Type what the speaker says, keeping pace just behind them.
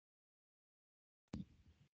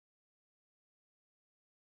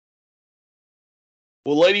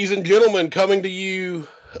Well, ladies and gentlemen, coming to you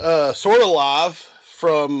sort of live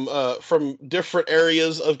from different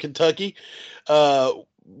areas of Kentucky. Uh,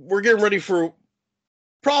 we're getting ready for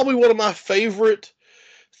probably one of my favorite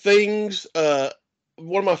things, one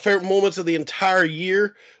of my favorite moments of the entire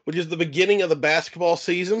year, which is the beginning of the basketball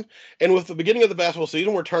season. And with the beginning of the basketball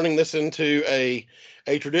season, we're turning this into a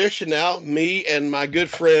tradition now. Me and my good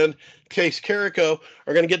friend Chase Carrico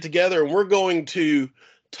are going to get together and we're going to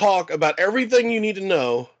talk about everything you need to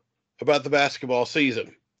know about the basketball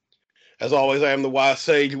season. As always, I am the wise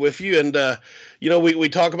sage with you, and we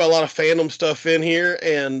talk about a lot of fandom stuff in here,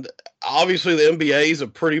 and obviously the NBA is a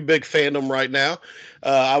pretty big fandom right now.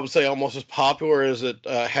 I would say almost as popular as it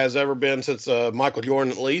has ever been since Michael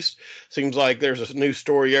Jordan, at least. Seems like there's a new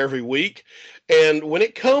story every week, and when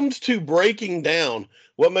it comes to breaking down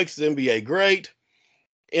what makes the NBA great,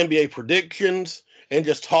 NBA predictions, and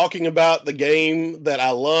just talking about the game that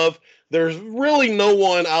I love. There's really no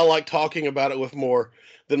one I like talking about it with more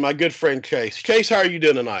than my good friend Chase. Chase, how are you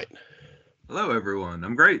doing tonight? Hello, everyone.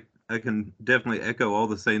 I'm great. I can definitely echo all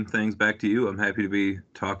the same things back to you. I'm happy to be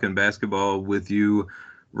talking basketball with you,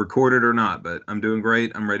 recorded or not, but I'm doing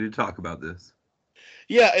great. I'm ready to talk about this.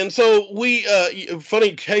 Yeah, and so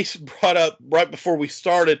funny, Chase brought up right before we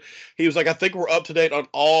started, he was like, I think we're up to date on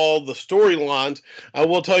all the storylines. I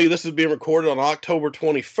will tell you, this is being recorded on October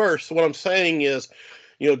 21st. So what I'm saying is,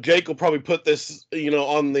 Jake will probably put this,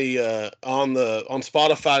 on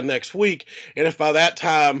Spotify next week. And if by that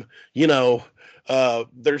time,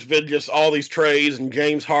 there's been just all these trades and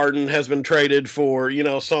James Harden has been traded for,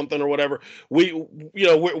 something or whatever,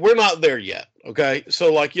 we're not there yet. Okay.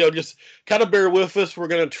 So like, just kind of bear with us. We're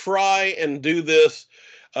going to try and do this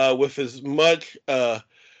with as much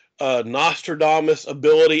Nostradamus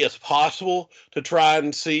ability as possible to try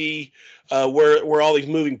and see where all these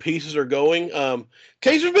moving pieces are going.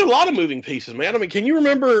 Case, there's been a lot of moving pieces, man. I mean, can you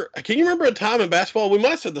remember? Can you remember a time in basketball? We might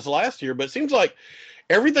have said this last year, but it seems like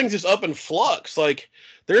everything's just up in flux. Like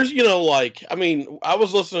there's, I mean, I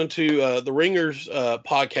was listening to the Ringers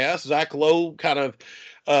podcast. Zach Lowe kind of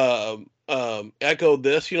uh, echoed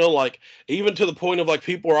this, like even to the point of like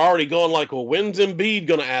people are already going like, well, when's Embiid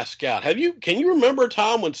going to ask out? Can you remember a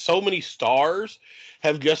time when so many stars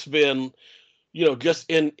have just been, just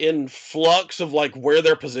in flux of like where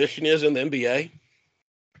their position is in the NBA?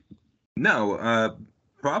 No,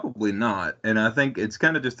 probably not. And I think it's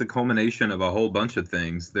kind of just a culmination of a whole bunch of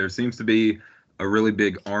things. There seems to be a really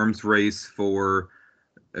big arms race for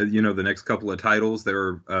the next couple of titles. There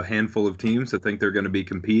are a handful of teams that think they're going to be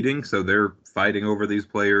competing, so they're fighting over these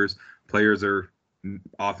players. Players are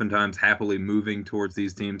oftentimes happily moving towards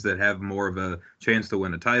these teams that have more of a chance to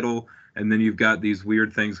win a title. And then you've got these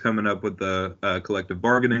weird things coming up with the collective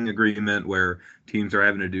bargaining agreement where teams are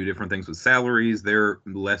having to do different things with salaries. They're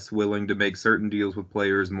less willing to make certain deals with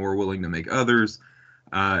players, more willing to make others.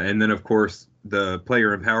 And then, of course, the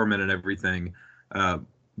player empowerment and everything,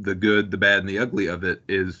 the good, the bad, and the ugly of it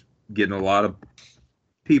is getting a lot of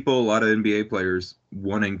people, a lot of NBA players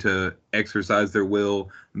wanting to exercise their will,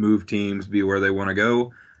 move teams, be where they want to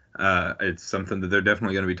go. It's something that they're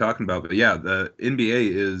definitely going to be talking about. But yeah, the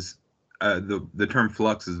NBA is the term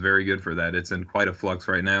flux is very good for that. It's in quite a flux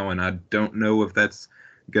right now, and I don't know if that's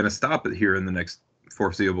going to stop it here in the next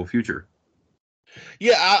foreseeable future.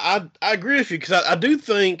 Yeah, I agree with you because I do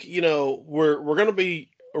think we're going to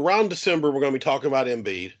be around December. We're going to be talking about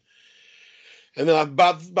Embiid, and then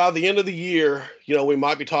by the end of the year, we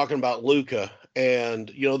might be talking about Luca,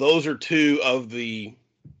 and those are two of the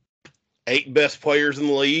eight best players in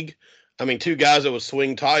the league. I mean, two guys that would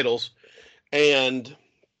swing titles, and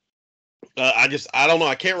I don't know.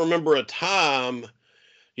 I can't remember a time.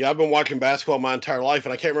 Yeah, I've been watching basketball my entire life,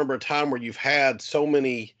 and I can't remember a time where you've had so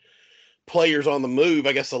many players on the move.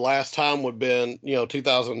 I guess the last time would have been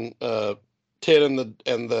 2010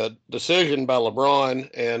 and the decision by LeBron,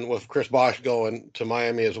 and with Chris Bosh going to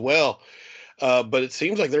Miami as well. But it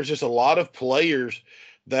seems like there's just a lot of players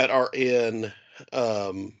that are in,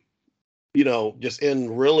 um, just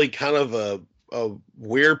in really kind of a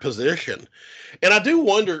weird position. And I do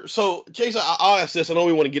wonder. So, Jason, I'll ask this. I know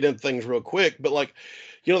we want to get into things real quick, but like,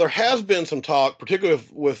 there has been some talk, particularly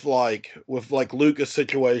with Luca's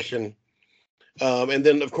situation, and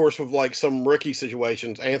then of course with like some rookie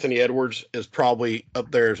situations. Anthony Edwards is probably up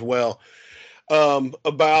there as well.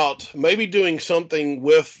 About maybe doing something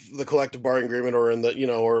with the collective bargaining agreement, or in the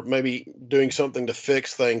or maybe doing something to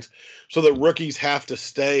fix things so that rookies have to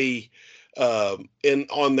stay in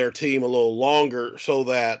on their team a little longer, so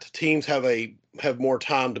that teams have more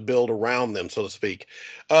time to build around them, so to speak.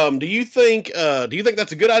 Do you think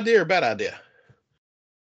that's a good idea or a bad idea?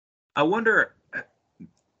 I wonder.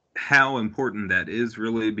 how important that is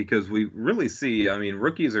really, because we really see, I mean,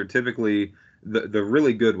 rookies are typically the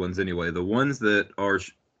really good ones anyway, the ones that are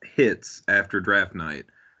hits after draft night.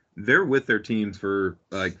 They're with their teams for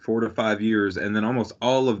like 4 to 5 years, and then almost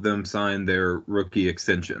all of them sign their rookie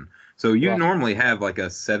extension. So you Right. normally have like a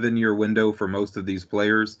 7 year window for most of these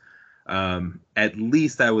players. At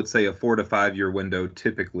least I would say a 4 to 5 year window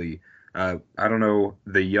typically. I don't know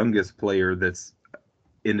the youngest player that's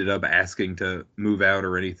ended up asking to move out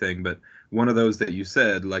or anything, but one of those that you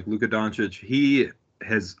said, like Luka Doncic, he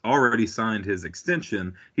has already signed his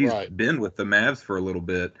extension. He's Right. been with the Mavs for a little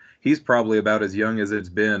bit. He's probably about as young as it's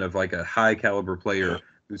been of like a high caliber player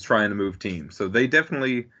who's trying to move teams. So they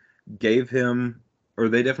definitely gave him, or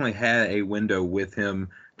they definitely had a window with him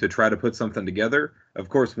to try to put something together. Of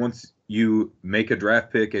course, once you make a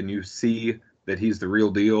draft pick and you see that he's the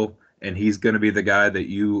real deal, and he's going to be the guy that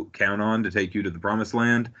you count on to take you to the promised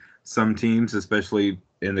land. Some teams, especially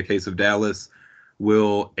in the case of Dallas,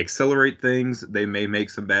 will accelerate things. They may make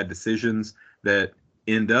some bad decisions that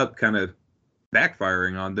end up kind of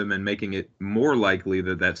backfiring on them and making it more likely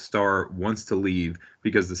that that star wants to leave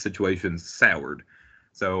because the situation's soured.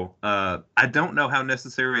 So I don't know how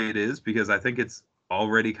necessary it is, because I think it's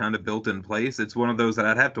already kind of built in place. It's one of those that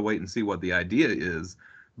I'd have to wait and see what the idea is.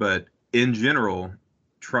 But in general,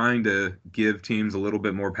 trying to give teams a little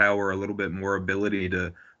bit more power, a little bit more ability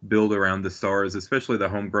to build around the stars, especially the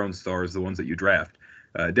homegrown stars, the ones that you draft,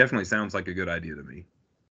 definitely sounds like a good idea to me.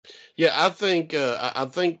 Yeah, I think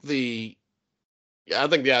the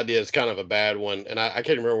idea is kind of a bad one, and I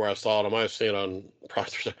can't remember where I saw it. I might have seen it on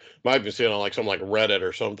might have seen it on like something like Reddit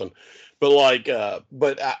or something. But like,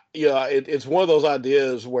 it's one of those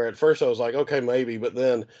ideas where at first I was like, okay, maybe, but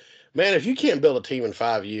then, man, if you can't build a team in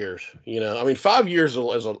 5 years, I mean, 5 years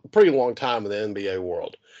is a pretty long time in the NBA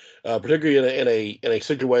world, particularly in a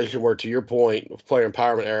situation where, to your point, with player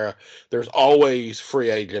empowerment era, there's always free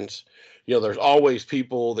agents. There's always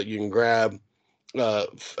people that you can grab.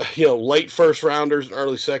 Late first rounders and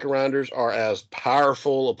early second rounders are as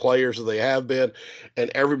powerful of players as they have been,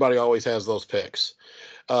 and everybody always has those picks.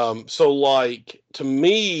 So, like, to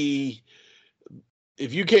me,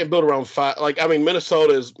 if you can't build around five, like, I mean,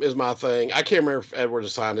 Minnesota is my thing. I can't remember if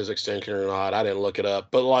Edwards signed his extension or not. I didn't look it up,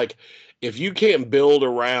 but like, if you can't build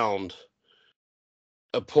around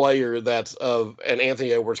a player that's of an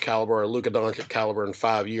Anthony Edwards caliber or Luka Doncic caliber in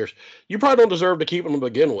 5 years, you probably don't deserve to keep him to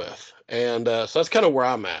begin with. And so that's kind of where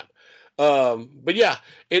I'm at. But yeah,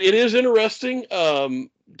 it is interesting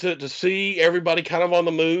to see everybody kind of on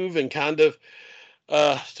the move and kind of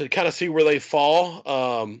to kind of see where they fall.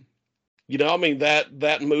 I mean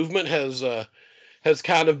that movement has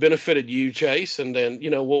kind of benefited you, Chase, and then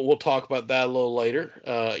we'll talk about that a little later.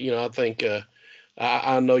 I think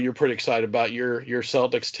I know you're pretty excited about your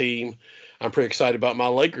Celtics team. I'm pretty excited about my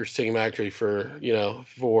Lakers team actually for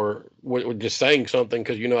just saying something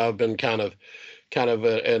because I've been in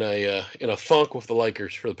a funk with the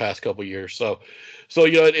Lakers for the past couple of years. So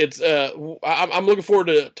it's I'm looking forward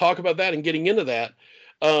to talk about that and getting into that.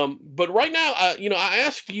 But right now, I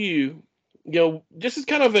ask you, this is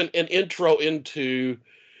kind of an intro into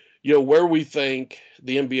where we think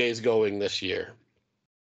the NBA is going this year.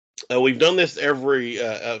 We've done this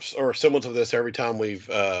or semblance of this every time we've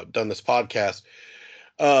done this podcast.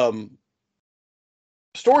 Um,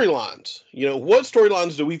 Storylines. What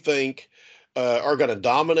storylines do we think are going to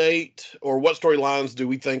dominate, or what storylines do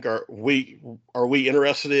we think are we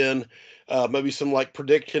interested in? Maybe some like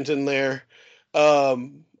predictions in there.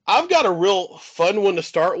 I've got a real fun one to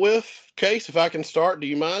start with. Case, if I can start, do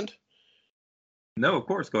you mind? No, of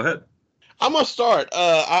course, go ahead. I'm gonna start.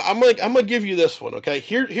 I'm gonna give you this one. Okay,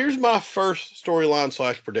 here's my first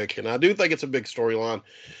storyline / prediction. I do think it's a big storyline,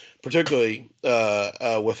 particularly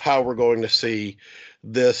with how we're going to see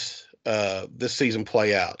this season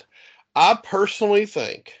play out. I personally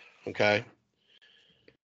think, okay,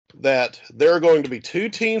 that there are going to be two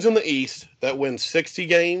teams in the East that win 60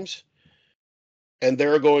 games, and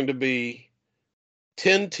there are going to be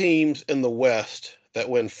 10 teams in the West that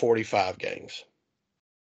win 45 games.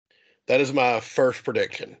 That is my first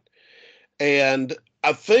prediction. And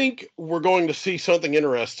I think we're going to see something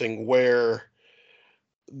interesting where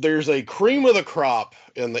there's a cream of the crop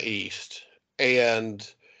in the East. And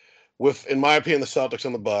with, in my opinion, the Celtics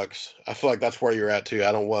and the Bucks, I feel like that's where you're at too.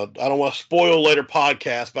 I don't want to spoil later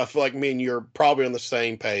podcasts, but I feel like me and you're probably on the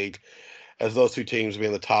same page as those two teams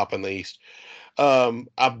being the top in the East. Both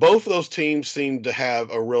of those teams seem to have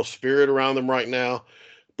a real spirit around them right now.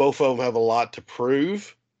 Both of them have a lot to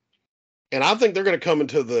prove. And I think they're going to come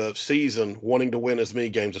into the season wanting to win as many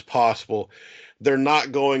games as possible. They're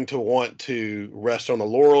not going to want to rest on the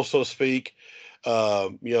laurels, so to speak.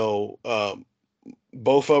 You know,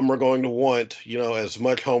 both of them are going to want, you know, as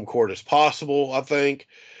much home court as possible, I think.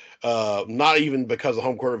 Not even because of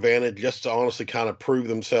home court advantage, just to honestly kind of prove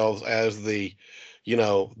themselves as the, you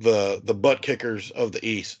know, the butt kickers of the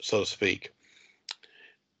East, so to speak.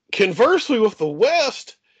 Conversely, with the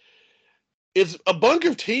West, it's a bunch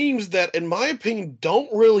of teams that, in my opinion,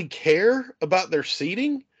 don't really care about their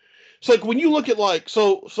seeding. So, like when you look at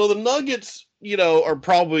so the Nuggets, you know, are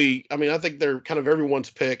probably, I mean, I think they're kind of everyone's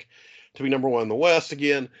pick to be number one in the West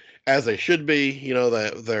again, as they should be. You know,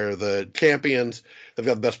 that they're the champions. They've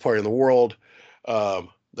got the best player in the world.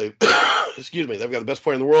 They, excuse me, they've got the best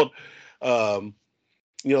player in the world. Um,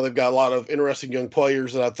 you know, they've got a lot of interesting young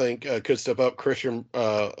players that I think could step up. Christian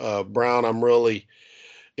Brown, I'm really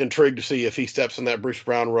intrigued to see if he steps in that Bruce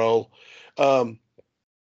Brown role. Um,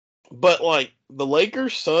 but like the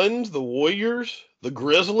Lakers, Suns, the Warriors, the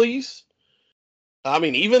Grizzlies. I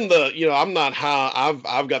mean, even the, you know, I'm not high.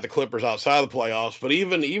 I've got the Clippers outside the playoffs, but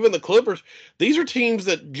even the Clippers, these are teams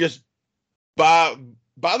that just by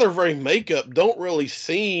their very makeup don't really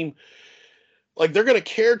seem like they're going to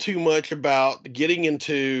care too much about getting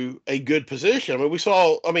into a good position.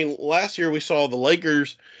 I mean, last year we saw the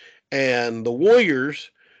Lakers and the Warriors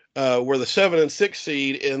were the 7 and 6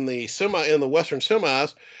 seed in the Western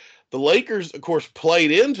semis. The Lakers, of course,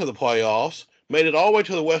 played into the playoffs, made it all the way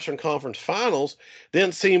to the Western Conference Finals.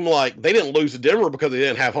 Didn't seem like they didn't lose to Denver because they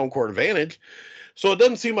didn't have home court advantage. So it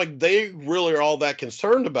doesn't seem like they really are all that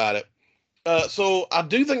concerned about it. So I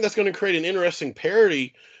do think that's going to create an interesting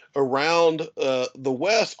parity around the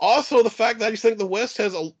West. Also, the fact that I just think the West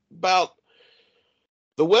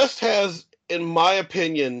has, in my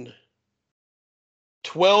opinion,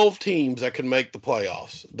 12 teams that can make the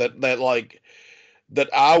playoffs. That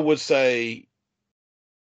I would say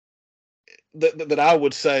that I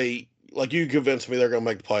would say, like, you convinced me they're going to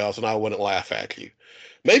make the playoffs, and I wouldn't laugh at you.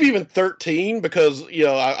 Maybe even 13, because, you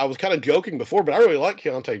know, I was kind of joking before, but I really like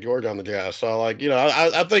Keontae George on the Jazz. So, like, you know,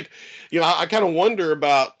 I think, you know, I kind of wonder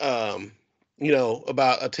about, you know,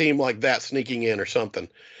 about a team like that sneaking in or something,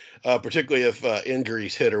 particularly if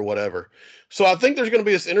injuries hit or whatever. So I think there's going to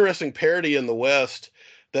be this interesting parity in the West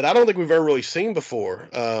that I don't think we've ever really seen before.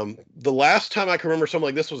 The last time I can remember something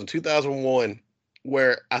like this was in 2001,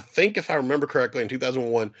 where I think, if I remember correctly, in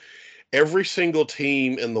 2001, every single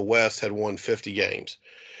team in the West had won 50 games.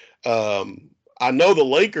 I know the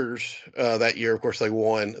Lakers that year, of course, they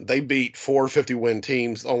won. They beat 4 50-win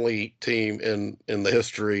teams, only team in the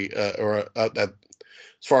history,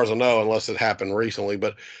 as far as I know, unless it happened recently.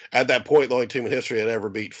 But at that point, the only team in history had ever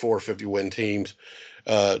beat 4 50-win teams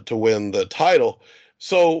to win the title.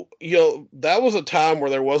 So, you know, that was a time where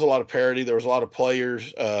there was a lot of parity. There was a lot of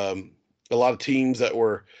players, a lot of teams that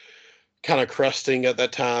were kind of cresting at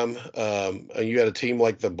that time. And you had a team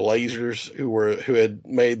like the Blazers who had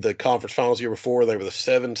made the conference finals the year before. They were the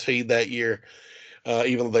 7 seed that year.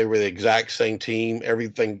 Even though they were the exact same team,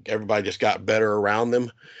 everybody just got better around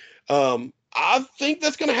them. I think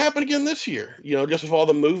that's going to happen again this year, you know, just with all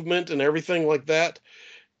the movement and everything like that.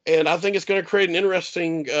 And I think it's going to create an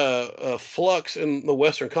interesting flux in the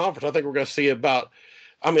Western Conference. I think we're going to see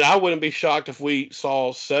I wouldn't be shocked if we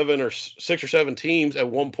saw 6 or 7 teams at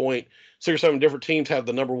one point, 6 or 7 different teams have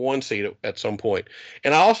the number one seed at some point.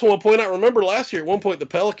 And I also want to point out, remember last year at one point, the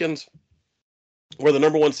Pelicans were the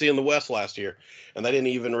number one seed in the West last year, and they didn't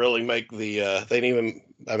even really make they made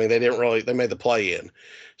the play in.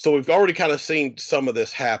 So we've already kind of seen some of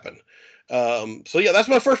this happen. So yeah, that's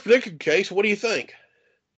my first prediction, Case. What do you think?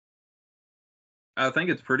 I think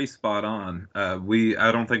it's pretty spot on. I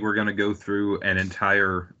don't think we're going to go through an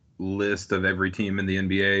entire list of every team in the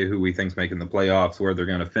NBA who we think's making the playoffs, where they're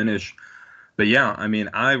going to finish. But yeah, I mean,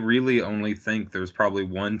 I really only think there's probably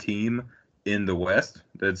one team in the West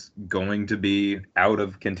that's going to be out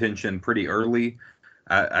of contention pretty early.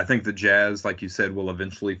 I think the Jazz, like you said, will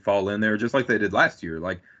eventually fall in there, just like they did last year.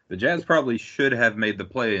 Like, the Jazz probably should have made the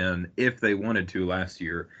play-in if they wanted to last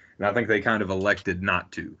year, and I think they kind of elected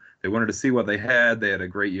not to. They wanted to see what they had. They had a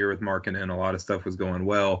great year with Markkanen. A lot of stuff was going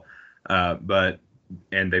well, and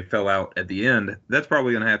they fell out at the end. That's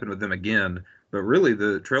probably going to happen with them again. But really,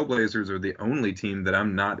 the Trailblazers are the only team that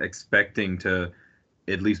I'm not expecting to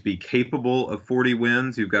at least be capable of 40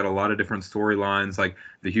 wins. You've got a lot of different storylines, like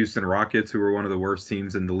the Houston Rockets, who were one of the worst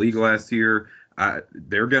teams in the league last year.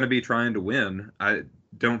 They're going to be trying to win. I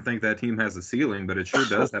don't think that team has a ceiling, but it sure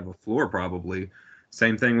does have a floor probably.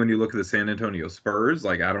 Same thing when you look at the San Antonio Spurs.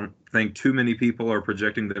 Like, I don't think too many people are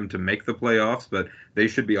projecting them to make the playoffs, but they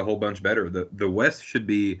should be a whole bunch better. The West should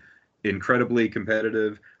be incredibly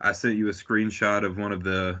competitive. I sent you a screenshot of one of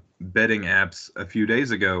the betting apps a few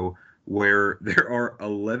days ago where there are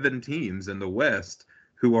 11 teams in the West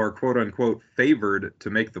who are quote unquote favored to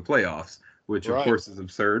make the playoffs, which of Right. course is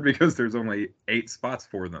absurd because there's only 8 spots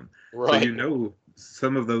for them. So Right.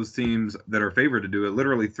 some of those teams that are favored to do it,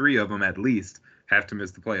 literally 3 of them at least have to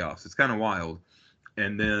miss the playoffs. It's kind of wild.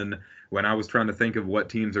 And then when I was trying to think of what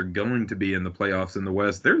teams are going to be in the playoffs in the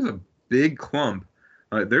West, there's a big clump.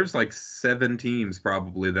 There's like 7 teams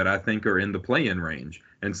probably that I think are in the play-in range,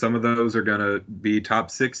 and some of those are going to be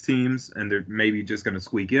top 6 teams, and they're maybe just going to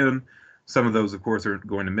squeak in. Some of those, of course, are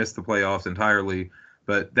going to miss the playoffs entirely.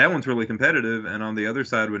 But that one's really competitive. And on the other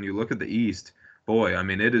side, when you look at the East, boy, I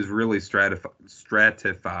mean, it is really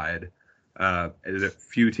stratified. There's a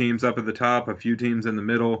few teams up at the top, a few teams in the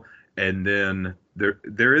middle, and then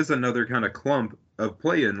there is another kind of clump of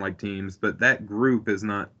play-in like teams, but that group is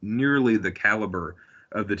not nearly the caliber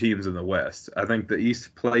of the teams in the West. I think the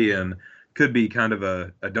East play-in could be kind of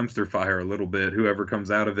a dumpster fire a little bit, whoever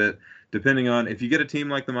comes out of it. Depending on if you get a team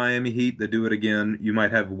like the Miami Heat that do it again, you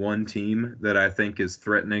might have one team that I think is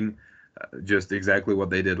threatening just exactly what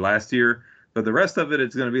they did last year. But the rest of it,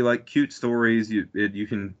 it's going to be like cute stories. You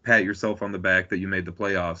can pat yourself on the back that you made the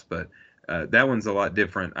playoffs, but that one's a lot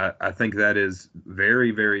different. I think that is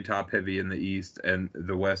very, very top heavy in the East, and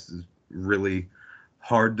the West is really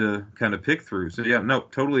hard to kind of pick through. So, yeah, no,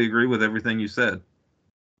 totally agree with everything you said.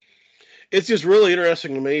 It's just really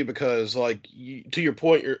interesting to me because, like, to your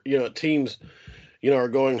point, teams, are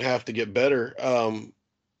going to have to get better,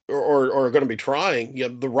 or are going to be trying. Yeah,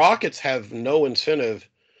 the Rockets have no incentive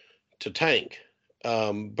to tank,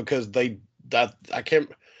 because I can't.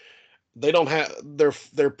 They don't have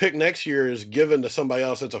their pick next year is given to somebody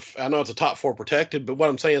else. I know it's a top 4 protected, but what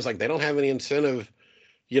I'm saying is, like, they don't have any incentive,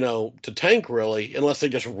 to tank really, unless they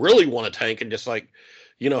just really want to tank and just, like,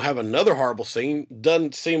 have another horrible scene.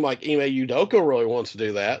 Doesn't seem like Ime Udoka really wants to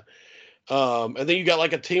do that. And then you got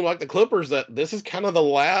like a team like the Clippers that this is kind of the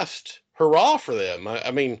last hurrah for them.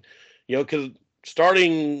 I mean, because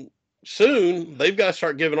starting soon they've got to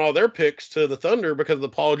start giving all their picks to the Thunder because of the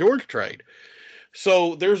Paul George trade.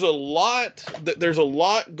 So there's a lot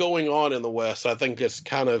going on in the West. I think this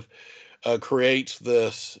kind of creates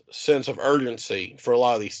this sense of urgency for a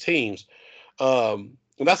lot of these teams.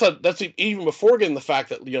 And that's even before getting the fact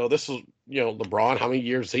that this is LeBron. How many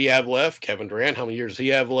years does he have left? Kevin Durant. How many years does he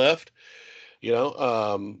have left?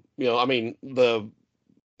 I mean the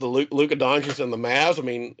Luka Doncic and the Mavs. I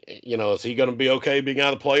mean, is he going to be okay being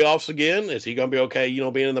out of the playoffs again? Is he going to be okay,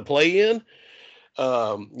 being in the play-in?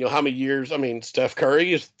 How many years? I mean, Steph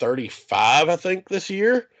Curry is 35, I think, this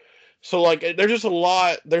year. So, like, there's just a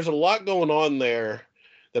lot. There's a lot going on there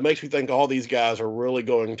that makes me think all these guys are really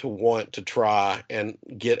going to want to try and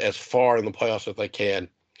get as far in the playoffs as they can.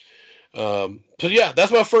 So yeah,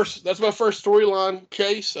 that's my first storyline,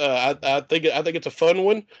 Chase. I think it's a fun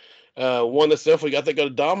one, one that's definitely I think going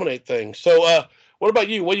to dominate things. So what about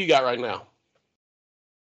you? What do you got right now?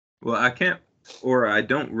 Well, I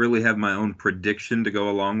don't really have my own prediction to go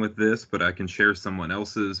along with this, but I can share someone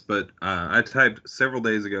else's. But I typed several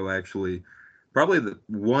days ago, actually, probably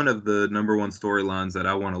one of the number one storylines that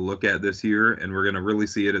I want to look at this year, and we're going to really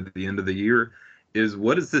see it at the end of the year, is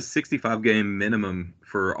what is this 65 game minimum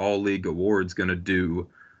for all league awards going to do,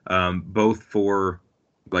 both for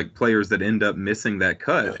like players that end up missing that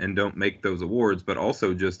cut and don't make those awards, but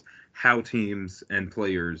also just how teams and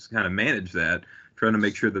players kind of manage that, trying to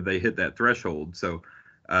make sure that they hit that threshold. So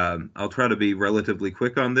I'll try to be relatively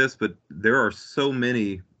quick on this, but there are so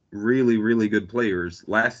many really, really good players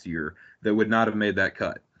last year that would not have made that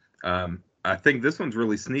cut. I think this one's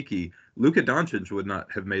really sneaky. Luka Doncic would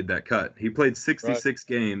not have made that cut. He played 66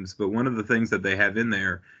 games, but one of the things that they have in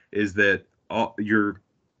there is that all your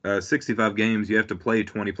 65 games, you have to play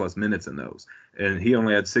 20 plus minutes in those. And he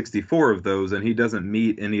only had 64 of those, and he doesn't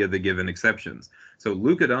meet any of the given exceptions. So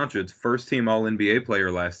Luka Doncic, first team All NBA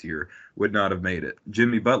player last year, would not have made it.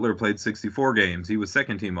 Jimmy Butler played 64 games. He was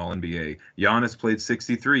second team All NBA. Giannis played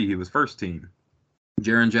 63. He was first team.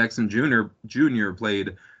 Jaren Jackson Jr.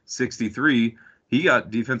 played 63. He got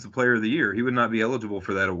Defensive Player of the Year. He would not be eligible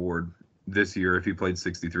for that award this year if he played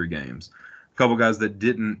 63 games. A couple guys that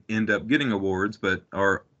didn't end up getting awards but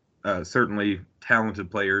are certainly talented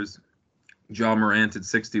players. Ja Morant at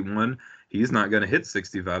 61. He's not going to hit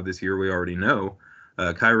 65 this year, we already know.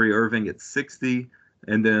 Kyrie Irving at 60.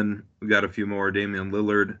 And then we got a few more. Damian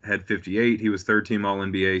Lillard had 58. He was third team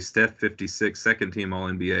All-NBA. Steph, 56, second team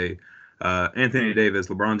All-NBA. Anthony Davis,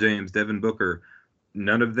 LeBron James, Devin Booker,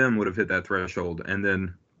 none of them would have hit that threshold. And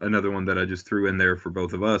then another one that I just threw in there for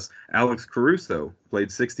both of us, Alex Caruso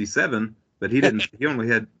played 67, but he only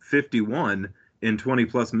had 51 in 20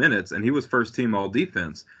 plus minutes, and he was first team all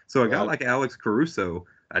defense. So a guy like Alex Caruso,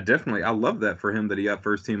 I love that for him that he got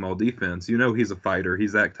first team all defense. You know, he's a fighter.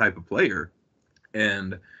 He's that type of player.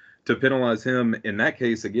 And to penalize him in that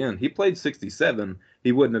case, again, he played 67.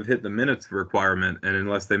 He wouldn't have hit the minutes requirement. And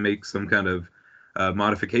unless they make some kind of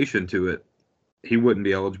modification to it, he wouldn't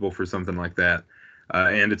be eligible for something like that.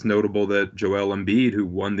 And it's notable that Joel Embiid, who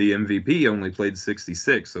won the MVP, only played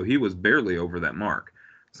 66. So he was barely over that mark.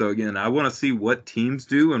 So again, I want to see what teams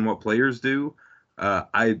do and what players do.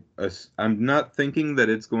 I'm not thinking that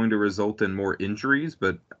it's going to result in more injuries,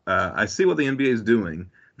 but I see what the NBA is doing.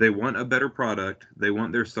 They want a better product. They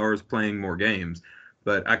want their stars playing more games.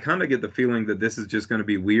 But I kind of get the feeling that this is just going to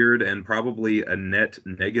be weird and probably a net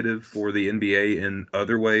negative for the NBA in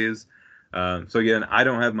other ways. So again, I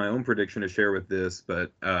don't have my own prediction to share with this,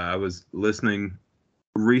 but I was listening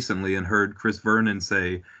recently and heard Chris Vernon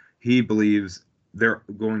say he believes they're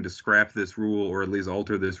going to scrap this rule or at least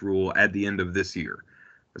alter this rule at the end of this year.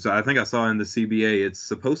 So I think I saw in the CBA it's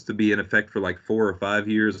supposed to be in effect for like 4 or 5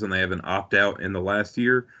 years, and they have an opt-out in the last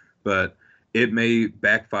year, but it may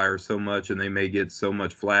backfire so much and they may get so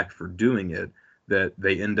much flack for doing it that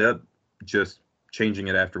they end up just changing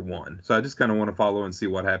it after one. So I just kind of want to follow and see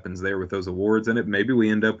what happens there with those awards, and maybe we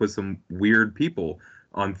end up with some weird people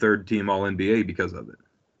on third team All NBA because of it.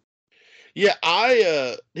 Yeah,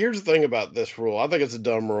 here's the thing about this rule. I think it's a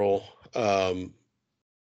dumb rule. And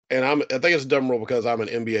I think it's a dumb rule because I'm an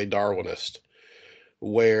NBA Darwinist,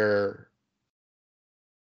 where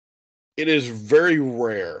it is very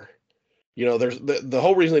rare. You know, there's the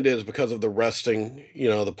whole reason they did is because of the resting, you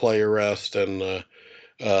know, the player rest and the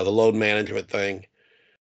load management thing.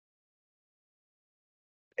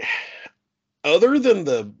 Other than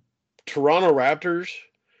the Toronto Raptors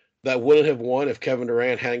that wouldn't have won if Kevin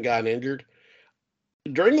Durant hadn't gotten injured,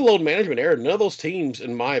 during the load management era, none of those teams,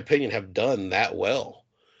 in my opinion, have done that well.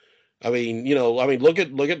 I mean, look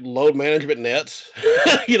at load management nets.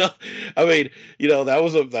 you know, I mean, that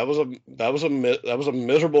was a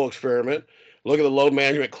miserable experiment. Look at the load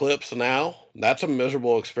management clips now. That's a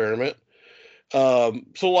miserable experiment. So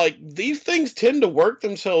like these things tend to work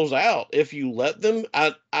themselves out if you let them.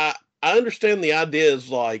 I understand the idea is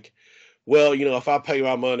like, well, if I pay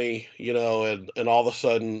my money, and all of a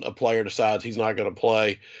sudden a player decides he's not going to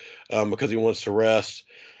play because he wants to rest.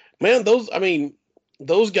 Man,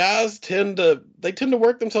 those guys tend to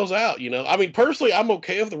work themselves out. I mean, personally, I'm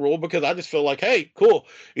okay with the rule because I just feel like, hey, cool.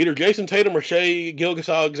 Either Jason Tatum or Shai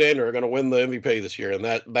Gilgeous-Alexander are going to win the MVP this year, and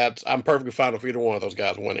that's I'm perfectly fine with either one of those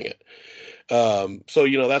guys winning it. So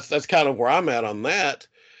that's kind of where I'm at on that.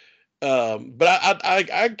 But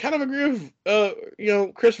I kind of agree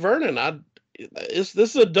with Chris Vernon. This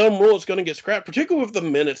is a dumb rule. It's going to get scrapped, particularly with the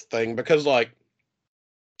minutes thing, because like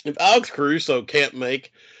if Alex Caruso can't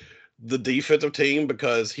make the defensive team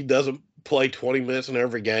because he doesn't play 20 minutes in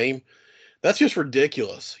every game, that's just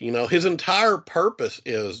ridiculous. His entire purpose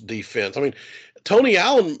is defense. I mean, Tony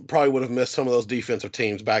Allen probably would have missed some of those defensive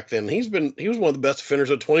teams back then. He was one of the best defenders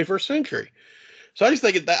of the 21st century. So I just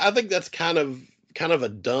think I think that's kind of a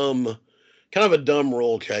dumb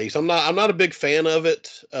rule, Chase. I'm not a big fan of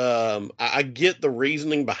it. I get the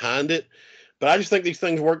reasoning behind it, but I just think these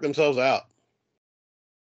things work themselves out.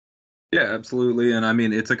 Yeah, absolutely. And I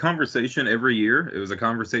mean, it's a conversation every year. It was a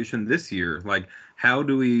conversation this year. Like, how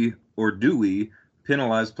do we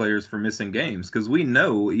penalize players for missing games? Because we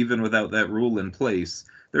know, even without that rule in place,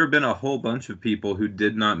 there have been a whole bunch of people who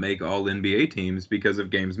did not make all NBA teams because of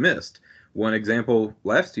games missed. One example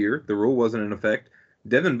last year, the rule wasn't in effect.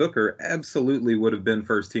 Devin Booker absolutely would have been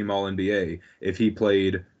first team All NBA if he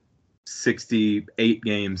played 68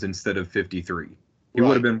 games instead of 53. He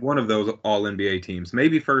would have been one of those All NBA teams.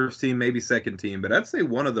 Maybe first team, maybe second team, but I'd say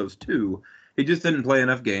one of those two. He just didn't play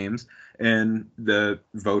enough games, and the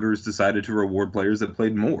voters decided to reward players that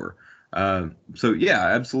played more. So, yeah,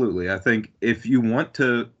 absolutely. I think if you want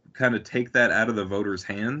to kind of take that out of the voters'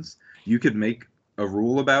 hands, you could make a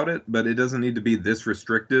rule about it, but it doesn't need to be this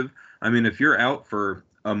restrictive. I mean, if you're out for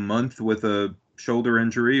a month with a shoulder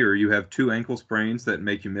injury or you have 2 ankle sprains that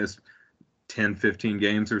make you miss 10, 15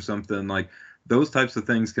 games or something, like those types of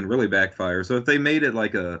things can really backfire. So if they made it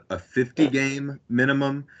like a 50 game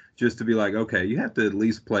minimum, just to be like, okay, you have to at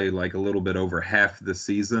least play like a little bit over half the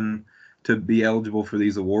season to be eligible for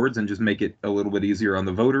these awards and just make it a little bit easier on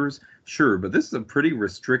the voters, sure. But this is a pretty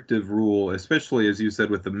restrictive rule, especially as you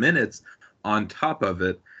said, with the minutes on top of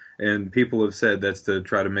it. And people have said that's to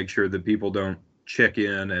try to make sure that people don't check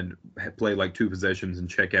in and play like 2 possessions and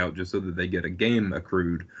check out just so that they get a game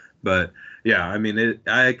accrued. But yeah, I mean,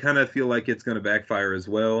 I kind of feel like it's going to backfire as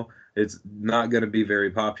well. It's not going to be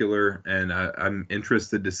very popular, and I'm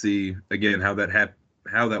interested to see again how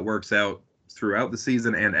that works out throughout the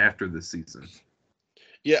season and after the season.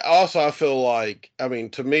 Yeah. Also, I feel like, I mean,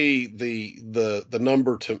 to me, the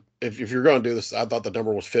number to, if you're going to do this, I thought the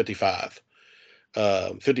number was 55.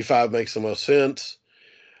 55 makes the most sense.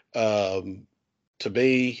 Um, to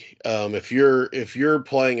me, if you're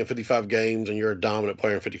playing in 55 games and you're a dominant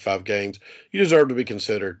player in 55 games, you deserve to be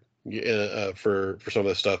considered for some of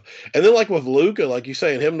this stuff. And then like with Luka, like you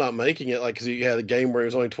say, and him not making it, like because he had a game where he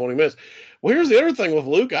was only 20 minutes. Well, here's the other thing with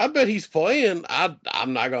Luka. I bet he's playing.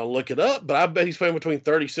 I'm not going to look it up, but I bet he's playing between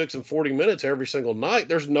 36 and 40 minutes every single night.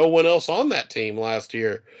 There's no one else on that team last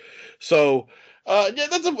year. So, yeah,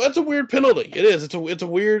 that's a weird penalty. It is. It's a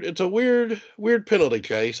weird penalty,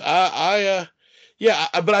 Chase. Yeah,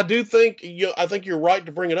 but I do think I think you're right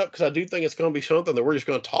to bring it up because I do think it's going to be something that we're just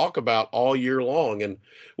going to talk about all year long, and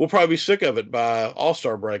we'll probably be sick of it by All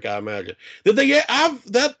Star break, I imagine. Did they? Yeah,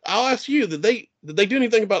 I'll ask you. Did they do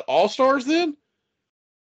anything about All Stars then?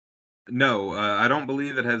 No, I don't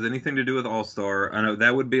believe it has anything to do with All Star. I know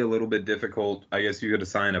that would be a little bit difficult. I guess you could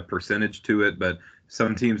assign a percentage to it, but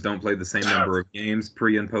some teams don't play the same number of games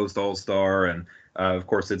pre and post All Star, and of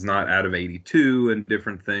course it's not out of 82 and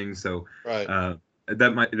different things. So Right.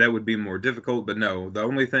 that would be more difficult. But no, the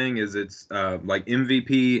only thing is it's like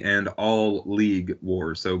MVP and all league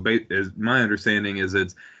wars. So as my understanding is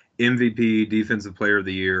it's MVP, Defensive Player of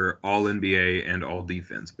the Year, All NBA, and All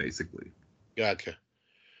Defense, basically. Gotcha.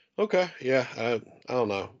 Okay. Yeah. I don't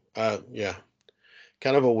know. Yeah.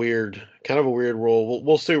 Kind of a weird rule.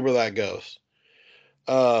 We'll see where that goes.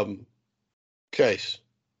 Um, Case,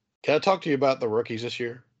 can I talk to you about the rookies this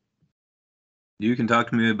year? You can talk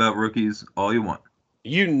to me about rookies all you want.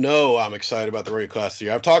 You know I'm excited about the rookie class this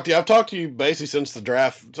year. I've talked to you basically since the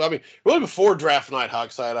draft. So I mean, really before draft night, how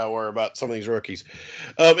excited I were about some of these rookies.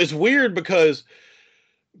 It's weird because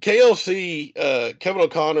KLC Kevin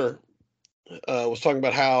O'Connor was talking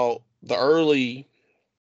about how the early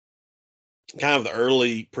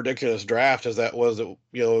prediction of this draft is that was it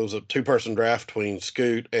was a two-person draft between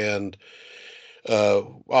Scoot and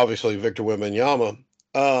obviously Victor Wembanyama.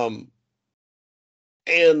 Um,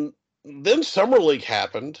 and then Summer League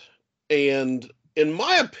happened, and in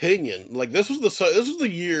my opinion, like this was the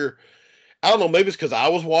year. I don't know, maybe it's because I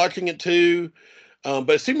was watching it too, but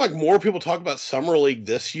it seemed like more people talk about Summer League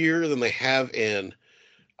this year than they have in.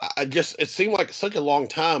 I just it seemed like such a long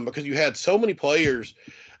time because you had so many players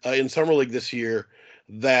in Summer League this year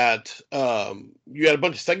that you had a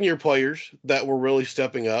bunch of second year players that were really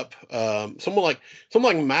stepping up. Someone like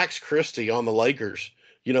Max Christie on the Lakers,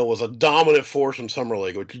 was a dominant force in Summer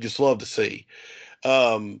League, which you just love to see.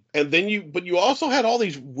 And then but you also had all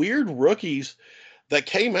these weird rookies that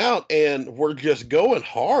came out and were just going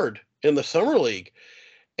hard in the Summer League.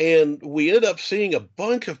 And we ended up seeing a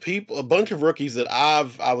bunch of rookies that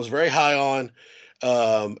I was very high on.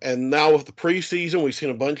 And now with the preseason, we've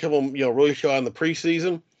seen a bunch of them, really show out in the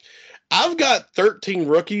preseason. I've got 13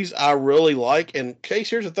 rookies I really like. And Chase,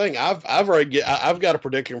 here's the thing: I've got a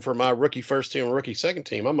prediction for my rookie first team and rookie second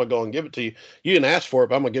team. I'm gonna go and give it to you. You didn't ask for it,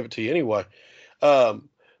 but I'm gonna give it to you anyway.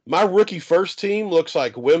 My rookie first team looks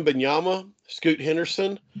like Wembanyama, Scoot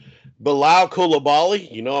Henderson, Bilal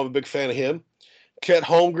Coulibaly. I'm a big fan of him. Chet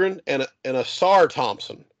Holmgren and Asar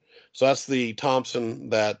Thompson. So that's the Thompson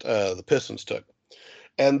that the Pistons took.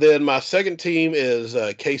 And then my second team is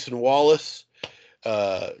Cason Wallace,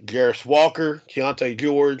 Jarris Walker, Keontae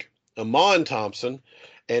George, Amon Thompson,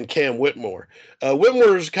 and Cam Whitmore.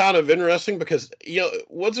 Whitmore is kind of interesting because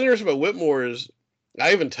what's interesting about Whitmore is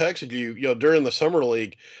I even texted you, during the summer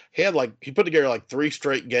league, he put together like 3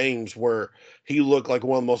 straight games where he looked like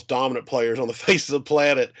one of the most dominant players on the face of the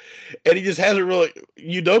planet, and he just hasn't really.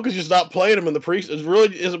 Udoka's just not playing him in the preseason.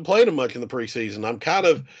 Really isn't playing him much in the preseason. I'm kind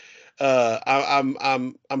of,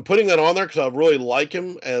 I'm putting that on there because I really like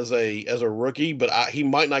him as a rookie, but he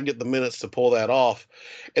might not get the minutes to pull that off.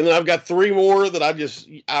 And then I've got 3 more that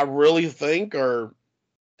I really think are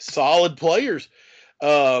solid players.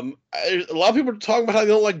 A lot of people are talking about how they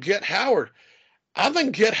don't like Jet Howard. I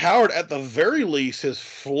think Jet Howard, at the very least, his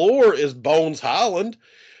floor is Bones Highland.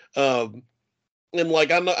 Um, and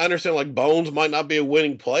like I understand, like Bones might not be a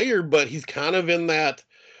winning player, but he's kind of in that.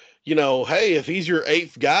 Hey, if he's your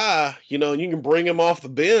eighth guy, and you can bring him off the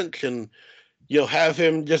bench and have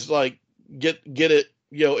him just like get it,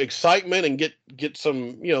 excitement and get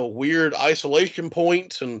some weird isolation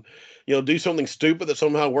points and do something stupid that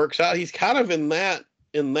somehow works out. He's kind of in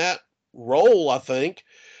that role, I think.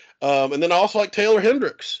 And then I also like Taylor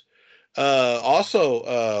Hendricks.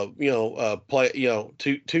 Also, play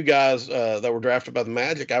two guys that were drafted by the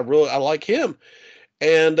Magic. I like him,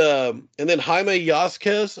 and then Jaime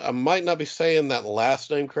Vasquez. I might not be saying that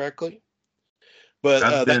last name correctly, but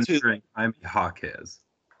I've been that's who. hearing I'm Hawkes.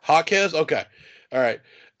 Jaquez. Okay, All right.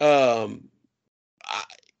 I,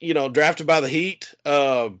 drafted by the Heat,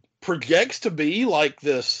 projects to be like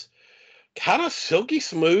this kind of silky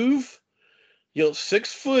smooth,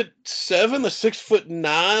 6'7" to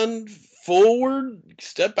 6'9" forward,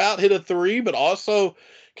 step out, hit a three, but also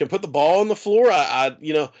can put the ball on the floor. I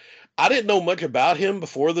didn't know much about him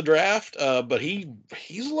before the draft, but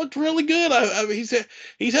he's looked really good. I mean,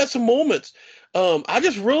 he's had some moments. I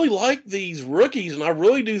just really like these rookies, and I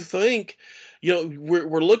really do think,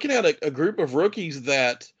 we're looking at a group of rookies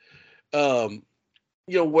that,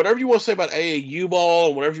 whatever you want to say about AAU ball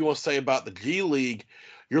and whatever you want to say about the G League,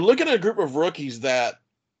 you're looking at a group of rookies that,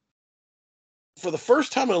 for the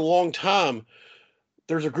first time in a long time,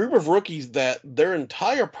 there's a group of rookies that their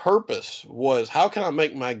entire purpose was, how can I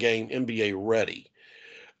make my game NBA ready?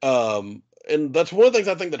 And that's one of the things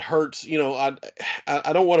I think that hurts. I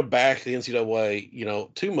don't want to bash the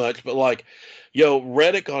NCAA, too much, but like,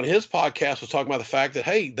 Reddick on his podcast was talking about the fact that,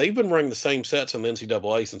 hey, they've been running the same sets in the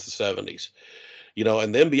NCAA since the 70s,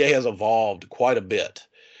 and the NBA has evolved quite a bit.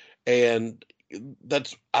 And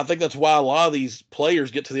I think that's why a lot of these players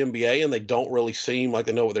get to the NBA and they don't really seem like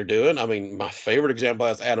they know what they're doing. I mean, my favorite example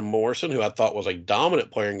is Adam Morrison, who I thought was a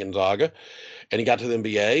dominant player in Gonzaga, and he got to the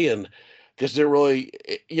NBA and just didn't really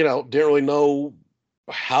know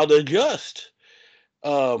how to adjust.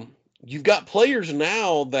 You've got players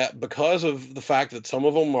now that, because of the fact that some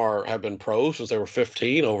of them have been pros since they were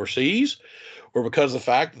 15 overseas, or because of the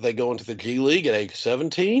fact that they go into the G League at age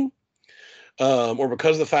 17, or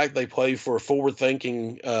because of the fact they play for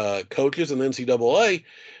forward-thinking coaches in the NCAA,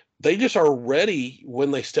 they just are ready when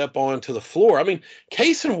they step onto the floor. I mean,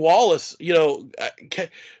 Cason Wallace, during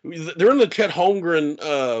the Chet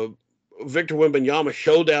Holmgren, Victor Wembanyama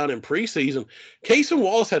showdown in preseason, Cason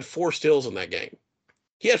Wallace had 4 steals in that game.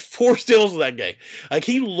 He had 4 steals in that game. Like,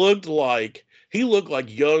 he looked like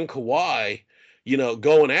young Kawhi,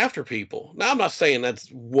 going after people. Now, I'm not saying that's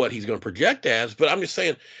what he's going to project as, but I'm just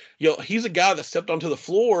saying, he's a guy that stepped onto the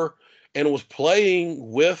floor and was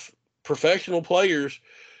playing with professional players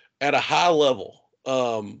at a high level.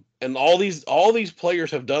 And all these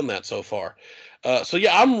players have done that so far. So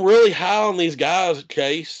yeah, I'm really high on these guys,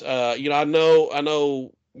 Chase. I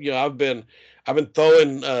know, I've been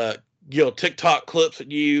throwing, TikTok clips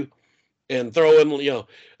at you and throwing,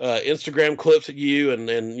 Instagram clips at you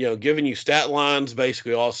and giving you stat lines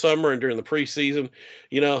basically all summer and during the preseason.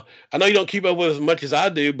 I know you don't keep up with as much as I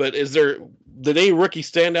do, but did any rookie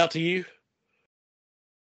stand out to you?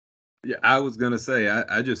 Yeah, I was going to say,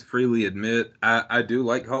 I just freely admit, I do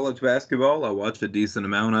like college basketball. I watch a decent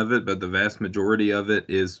amount of it, but the vast majority of it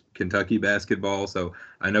is Kentucky basketball. So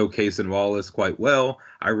I know Cason Wallace quite well.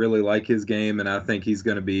 I really like his game, and I think he's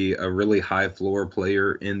going to be a really high floor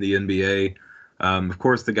player in the NBA. Of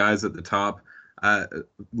course, the guys at the top,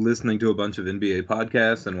 listening to a bunch of NBA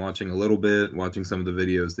podcasts and watching a little bit, watching some of the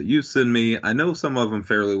videos that you send me, I know some of them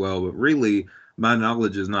fairly well, but really, my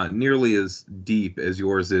knowledge is not nearly as deep as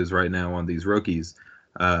yours is right now on these rookies.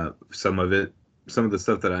 Some of the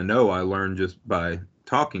stuff that I know, I learned just by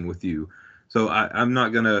talking with you. So I'm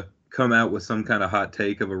not going to come out with some kind of hot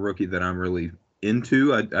take of a rookie that I'm really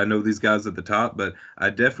into. I know these guys at the top, but I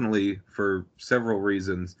definitely, for several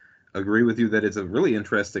reasons, agree with you that it's a really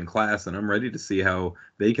interesting class, and I'm ready to see how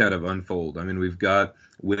they kind of unfold. I mean, we've got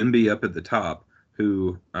Wemby up at the top,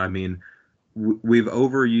 who, I mean, we've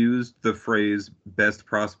overused the phrase best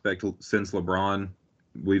prospect since LeBron.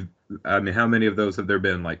 How many of those have there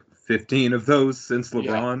been? Like 15 of those since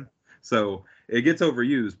LeBron. Yeah. So it gets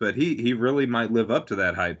overused, but he really might live up to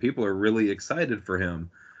that hype. People are really excited for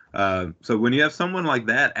him. So when you have someone like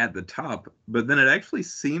that at the top, but then it actually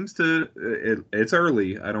seems it's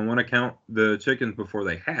early. I don't want to count the chickens before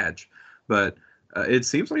they hatch, but it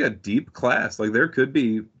seems like a deep class. Like, there could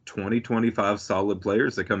be 20, 25 solid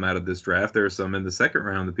players that come out of this draft. There are some in the second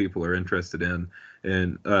round that people are interested in.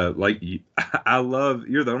 And you're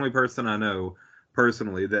the only person I know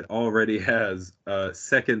personally that already has a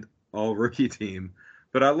second all rookie team.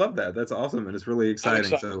 But I love that. That's awesome. And it's really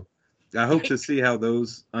exciting. So I hope to see how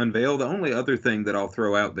those unveil. The only other thing that I'll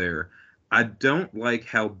throw out there, I don't like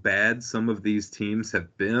how bad some of these teams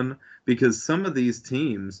have been, because some of these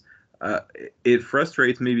teams, it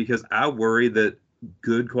frustrates me because I worry that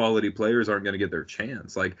good quality players aren't going to get their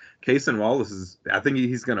chance. Like Cason Wallace I think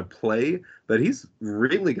he's going to play, but he's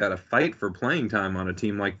really got to fight for playing time on a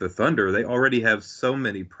team like the Thunder. They already have so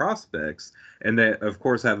many prospects, and they, of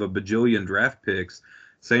course, have a bajillion draft picks.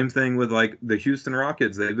 Same thing with like the Houston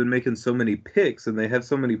Rockets. They've been making so many picks, and they have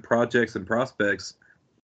so many projects and prospects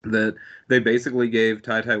that they basically gave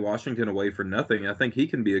Ty Washington away for nothing. I think he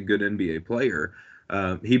can be a good NBA player.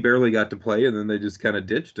 He barely got to play, and then they just kind of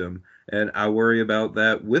ditched him. And I worry about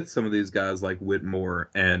that with some of these guys like Whitmore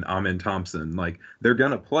and Amin Thompson. Like, they're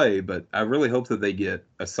going to play, but I really hope that they get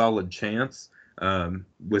a solid chance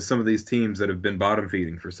with some of these teams that have been bottom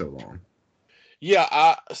feeding for so long. Yeah,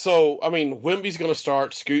 I mean, Wimby's going to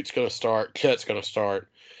start, Scoot's going to start, Chet's going to start.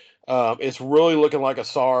 It's really looking like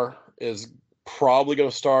Asar is probably going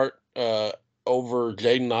to start over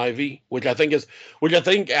Jaden Ivey, which I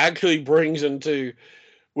think actually brings into,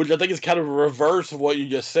 which I think is kind of a reverse of what you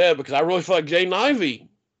just said, because I really feel like Jaden Ivey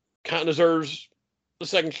kind of deserves the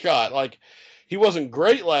second shot. Like, he wasn't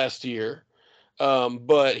great last year,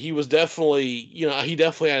 but he was definitely, he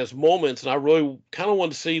definitely had his moments, and I really kind of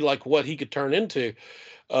wanted to see like what he could turn into.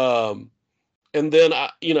 Um, and then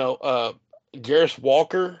Jarris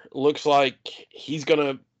Walker looks like he's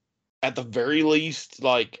gonna, at the very least,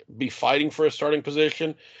 like be fighting for a starting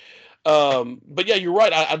position. But yeah, you're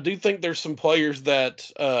right. I do think there's some players that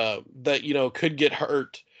could get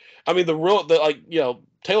hurt. I mean,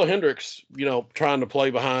 Taylor Hendricks, trying to play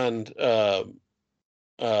behind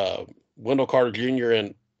Wendell Carter Jr.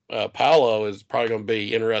 and Paolo is probably going to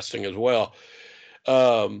be interesting as well.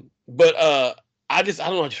 But I don't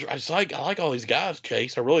know. I like all these guys,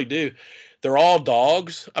 Chase. I really do. They're all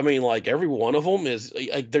dogs. I mean, like every one of them is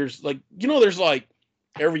like there's like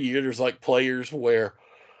every year there's like players where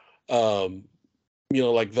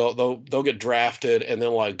like they'll get drafted, and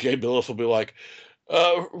then like Jay Billis will be like,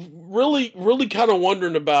 really, really kind of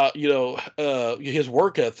wondering about his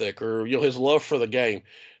work ethic or his love for the game.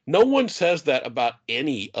 No one says that about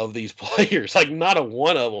any of these players, like not a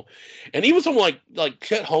one of them. And even someone like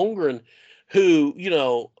Chet Holmgren, who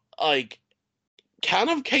like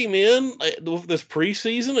kind of came in with this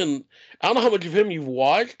preseason, and I don't know how much of him you've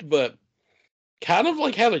watched, but kind of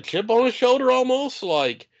like had a chip on his shoulder almost,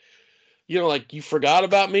 like like you forgot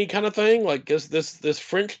about me kind of thing. Like this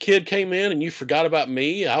French kid came in and you forgot about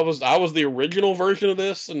me. I was the original version of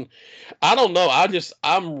this, and I don't know.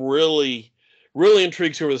 I'm really, really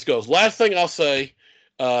intrigued to see where this goes. Last thing I'll say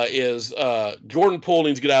is Jordan Poole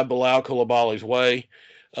needs to get out of Bilal Coulibaly's way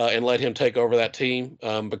and let him take over that team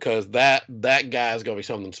because that guy is going to be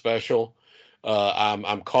something special.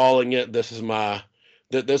 I'm calling it. This is my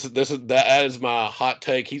that is my hot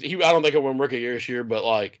take. I don't think he'll win Rookie of the Year this year, but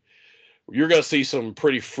like, you're going to see some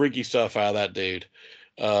pretty freaky stuff out of that dude.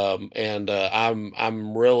 And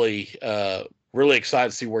I'm really really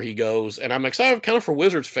excited to see where he goes, and I'm excited kind of for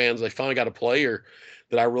Wizards fans. They finally got a player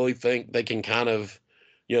that I really think they can kind of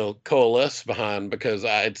coalesce behind, because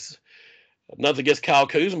it's nothing against Kyle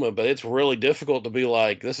Kuzma, but it's really difficult to be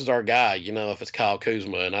like, this is our guy, if it's Kyle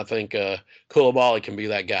Kuzma, and I think Coulibaly can be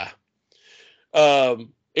that guy.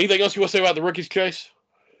 Anything else you want to say about the rookies, Chase?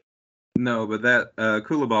 No, but that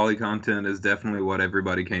Coulibaly content is definitely what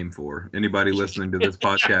everybody came for. Anybody listening to this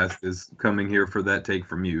podcast is coming here for that take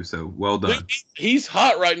from you. So well done. He's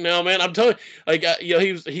hot right now, man. I'm telling you, like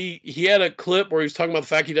he had a clip where he was talking about the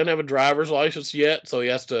fact he doesn't have a driver's license yet, so he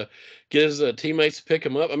has to get his teammates to pick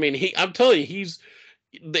him up. I mean, I'm telling you, he's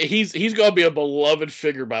going to be a beloved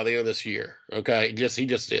figure by the end of this year. Okay, he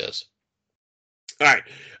just is. All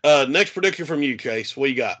right, next prediction from you, Chase. What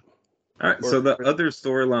you got? All right, so the other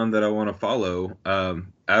storyline that I want to follow,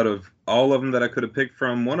 out of all of them that I could have picked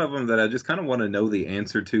from, one of them that I just kind of want to know the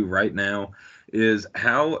answer to right now is,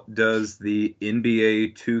 how does the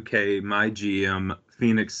NBA 2K My GM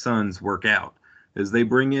Phoenix Suns work out? As they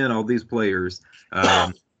bring in all these players,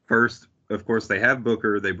 first, of course, they have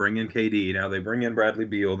Booker, they bring in KD, now they bring in Bradley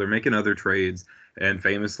Beal, they're making other trades, and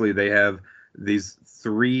famously they have these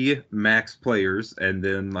 3 max players and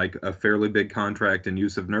then like a fairly big contract in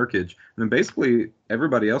Jusuf Nurkic, and then basically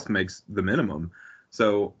everybody else makes the minimum.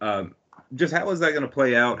 So just how is that going to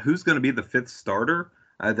play out? Who's going to be the 5th starter?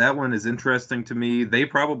 That one is interesting to me. They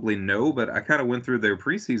probably know, but I kind of went through their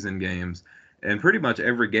preseason games, and pretty much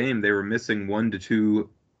every game they were missing 1 to 2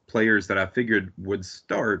 players that I figured would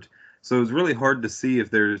start. So it was really hard to see if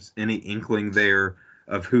there's any inkling there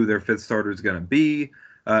of who their 5th starter is going to be.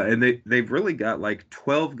 And they've really got like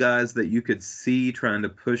 12 guys that you could see trying to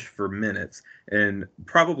push for minutes. And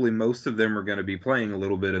probably most of them are going to be playing a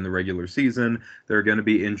little bit in the regular season. There are going to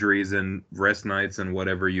be injuries and rest nights and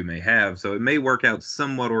whatever you may have. So it may work out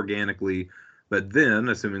somewhat organically. But then,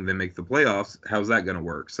 assuming they make the playoffs, how's that going to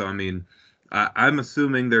work? So, I mean, I'm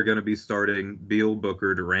assuming they're going to be starting Beal,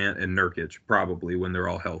 Booker, Durant, and Nurkic probably when they're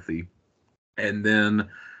all healthy. And then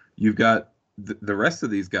you've got the rest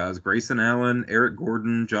of these guys: Grayson Allen, Eric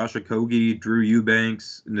Gordon, Josh Okogie, Drew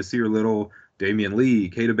Eubanks, Nasir Little, Damian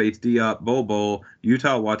Lee, Keita Bates-Diop, Bol Bol,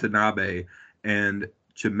 Yuta Watanabe, and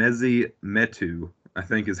Chimezie Metu, I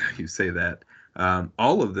think is how you say that.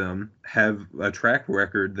 All of them have a track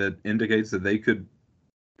record that indicates that they could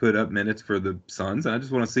put up minutes for the Suns. And I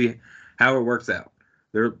just want to see how it works out.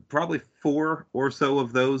 There are probably 4 or so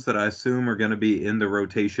of those that I assume are going to be in the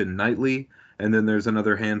rotation nightly. And then there's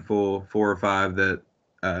another handful, 4 or 5, that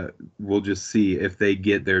we'll just see if they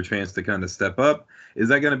get their chance to kind of step up. Is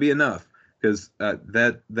that going to be enough? Because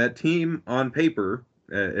that team on paper,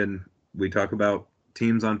 and we talk about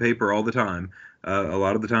teams on paper all the time. A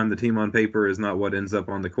lot of the time, the team on paper is not what ends up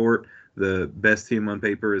on the court. The best team on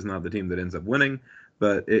paper is not the team that ends up winning.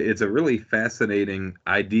 But it's a really fascinating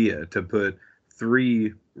idea to put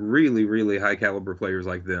 3 really, really high caliber players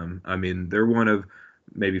like them. I mean, they're one of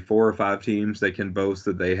maybe 4 or 5 teams that can boast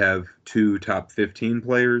that they have 2 top 15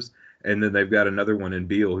 players, and then they've got another one in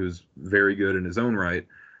Beal who's very good in his own right.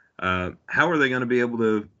 How are they going to be able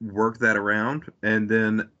to work that around? And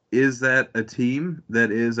then is that a team that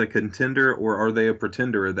is a contender, or are they a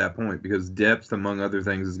pretender at that point? Because depth, among other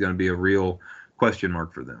things, is going to be a real question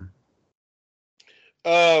mark for them.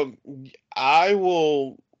 I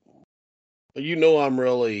will. I'm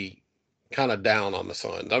really kind of down on the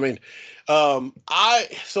Suns. I mean,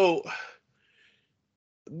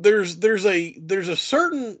 there's a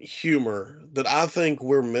certain humor that I think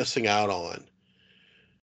we're missing out on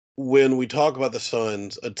when we talk about the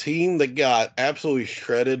Suns, a team that got absolutely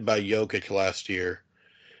shredded by Jokic last year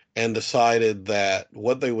and decided that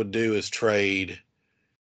what they would do is trade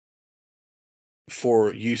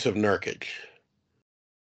for Jusuf Nurkic.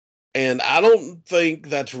 And I don't think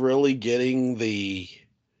that's really getting the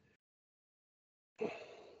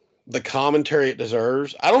commentary it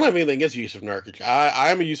deserves. I don't have anything against Jusuf Nurkic.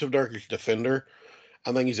 I am a Jusuf Nurkic defender.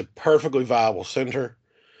 I think he's a perfectly viable center.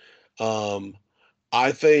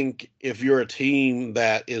 I think if you're a team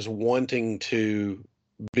that is wanting to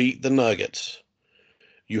beat the Nuggets,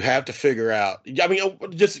 you have to figure out. I mean,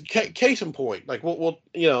 just case in point, like we'll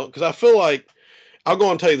because I feel like I'll go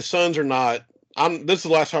and tell you the Suns are not. This is the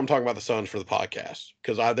last time I'm talking about the Suns for the podcast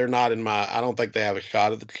because they're not in my. I don't think they have a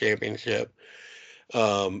shot at the championship.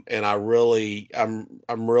 And I'm really kind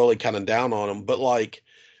of down on them. But like,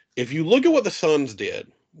 if you look at what the Suns did,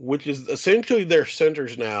 which is essentially their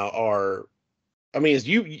centers now are, I mean,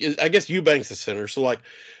 I guess Eubanks the center. So like,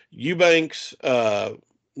 Eubanks,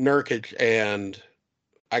 Nurkic, and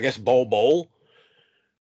I guess Bol,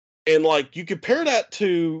 and like you compare that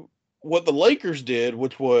to what the Lakers did,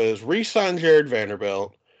 which was re-sign Jared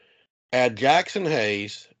Vanderbilt, add Jackson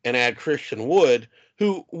Hayes, and add Christian Wood,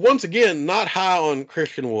 who, once again, not high on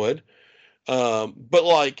Christian Wood, but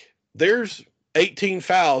like there's 18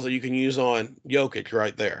 fouls that you can use on Jokic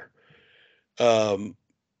right there.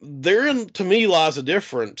 Therein, to me, lies a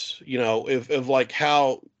difference, if like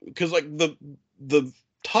how, because like the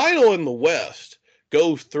title in the West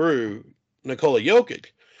goes through Nikola Jokic.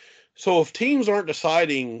 So if teams aren't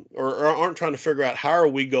deciding or aren't trying to figure out how are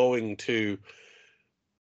we going to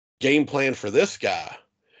game plan for this guy,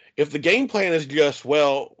 if the game plan is just,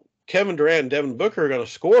 well, Kevin Durant and Devin Booker are going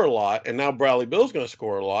to score a lot, and now Bradley Beal's going to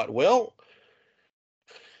score a lot, well,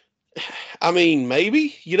 I mean,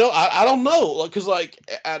 maybe, I don't know. Because, like,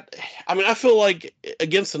 I mean, I feel like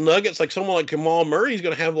against the Nuggets, like someone like Jamal Murray is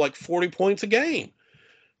going to have like 40 points a game.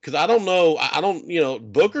 Because I don't know,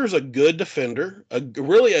 Booker's a good defender,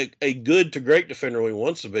 really a good to great defender when he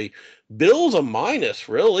wants to be. Beal's a minus,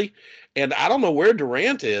 really. And I don't know where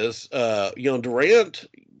Durant is. Durant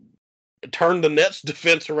turned the Nets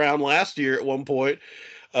defense around last year at one point.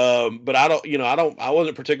 But I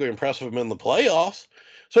wasn't particularly impressed with him in the playoffs.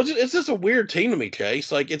 So it's just a weird team to me,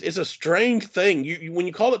 Chase. Like it's a strange thing. You when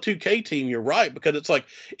you call it 2K team, you're right, because it's like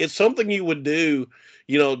it's something you would do,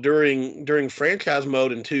 during franchise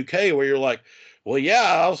mode in 2K, where you're like, well,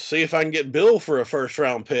 yeah, I'll see if I can get Bill for a first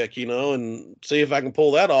round pick, and see if I can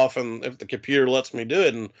pull that off, and if the computer lets me do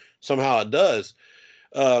it, and somehow it does.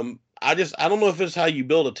 I don't know if it's how you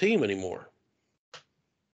build a team anymore.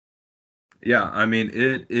 Yeah, I mean,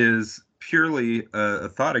 it is purely a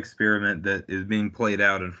thought experiment that is being played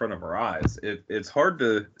out in front of our eyes. It's hard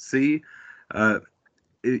to see.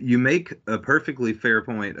 You make a perfectly fair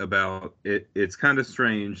point about it. It's kind of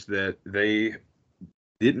strange that they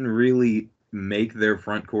didn't really make their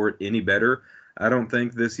front court any better, I don't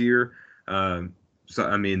think, this year. So,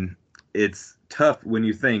 I mean, it's tough when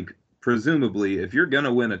you think, presumably, if you're going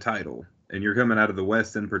to win a title, and you're coming out of the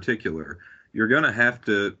West in particular, you're going to have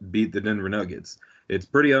to beat the Denver Nuggets. It's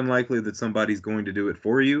pretty unlikely that somebody's going to do it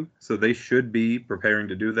for you, so they should be preparing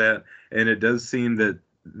to do that. And it does seem that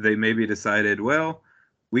they maybe decided, well,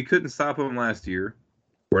 we couldn't stop them last year.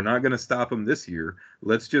 We're not going to stop them this year.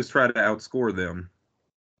 Let's just try to outscore them.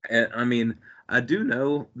 And, I mean, I do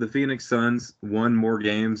know the Phoenix Suns won more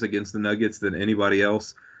games against the Nuggets than anybody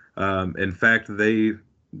else. In fact, the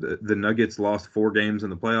Nuggets lost 4 games in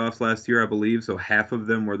the playoffs last year, I believe. So half of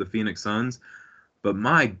them were the Phoenix Suns. But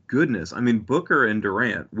my goodness, I mean, Booker and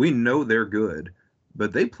Durant, we know they're good,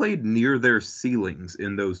 but they played near their ceilings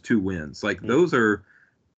in those 2 wins. Like, Mm. those are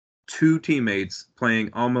two teammates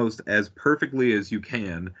playing almost as perfectly as you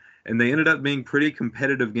can, and they ended up being pretty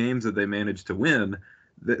competitive games that they managed to win.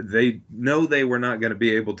 They know they were not going to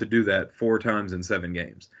be able to do that 4 times in 7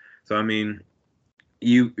 games. So I mean,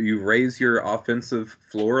 you raise your offensive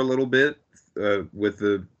floor a little bit with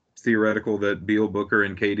the theoretical that Beal, Booker,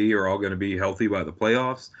 and KD are all going to be healthy by the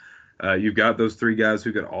playoffs. You've got those 3 guys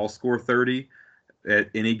who could all score 30 at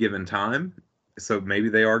any given time. So maybe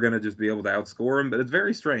they are going to just be able to outscore them, but it's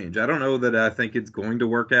very strange. I don't know that I think it's going to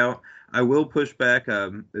work out. I will push back.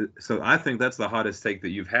 So I think that's the hottest take that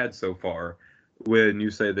you've had so far when you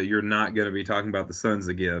say that you're not going to be talking about the Suns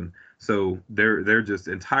again. So they're just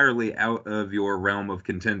entirely out of your realm of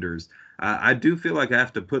contenders. I do feel like I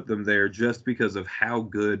have to put them there just because of how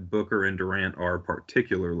good Booker and Durant are,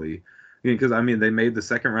 particularly. Because I mean, they made the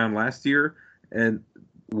second round last year, and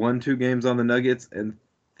won 2 games on the Nuggets, and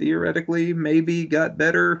theoretically maybe got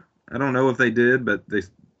better. I don't know if they did, but they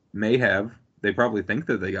may have. They probably think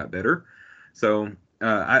that they got better. So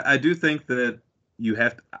I do think that you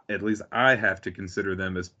have to, at least I have to consider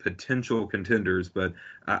them as potential contenders, but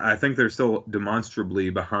I think they're still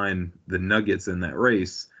demonstrably behind the Nuggets in that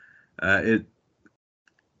race. It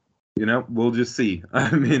we'll just see.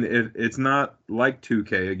 I mean, it's not like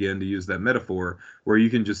 2K, again, to use that metaphor, where you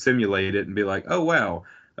can just simulate it and be like, oh, wow,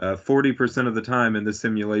 40% of the time in this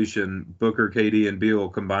simulation, Booker, KD, and Beal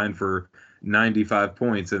combine for 95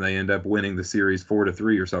 points and they end up winning the series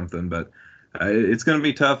 4-3 or something. But it's going to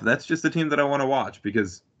be tough. That's just a team that I want to watch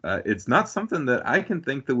because it's not something that I can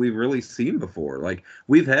think that we've really seen before. Like,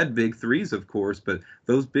 we've had big threes, of course, but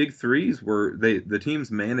those big threes were the teams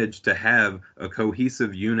managed to have a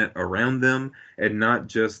cohesive unit around them and not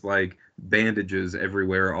just like bandages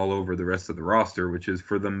everywhere all over the rest of the roster, which is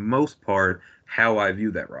for the most part how I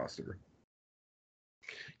view that roster.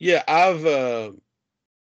 Yeah, I've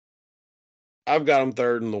got them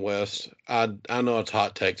third in the West. I know it's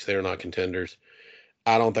hot takes. They're not contenders.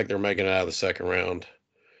 I don't think they're making it out of the second round.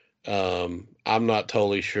 I'm not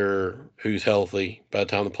totally sure who's healthy by the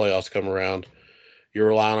time the playoffs come around. You're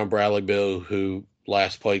relying on Bradley Beal, who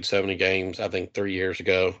last played 70 games, I think 3 years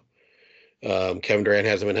ago. Kevin Durant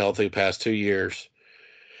hasn't been healthy the past 2 years.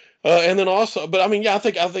 And then also, but I mean, yeah, I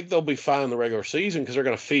think they'll be fine in the regular season because they're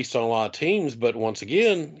going to feast on a lot of teams. But once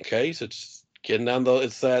again, Case, it's getting down to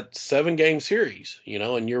it's that 7 game series,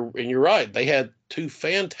 and you're right. They had 2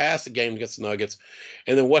 fantastic games against the Nuggets,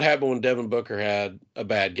 and then what happened when Devin Booker had a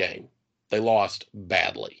bad game? They lost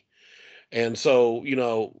badly, and so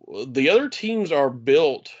the other teams are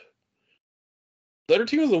built. The other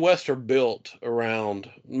teams in the West are built around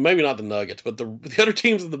maybe not the Nuggets, but the other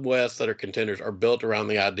teams in the West that are contenders are built around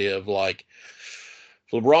the idea of like,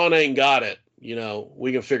 if LeBron ain't got it,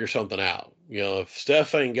 we can figure something out. If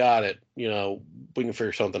Steph ain't got it, we can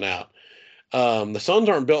figure something out. The Suns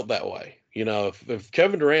aren't built that way. If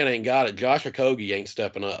Kevin Durant ain't got it, Josh Okogie ain't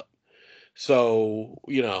stepping up. So,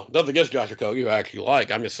 nothing against Josh Okogie, who I actually like.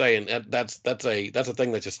 I'm just saying that's a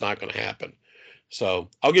thing that's just not going to happen. So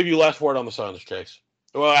I'll give you last word on the Suns, Chase.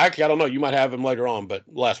 Well, actually, I don't know. You might have him later on, but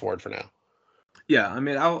last word for now. Yeah, I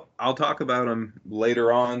mean, I'll talk about them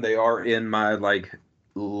later on. They are in my like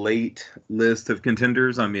late list of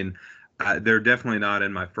contenders. I mean, they're definitely not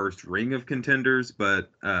in my first ring of contenders,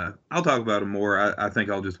 but I'll talk about them more. I think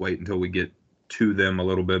I'll just wait until we get to them a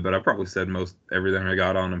little bit, but I probably said most everything I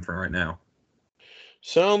got on them for right now.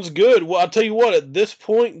 Sounds good. Well, I'll tell you what, at this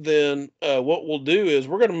point, then, what we'll do is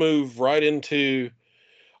we're going to move right into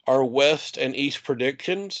our West and East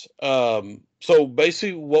predictions. So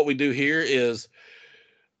basically, what we do here is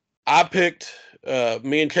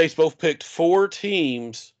me and Chase both picked 4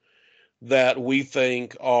 teams that we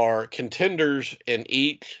think are contenders in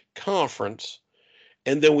each conference,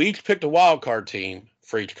 and then we each picked a wild card team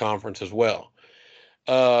for each conference as well.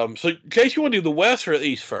 So, Chase, you want to do the West or the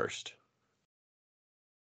East first?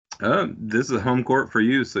 This is a home court for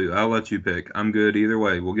you, so I'll let you pick. I'm good either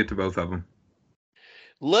way. We'll get to both of them.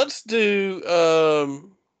 Let's do the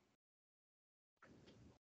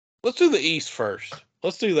East first.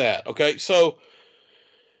 Let's do that. Okay,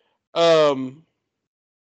 um,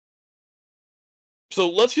 so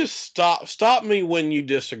let's just stop me when you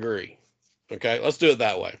disagree. Okay, let's do it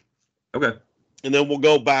that way, Okay. and then we'll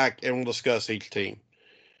go back and we'll discuss each team.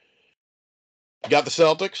 You got the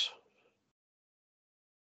Celtics?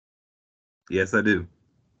 Yes, I do.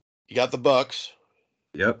 You got the Bucks.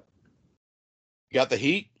 Yep. You got the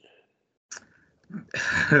Heat.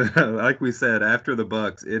 Like we said, after the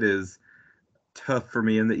Bucks, it is tough for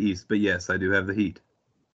me in the East. But yes, I do have the Heat.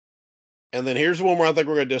 And then here's one where I think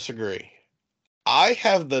we're going to disagree. I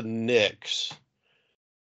have the Knicks.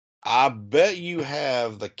 I bet you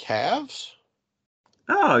have the Cavs.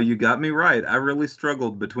 Oh, you got me right. I really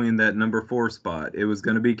struggled between that number 4 spot. It was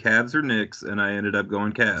going to be Cavs or Knicks, and I ended up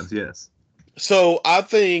going Cavs. Yes. So I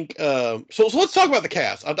think so let's talk about the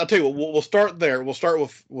Cavs. I'll tell you what, we'll start there. We'll start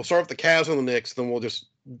with the Cavs and the Knicks, then we'll just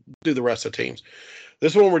do the rest of the teams.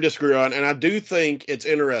 This one we're disagreeing on, and I do think it's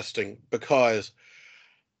interesting because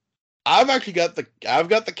I've got the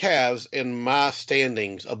Cavs in my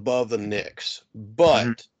standings above the Knicks, but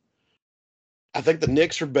Mm-hmm. I think the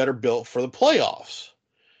Knicks are better built for the playoffs.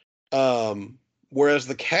 Whereas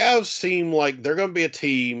the Cavs seem like they're going to be a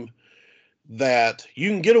team that you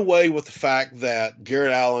can get away with the fact that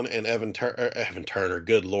Jared Allen and Evan Turner,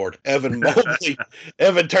 good Lord, Evan Mobley,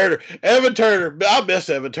 Evan Turner, I miss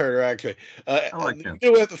Evan Turner actually. I like You him. get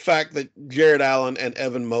away with the fact that Jared Allen and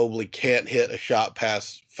Evan Mobley can't hit a shot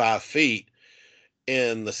past 5 feet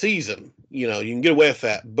in the season. You can get away with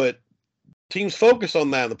that, but teams focus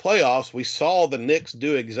on that in the playoffs. We saw the Knicks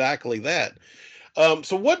do exactly that.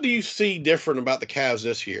 So what do you see different about the Cavs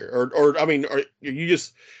this year? Or I mean,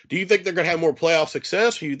 do you think they're going to have more playoff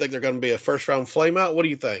success? Or do you think they're going to be a first round flameout? What do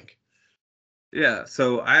you think? Yeah,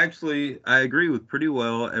 so I agree with pretty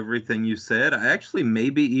well everything you said. I actually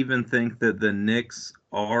maybe even think that the Knicks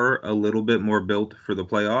are a little bit more built for the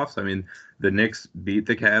playoffs. I mean, the Knicks beat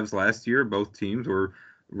the Cavs last year. Both teams were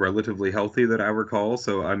relatively healthy that I recall.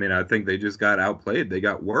 So, I mean, I think they just got outplayed. They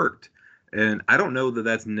got worked. And I don't know that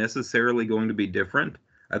that's necessarily going to be different.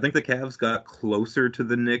 I think the Cavs got closer to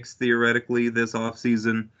the Knicks theoretically this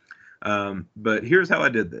offseason. But here's how I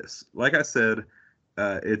did this. Like I said,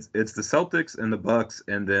 it's the Celtics and the Bucks,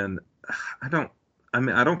 and then I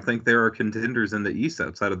don't think there are contenders in the East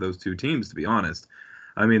outside of those two teams, to be honest.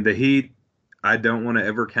 I mean, the Heat, I don't want to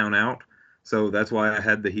ever count out, so that's why I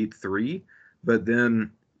had the Heat 3. But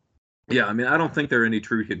then, yeah, I mean, I don't think there are any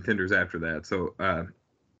true contenders after that. So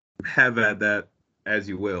have at that as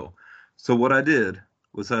you will. So what I did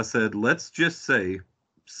was I said, let's just say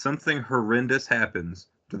something horrendous happens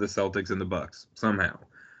to the Celtics and the Bucks somehow.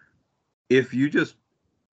 If you just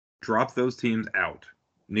drop those teams out,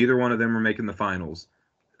 neither one of them are making the finals.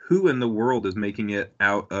 Who in the world is making it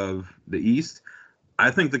out of the East?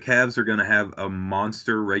 I think the Cavs are going to have a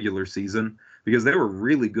monster regular season because they were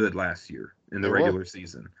really good last year in the They were. regular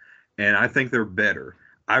season. And I think they're better.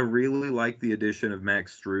 I really like the addition of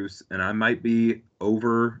Max Strus, and I might be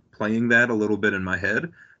overplaying that a little bit in my head,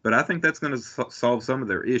 but I think that's going to solve some of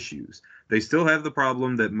their issues. They still have the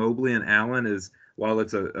problem that Mobley and Allen is, while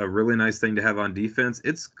it's a really nice thing to have on defense,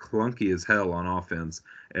 it's clunky as hell on offense.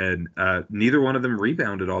 And neither one of them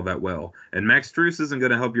rebounded all that well. And Max Strus isn't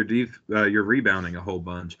going to help your rebounding a whole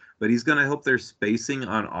bunch, but he's going to help their spacing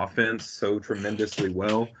on offense so tremendously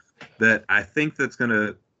well that I think that's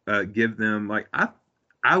going to give them, like,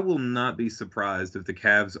 I will not be surprised if the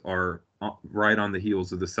Cavs are right on the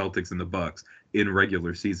heels of the Celtics and the Bucks in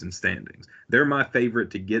regular season standings. They're my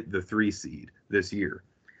favorite to get the 3 seed this year.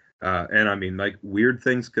 And I mean, like, weird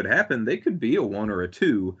things could happen. They could be a 1 or a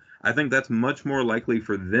 2. I think that's much more likely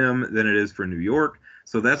for them than it is for New York.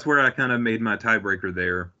 So that's where I kind of made my tiebreaker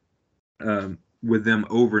there with them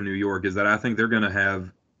over New York, is that I think they're going to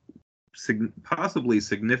have possibly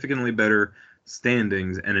significantly better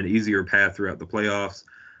standings and an easier path throughout the playoffs.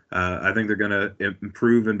 I think they're going to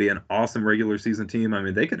improve and be an awesome regular season team. I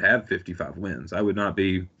mean, they could have 55 wins. I would not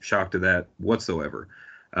be shocked at that whatsoever.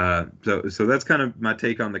 So that's kind of my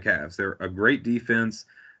take on the Cavs. They're a great defense.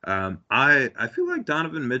 I feel like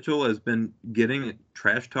Donovan Mitchell has been getting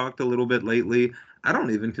trash talked a little bit lately. I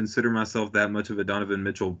don't even consider myself that much of a Donovan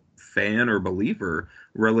Mitchell fan or believer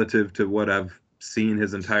relative to what I've seen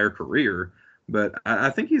his entire career, but I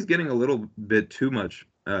think he's getting a little bit too much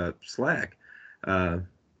slack.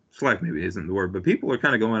 Slack maybe isn't the word, but people are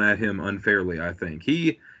kind of going at him unfairly, I think.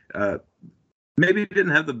 He maybe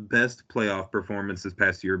didn't have the best playoff performance this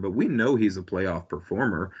past year, but we know he's a playoff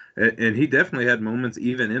performer, and he definitely had moments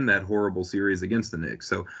even in that horrible series against the Knicks.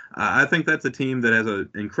 So I think that's a team that has an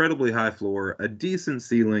incredibly high floor, a decent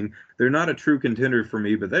ceiling. They're not a true contender for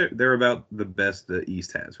me, but they're about the best the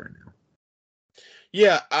East has right now.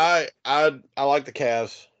 Yeah, I like the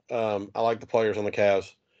Cavs. I like the players on the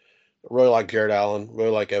Cavs. Really like Jared Allen. Really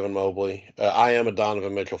like Evan Mobley. I am a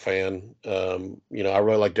Donovan Mitchell fan. I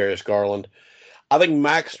really like Darius Garland. I think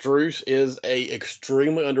Max Strus is a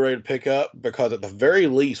extremely underrated pickup because at the very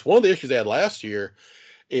least, one of the issues they had last year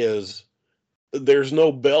is there's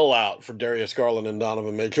no bailout for Darius Garland and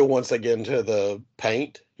Donovan Mitchell once they get into the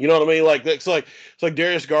paint. You know what I mean? Like it's like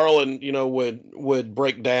Darius Garland, would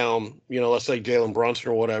break down, let's say Jalen Brunson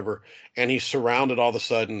or whatever, and he's surrounded all of a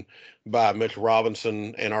sudden by Mitchell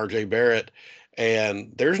Robinson and RJ Barrett,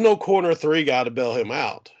 and there's no corner three guy to bail him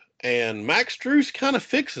out. And Max Strus kind of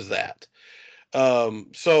fixes that.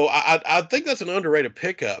 So I think that's an underrated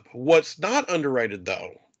pickup. What's not underrated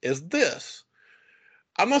though is this.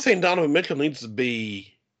 I'm not saying Donovan Mitchell needs to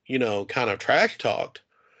be, kind of trash talked,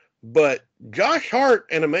 but Josh Hart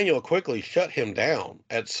and Emmanuel quickly shut him down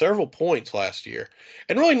at several points last year.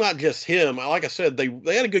 And really not just him. Like I said, they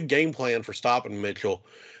had a good game plan for stopping Mitchell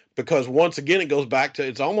because once again, it goes back to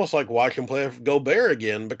it's almost like watching play Gobert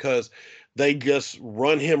again because they just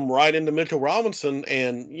run him right into Mitchell Robinson.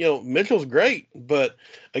 And, Mitchell's great, but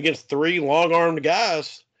against three long armed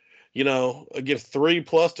guys, against three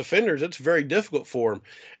plus defenders, it's very difficult for him.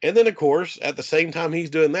 And then, of course, at the same time he's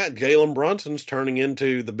doing that, Jalen Brunson's turning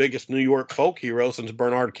into the biggest New York folk hero since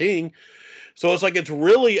Bernard King. So it's like it's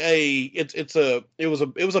really it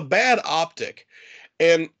was a bad optic,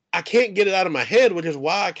 and I can't get it out of my head, which is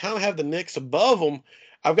why I kind of have the Knicks above them.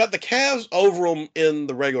 I've got the Cavs over them in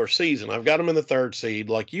the regular season. I've got them in the third seed,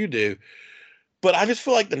 like you do. But I just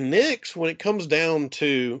feel like the Knicks, when it comes down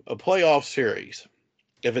to a playoff series,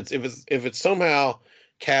 if it's somehow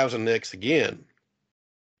Cavs and Knicks again,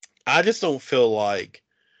 I just don't feel like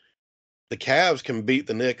the Cavs can beat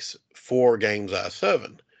the Knicks 4 games out of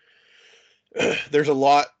 7. There's a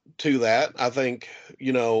lot to that. I think,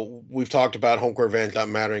 we've talked about home court advantage not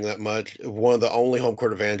mattering that much. One of the only home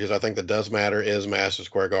court advantages I think that does matter is Madison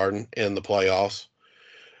Square Garden in the playoffs.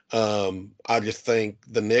 I just think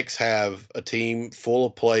the Knicks have a team full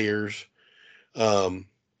of players.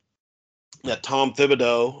 That Tom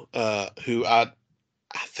Thibodeau, who I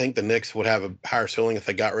think the Knicks would have a higher ceiling if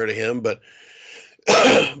they got rid of him, but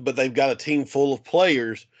but they've got a team full of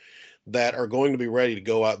players that are going to be ready to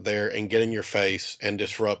go out there and get in your face and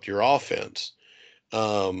disrupt your offense.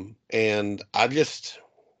 And I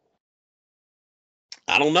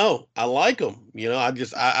don't know. I like them.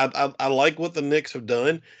 I like what the Knicks have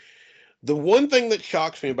done. The one thing that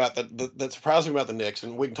shocks me about that surprised me about the Knicks,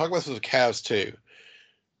 and we can talk about this with the Cavs too.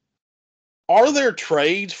 Are there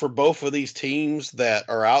trades for both of these teams that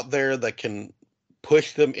are out there that can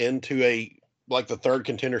push them into the third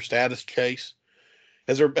contender status chase?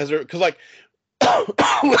 Because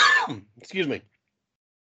excuse me,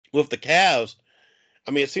 with the Cavs,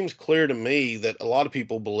 I mean, it seems clear to me that a lot of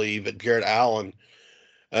people believe that Jarrett Allen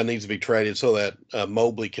needs to be traded so that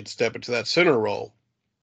Mobley could step into that center role.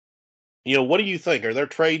 What do you think? Are there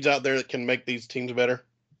trades out there that can make these teams better?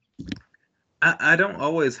 I don't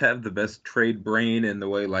always have the best trade brain in the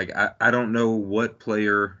way, like, I don't know what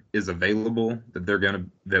player is available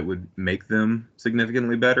that would make them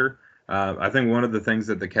significantly better. I think one of the things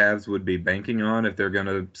that the Cavs would be banking on if they're going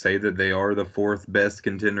to say that they are the 4th best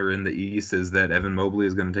contender in the East is that Evan Mobley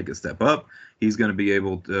is going to take a step up. He's going to be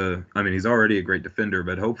able to, I mean, he's already a great defender,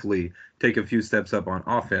 but hopefully take a few steps up on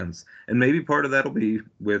offense. And maybe part of that will be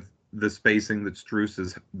with the spacing that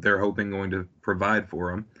Strus they're hoping going to provide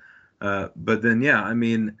for him. But then, yeah, I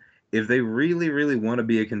mean, if they really, really want to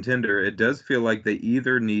be a contender, it does feel like they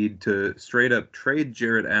either need to straight up trade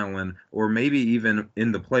Jarrett Allen or maybe even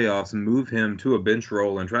in the playoffs move him to a bench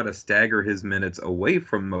role and try to stagger his minutes away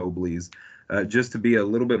from Mobley's just to be a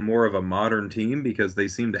little bit more of a modern team because they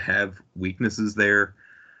seem to have weaknesses there.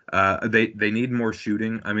 They need more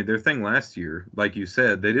shooting. I mean, their thing last year, like you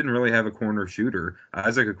said, they didn't really have a corner shooter.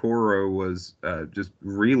 Isaac Okoro was just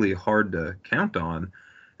really hard to count on.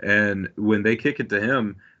 And when they kick it to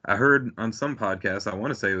him, I heard on some podcasts, I want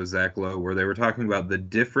to say it was Zach Lowe, where they were talking about the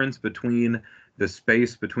difference between the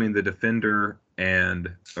space between the defender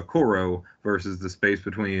and Okoro versus the space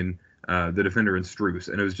between the defender and Strus.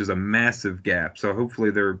 And it was just a massive gap. So hopefully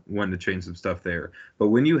they're wanting to change some stuff there. But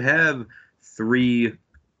when you have 3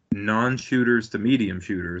 non-shooters to medium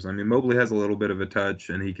shooters, I mean, Mobley has a little bit of a touch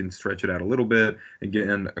and he can stretch it out a little bit.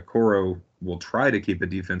 Again, Okoro will try to keep the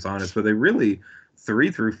defense honest, but they really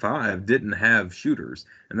 3 through 5 didn't have shooters,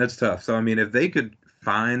 and that's tough. So, I mean, if they could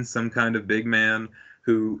find some kind of big man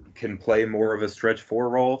who can play more of a stretch 4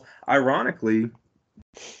 role, ironically,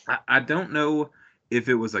 I don't know if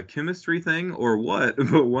it was a chemistry thing or what,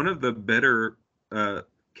 but one of the better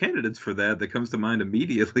candidates for that comes to mind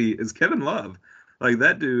immediately is Kevin Love. Like,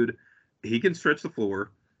 that dude, he can stretch the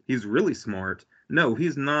floor. He's really smart. No,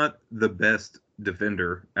 he's not the best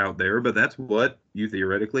defender out there, but that's what you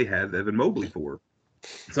theoretically have Evan Mobley for.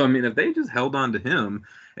 So, I mean, if they just held on to him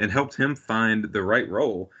and helped him find the right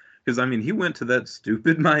role, Because, I mean, he went to that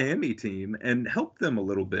stupid Miami team and helped them a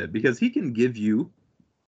little bit because he can give you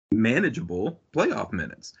manageable playoff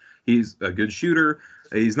minutes. He's a good shooter.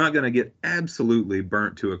 He's not going to get absolutely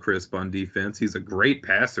burnt to a crisp on defense. He's a great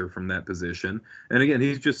passer from that position. And again,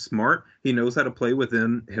 he's just smart. He knows how to play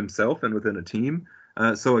within himself and within a team.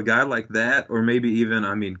 So a guy like that, or maybe even,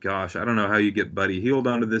 I mean, gosh, I don't know how you get Buddy Hield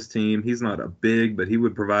onto this team. He's not a big, but he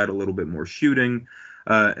would provide a little bit more shooting.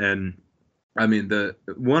 And I mean,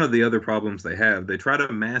 one of the other problems they have, they try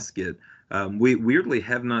to mask it. We weirdly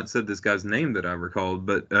have not said this guy's name that I recalled,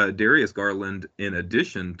 but Darius Garland, in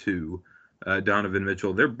addition to Donovan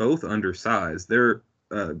Mitchell, they're both undersized. Their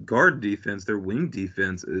guard defense, their wing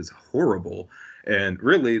defense is horrible, and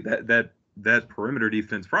really that perimeter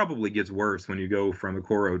defense probably gets worse when you go from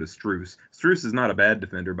Okoro to Strus. Strus is not a bad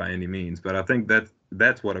defender by any means, but I think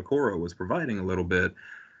that's what Okoro was providing a little bit.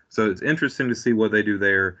 So it's interesting to see what they do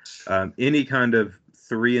there. Any kind of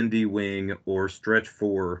 3-and-D wing or stretch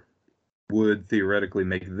 4 would theoretically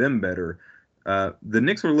make them better. The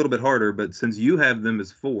Knicks are a little bit harder, but since you have them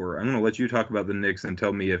as 4, I'm going to let you talk about the Knicks and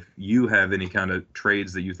tell me if you have any kind of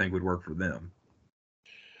trades that you think would work for them.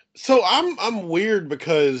 So I'm weird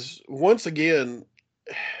because once again,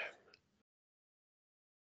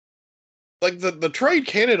 like the trade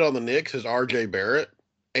candidate on the Knicks is RJ Barrett,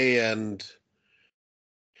 and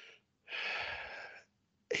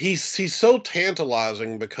he's so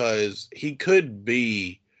tantalizing because he could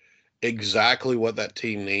be exactly what that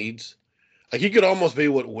team needs. Like he could almost be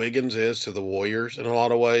what Wiggins is to the Warriors in a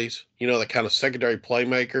lot of ways. You know, that kind of secondary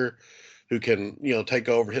playmaker who can, take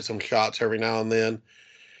over, hit some shots every now and then.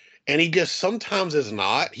 And he just sometimes is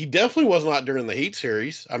not. He definitely was not during the Heat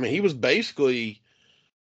series. I mean, he was basically,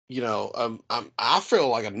 I feel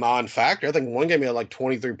like a non-factor. I think one game he had like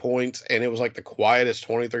 23 points, and it was like the quietest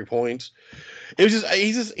 23 points. It was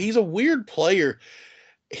he's a weird player.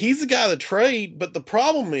 He's the guy to trade, but the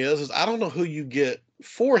problem is I don't know who you get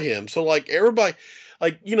for him. So like everybody,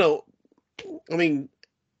 like, I mean,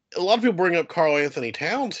 a lot of people bring up Karl Anthony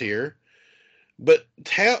Towns here. But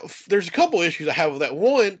there's a couple issues I have with that.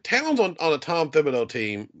 One, Towns on a Tom Thibodeau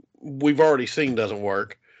team, we've already seen doesn't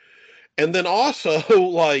work. And then also,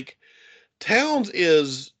 like, Towns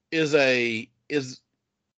is he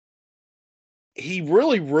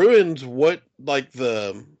really ruins what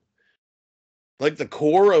the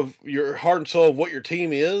core of your heart and soul of what your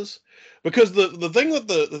team is. Because the thing that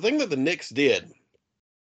the Knicks did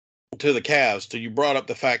to the Cavs, you brought up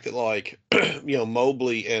the fact that, like,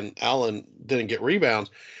 Mobley and Allen didn't get rebounds.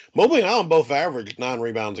 Mobley and Allen both averaged 9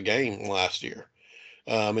 rebounds a game last year.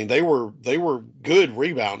 I mean, they were good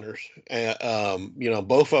rebounders.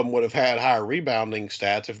 Both of them would have had higher rebounding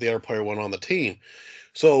stats if the other player went on the team.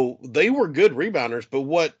 So they were good rebounders. But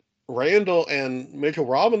what Randall and Mitchell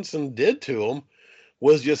Robinson did to them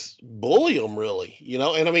was just bully them, really.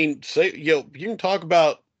 And I mean, you can talk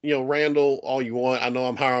about Randall all you want. I know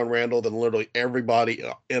I'm higher on Randall than literally everybody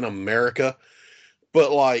in America,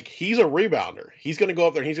 but like he's a rebounder. He's going to go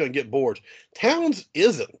up there and he's going to get boards. Towns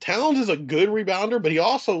isn't. Towns is a good rebounder, but he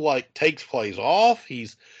also like takes plays off.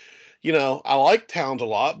 He's, I like Towns a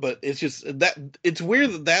lot, but it's just that it's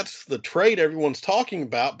weird that that's the trade everyone's talking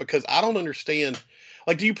about because I don't understand.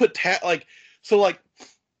 Like, do you put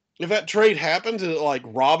if that trade happens, is it like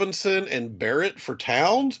Robinson and Barrett for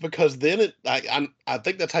Towns? Because then I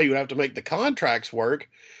think that's how you would have to make the contracts work.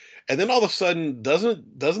 And then all of a sudden,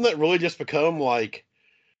 doesn't that really just become like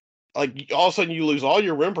all of a sudden you lose all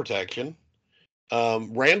your rim protection?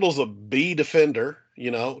 Randall's a B defender,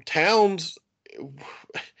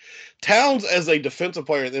 Towns as a defensive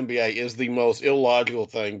player in the NBA is the most illogical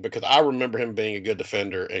thing because I remember him being a good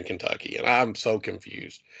defender in Kentucky, and I'm so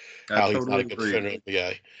confused how he's not a good defender in the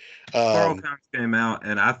NBA. Karl Towns came out,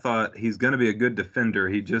 and I thought he's going to be a good defender.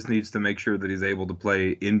 He just needs to make sure that he's able to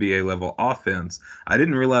play NBA level offense. I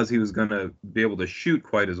didn't realize he was going to be able to shoot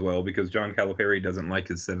quite as well because John Calipari doesn't like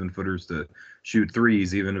his 7-footers to shoot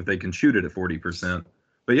threes, even if they can shoot it at 40%.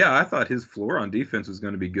 But yeah, I thought his floor on defense was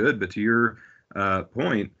going to be good. But to your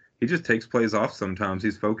point, he just takes plays off sometimes.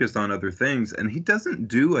 He's focused on other things, and he doesn't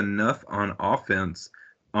do enough on offense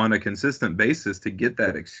on a consistent basis to get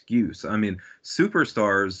that excuse. I mean,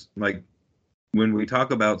 superstars, like when we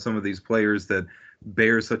talk about some of these players that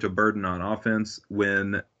bear such a burden on offense,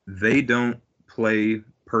 when they don't play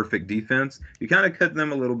perfect defense, you kind of cut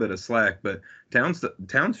them a little bit of slack. But Towns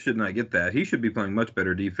should not get that. He should be playing much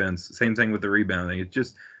better defense. Same thing with the rebounding. It's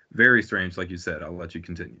just very strange, like you said. I'll let you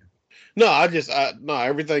continue. No,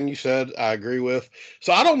 everything you said, I agree with.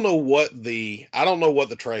 So I don't know what the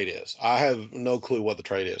trade is. I have no clue what the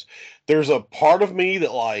trade is. There's a part of me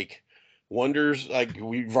that like wonders, like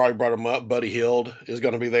we've already brought him up, Buddy Hield is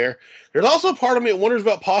going to be there. There's also a part of me that wonders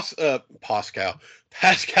about Pascal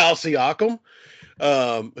Siakam,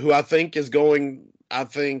 who I think is going. I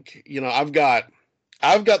think I've got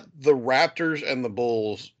the Raptors and the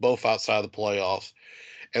Bulls both outside the playoffs,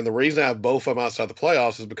 and the reason I have both of them outside the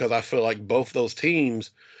playoffs is because I feel like both those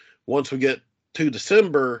teams, once we get to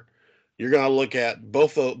December, you're going to look at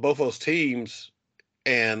both those teams,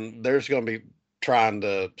 and they're just going to be trying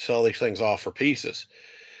to sell these things off for pieces.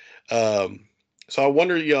 So I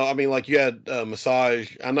wonder, I mean, like you had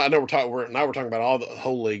Massage. I know we're talking about all the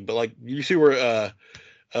whole league, but like you see where is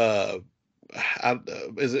a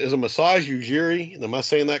Massage Ujiri? Am I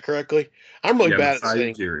saying that correctly? I'm really bad at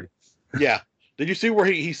saying. Ujiri. Yeah. Did you see where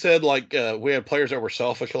he said like we had players that were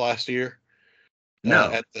selfish last year?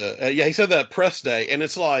 No. Yeah, he said that at press day, and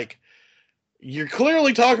it's like you're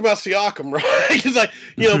clearly talking about Siakam, right? It's like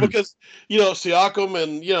because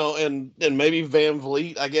Siakam and maybe Van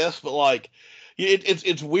Vliet, I guess, but like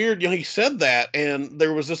it's weird. He said that, and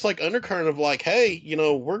there was this like undercurrent of like, hey,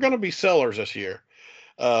 we're going to be sellers this year.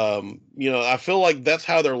 I feel like that's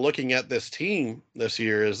how they're looking at this team this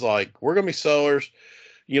year is like we're going to be sellers.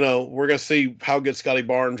 We're going to see how good Scotty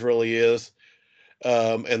Barnes really is.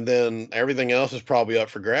 And then everything else is probably up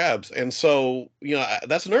for grabs. And so,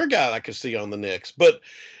 that's another guy I could see on the Knicks. But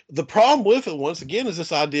the problem with it, once again, is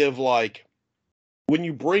this idea of like when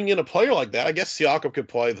you bring in a player like that, I guess Siakam could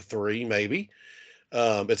play the three, maybe.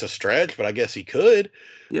 It's a stretch, but I guess he could.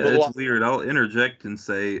 Yeah, but it's weird. I'll interject and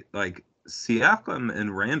say, like, Siakam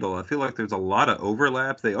and Randall, I feel like there's a lot of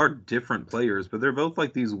overlap. They are different players, but they're both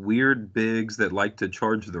like these weird bigs that like to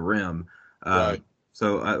charge the rim. Right.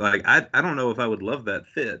 So I don't know if I would love that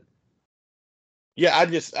fit. Yeah,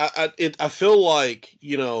 I feel like I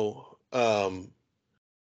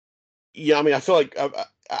mean I feel like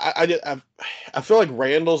I feel like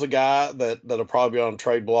Randall's a guy that'll probably be on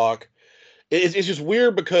trade block. It's just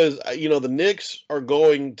weird because the Knicks are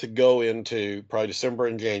going to go into probably December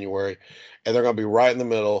and January, and they're going to be right in the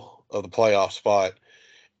middle of the playoff spot.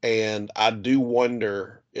 And I do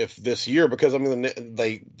wonder if this year, because I mean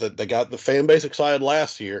they got the fan base excited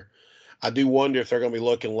last year. I do wonder if they're going to be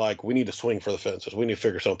looking like we need to swing for the fences. We need to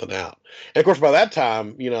figure something out. And of course, by that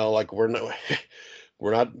time, like we're not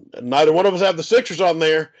neither one of us have the Sixers on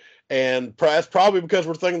there, and that's probably because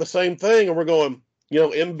we're thinking the same thing, and we're going,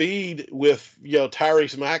 Embiid with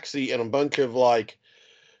Tyrese Maxey and a bunch of like,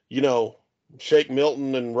 Shake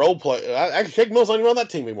Milton and role play. Actually, Shake Milton's not even on that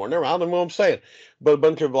team anymore. Never, I don't know what I'm saying, but a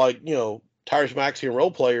bunch of like Tyrese Maxey and role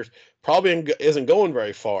players probably isn't going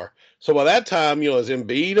very far. So by that time, is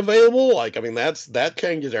Embiid available? Like, I mean, that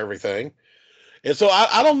changes everything. And so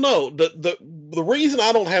I don't know. The reason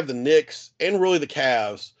I don't have the Knicks and really the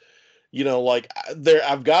Cavs, like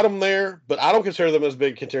I've got them there, but I don't consider them as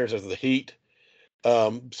big contenders as the Heat.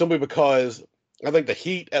 Simply because I think the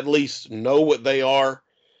Heat at least know what they are.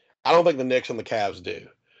 I don't think the Knicks and the Cavs do.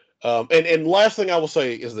 And last thing I will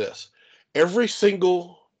say is this: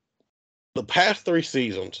 the past 3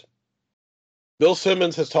 seasons, Bill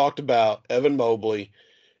Simmons has talked about Evan Mobley,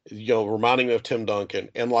 reminding me of Tim Duncan,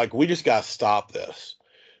 and like we just got to stop this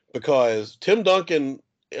because Tim Duncan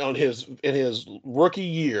in his rookie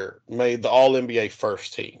year made the All NBA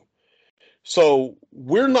first team. So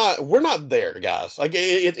we're not there, guys. Like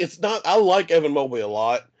it's not. I like Evan Mobley a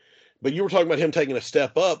lot, but you were talking about him taking a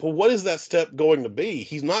step up. Well, what is that step going to be?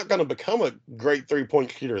 He's not going to become a great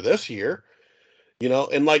 3-point shooter this year.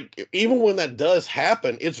 And like even when that does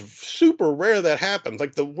happen, it's super rare that happens.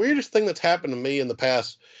 Like the weirdest thing that's happened to me in the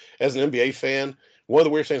past as an NBA fan, one of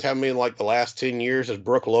the weirdest things happened to me in like the last 10 years is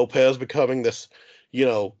Brook Lopez becoming this,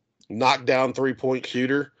 knockdown 3-point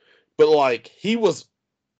shooter. But like he was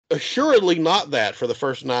assuredly not that for the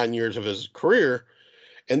first 9 years of his career,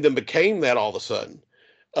 and then became that all of a sudden.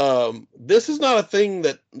 This is not a thing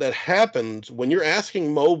that happens when you're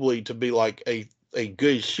asking Mobley to be like a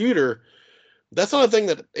good shooter. That's not a thing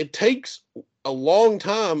that it takes a long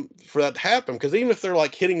time for that to happen. Because even if they're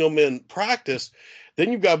like hitting them in practice, then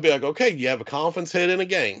you've got to be like, okay, do you have a confidence hit in a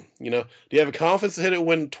game? Do you have a confidence to hit it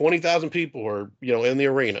when 20,000 people are, in the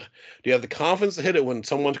arena? Do you have the confidence to hit it when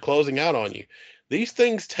someone's closing out on you? These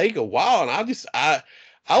things take a while. And I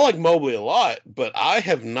like Mobley a lot, but I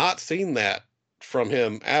have not seen that from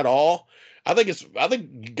him at all. I think you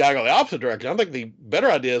gotta go the opposite direction. I think the better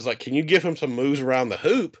idea is like, can you give him some moves around the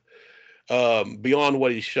hoop? Beyond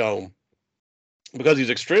what he's shown, because he's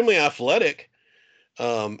extremely athletic,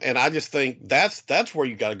 and I just think that's where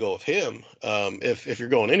you got to go with him if you're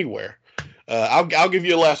going anywhere. I'll give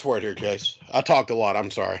you a last word here, Chase. I talked a lot. I'm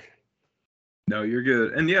sorry. No, you're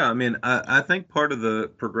good. And yeah, I mean, I think part of the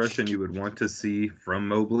progression you would want to see from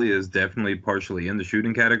Mobley is definitely partially in the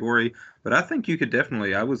shooting category. But I think you could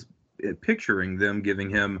definitely, I was picturing them giving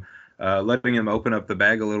him, letting him open up the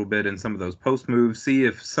bag a little bit in some of those post moves, see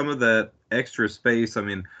if some of that extra space, I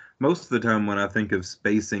mean, most of the time when I think of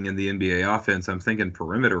spacing in the NBA offense, I'm thinking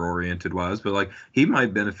perimeter oriented wise, but like he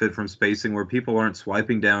might benefit from spacing where people aren't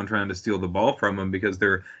swiping down trying to steal the ball from him because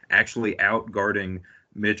they're actually out guarding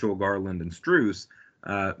Mitchell, Garland, and Strus.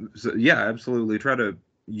 So yeah, absolutely. Try to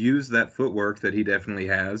use that footwork that he definitely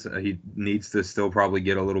has. He needs to still probably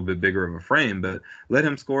get a little bit bigger of a frame, but let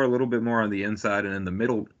him score a little bit more on the inside and in the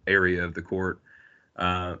middle area of the court.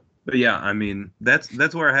 But yeah, I mean that's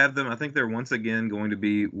where I have them. I think they're once again going to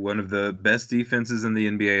be one of the best defenses in the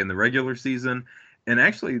NBA in the regular season, and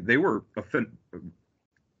actually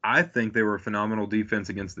I think they were a phenomenal defense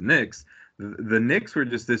against the Knicks. The Knicks were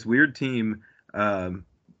just this weird team um,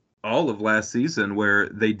 all of last season where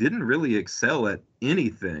they didn't really excel at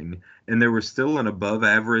anything, and they were still an above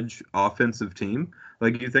average offensive team.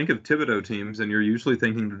 Like you think of Thibodeau teams, and you're usually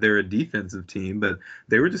thinking that they're a defensive team, but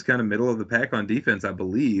they were just kind of middle of the pack on defense, I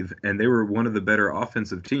believe, and they were one of the better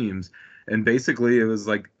offensive teams. And basically, it was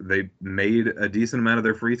like they made a decent amount of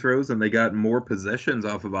their free throws, and they got more possessions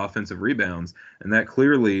off of offensive rebounds, and that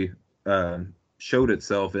clearly showed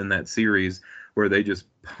itself in that series where they just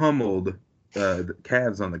pummeled the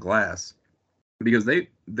Cavs on the glass because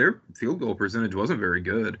their field goal percentage wasn't very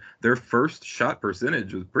good. Their first shot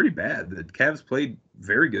percentage was pretty bad. The Cavs played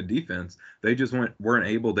very good defense. They just weren't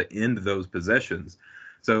able to end those possessions.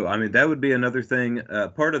 So I mean that would be another thing.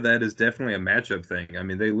 Part of that is definitely a matchup thing. I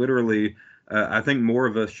mean they literally. I think more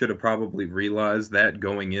of us should have probably realized that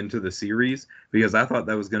going into the series because I thought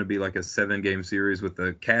that was going to be like a 7-game series with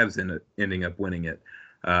the Cavs ending up winning it.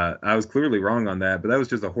 I was clearly wrong on that, but that was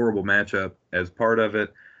just a horrible matchup as part of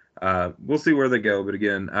it. We'll see where they go, but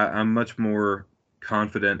again, I'm much more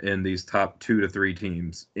confident in these top 2 to 3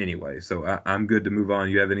 teams anyway, so I'm good to move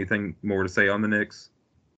on. You have anything more to say on the Knicks?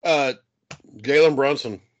 Jalen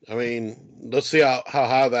Brunson. I mean, let's see how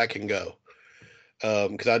high that can go.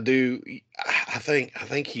 Because I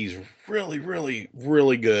think he's really, really,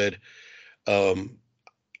 really good.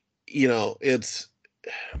 You know, it's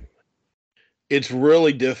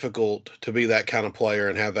really difficult to be that kind of player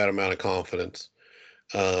and have that amount of confidence.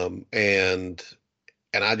 And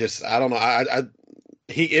I don't know.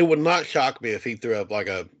 It would not shock me if he threw up like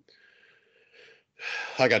a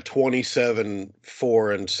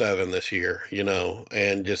 27-4-7 this year, you know,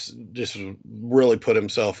 and just really put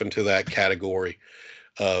himself into that category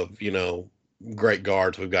of, you know, great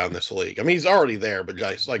guards we've got in this league. I mean, he's already there, but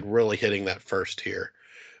just like really hitting that first tier.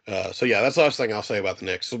 So yeah, that's the last thing I'll say about the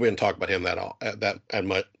Knicks. So we didn't talk about him that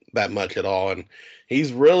much at all, and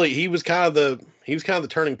he was kind of the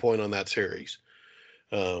turning point on that series.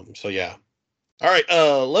 So yeah, all right.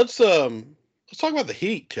 Let's talk about the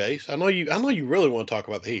Heat, Chase. I know you really want to talk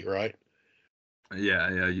about the Heat, right?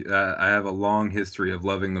 Yeah. I have a long history of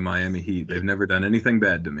loving the Miami Heat. They've never done anything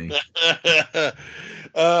bad to me.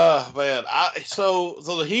 Man, so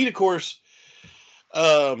the Heat, of course,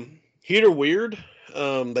 Heat are weird.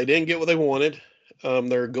 They didn't get what they wanted.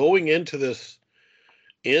 They're going into this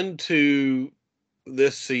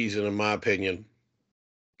season, in my opinion,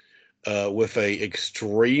 with a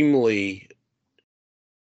extremely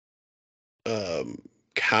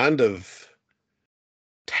kind of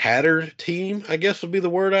tattered team, I guess would be the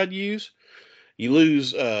word I'd use. You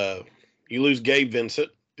lose Gabe Vincent,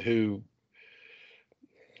 who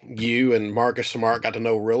you and Marcus Smart got to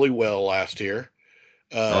know really well last year.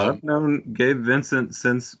 I've known Gabe Vincent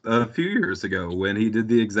since a few years ago when he did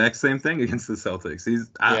the exact same thing against the Celtics.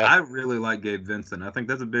 I really like Gabe Vincent. I think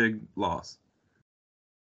that's a big loss.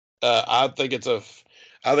 I think it's a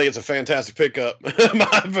fantastic pickup.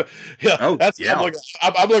 I'm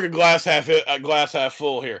looking glass half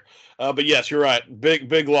full here. But yes, you're right.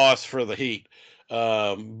 Big loss for the Heat.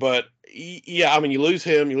 But yeah, I mean, you lose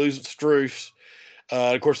him, you lose Strus.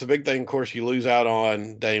 Of course, the big thing, of course, you lose out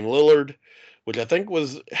on Dame Lillard, which I think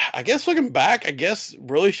was, I guess looking back,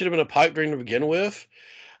 really should have been a pipe dream to begin with.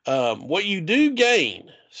 What you do gain,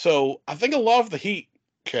 so I think a lot of the Heat,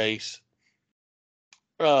 Chase,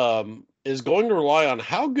 is going to rely on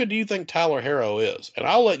how good do you think Tyler Herro is? And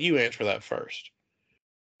I'll let you answer that first.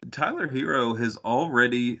 Tyler Herro has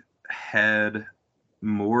already had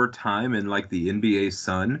more time in like the NBA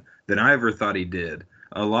sun than I ever thought he did.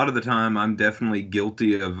 A lot of the time, I'm definitely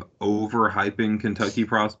guilty of overhyping Kentucky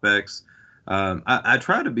prospects. I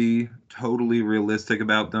try to be totally realistic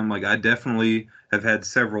about them. Like I definitely have had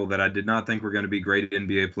several that I did not think were going to be great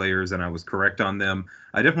NBA players, and I was correct on them.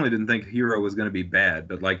 I definitely didn't think Herro was going to be bad,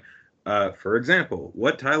 but like For example,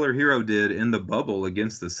 what Tyler Hero did in the bubble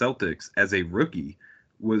against the Celtics as a rookie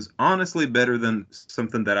was honestly better than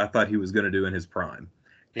something that I thought he was going to do in his prime.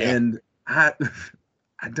 Yeah. And I,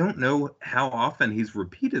 I don't know how often he's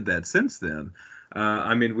repeated that since then.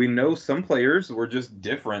 I mean, we know some players were just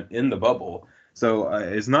different in the bubble. So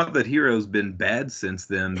it's not that Hero's been bad since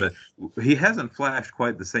then, but he hasn't flashed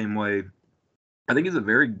quite the same way. I think he's a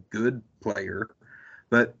very good player,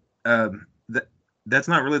 but that's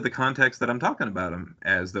not really the context that I'm talking about him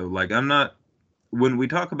as, though. Like, I'm not, when we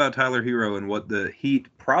talk about Tyler Hero and what the Heat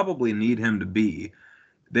probably need him to be,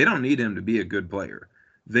 they don't need him to be a good player.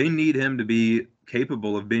 They need him to be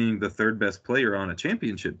capable of being the third best player on a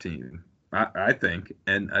championship team, I think.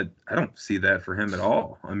 And I don't see that for him at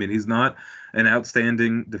all. I mean, he's not an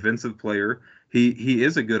outstanding defensive player. He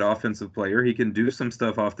is a good offensive player. He can do some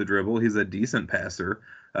stuff off the dribble. He's a decent passer.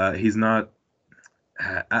 He's not.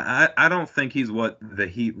 I don't think he's what the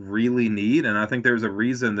Heat really need, and I think there's a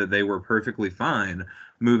reason that they were perfectly fine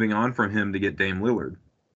moving on from him to get Dame Lillard.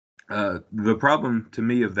 The problem to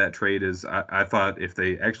me of that trade is I thought if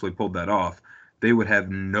they actually pulled that off, they would have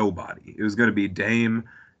nobody. It was going to be Dame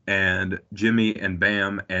and Jimmy and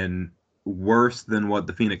Bam, and worse than what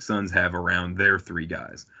the Phoenix Suns have around their three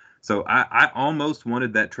guys. So I almost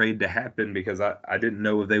wanted that trade to happen because I didn't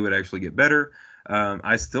know if they would actually get better.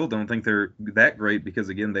 I still don't think they're that great because,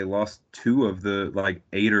 again, they lost two of the like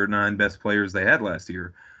 8 or 9 best players they had last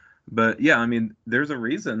year. But yeah, I mean, there's a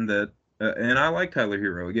reason that and I like Tyler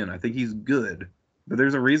Hero. Again, I think he's good. But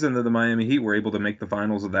there's a reason that the Miami Heat were able to make the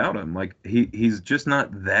finals without him. Like he's just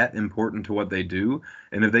not that important to what they do.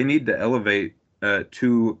 And if they need to elevate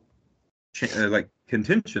to like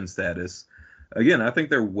contention status, again, I think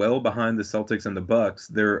they're well behind the Celtics and the Bucks.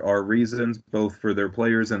 There are reasons both for their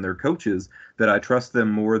players and their coaches that I trust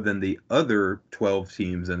them more than the other 12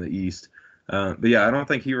 teams in the East. But yeah, I don't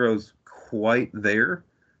think Hero's quite there.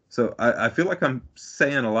 So I feel like I'm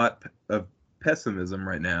saying a lot of pessimism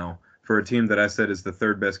right now for a team that I said is the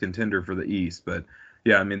third best contender for the East. But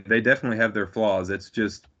yeah, I mean, they definitely have their flaws. It's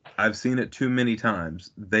just, I've seen it too many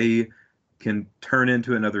times. They can turn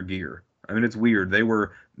into another gear. I mean, it's weird. They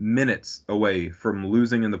were minutes away from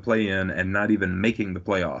losing in the play-in and not even making the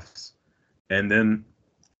playoffs. And then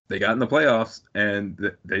they got in the playoffs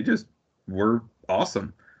and they just were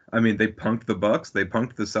awesome. I mean, they punked the Bucks, they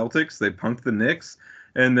punked the Celtics, they punked the Knicks,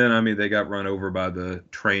 and then I mean they got run over by the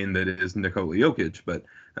train that is Nikola Jokic. But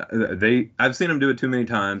I've seen them do it too many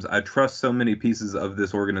times. I trust so many pieces of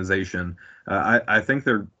this organization. I think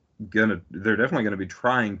they're definitely gonna be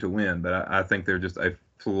trying to win, but I think they're just a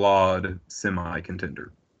flawed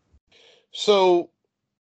semi-contender. So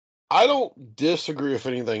I don't disagree with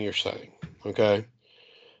anything you're saying. Okay.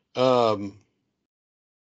 Um,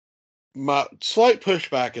 my slight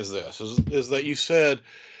pushback is this: is that you said,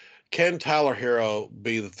 can Tyler Hero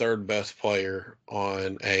be the third best player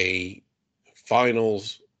on a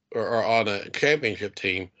finals or on a championship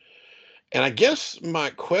team? And I guess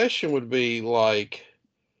my question would be like,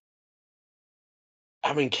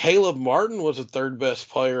 I mean, Caleb Martin was the third best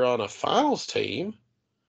player on a finals team.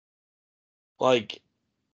 Like,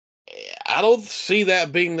 I don't see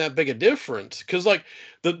that being that big a difference because, like,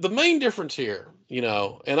 the main difference here,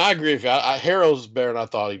 and I agree with you. Harrell's better than I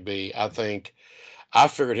thought he'd be. I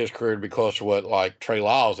figured his career to be close to what like Trey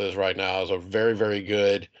Lyles is right now, as a very, very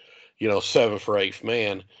good, 7th or 8th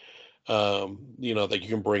man, that you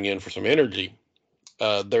can bring in for some energy.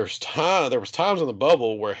 There was times in the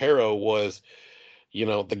bubble where Harrow was,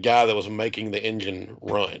 the guy that was making the engine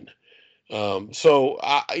run. So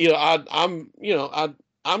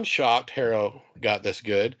I'm shocked Harrow got this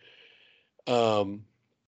good. Um,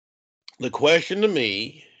 the question to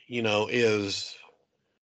me, is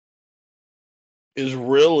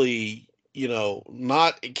really,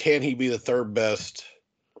 not can he be the third best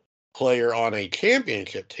player on a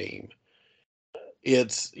championship team?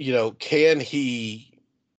 It's, can he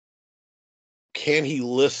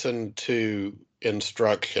listen to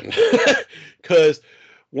instruction? Because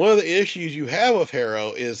one of the issues you have with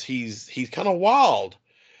Harrow is he's kind of wild,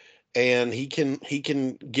 and he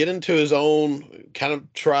can get into his own, kind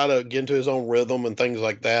of try to get into his own rhythm and things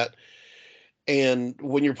like that. And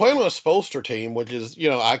when you're playing on a Spoelstra team, which is,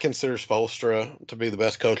 I consider Spoelstra to be the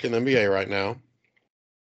best coach in the NBA right now.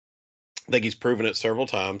 I think he's proven it several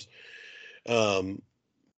times. Um,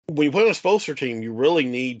 when you play on a Spoelstra team, you really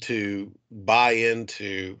need to buy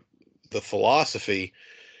into the philosophy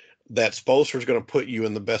that Spoelstra is going to put you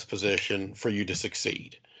in the best position for you to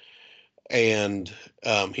succeed. And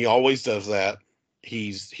he always does that.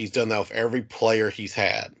 He's done that with every player he's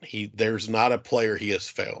had. There's not a player he has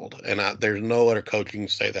failed, and there's no other coach you can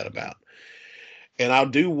say that about. And I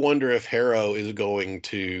do wonder if Harrow is going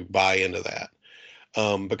to buy into that.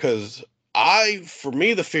 Because for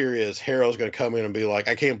me, the fear is Harrow's going to come in and be like,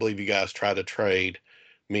 I can't believe you guys tried to trade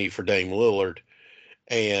me for Dame Lillard.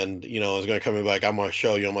 And, is going to come in like, I'm going to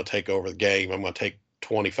show you, I'm going to take over the game. I'm going to take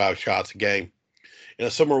 25 shots a game in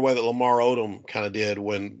a similar way that Lamar Odom kind of did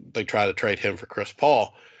when they tried to trade him for Chris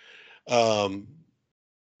Paul.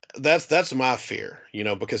 That's my fear,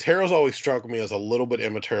 because Harrow's always struck me as a little bit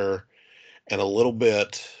immature and a little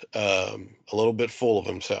bit full of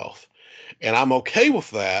himself, and I'm okay with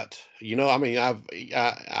that. I mean,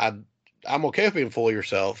 I'm okay with being full of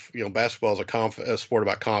yourself. Basketball is a sport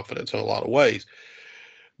about confidence in a lot of ways,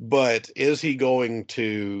 but is he going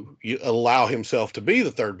to allow himself to be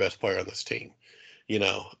the third best player on this team?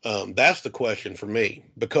 That's the question for me,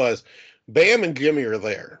 because Bam and Jimmy are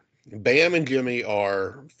there. Bam and Jimmy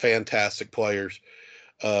are fantastic players.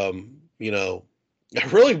 Really,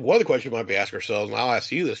 one of the questions we might be asking ourselves, and I'll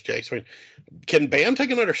ask you this, Chase. I mean, can Bam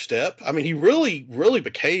take another step? I mean, he really, really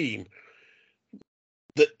became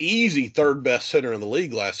the easy third best center in the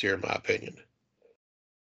league last year, in my opinion.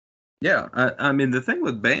 Yeah, I mean, the thing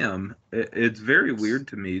with Bam, it's very weird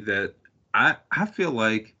to me that I feel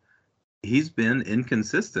like he's been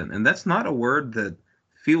inconsistent, and that's not a word that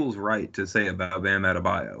feels right to say about Bam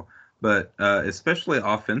Adebayo. But especially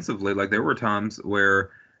offensively, like there were times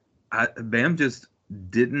where Bam just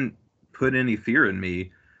didn't put any fear in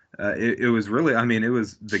me. It was really, I mean, it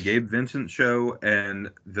was the Gabe Vincent show and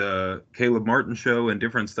the Caleb Martin show and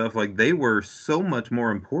different stuff. Like they were so much more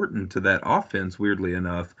important to that offense, weirdly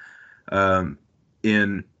enough,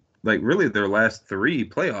 in like really their last 3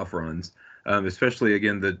 playoff runs, especially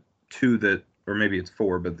again the 2 that, or maybe it's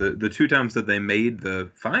 4, but the 2 times that they made the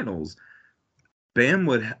finals, Bam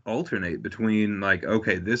would alternate between like,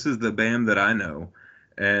 okay, this is the Bam that I know,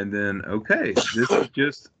 and then okay, this is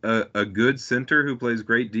just a good center who plays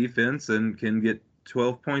great defense and can get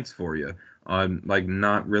 12 points for you on like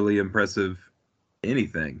not really impressive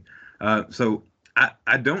anything. So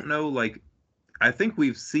I don't know, like I think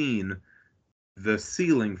we've seen the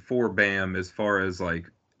ceiling for Bam as far as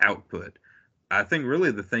like output. I think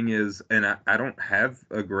really the thing is, and I don't have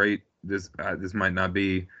a great, this might not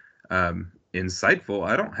be insightful.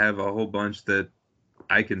 I don't have a whole bunch that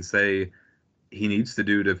I can say he needs to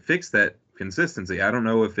do to fix that consistency. I don't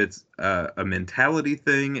know if it's a mentality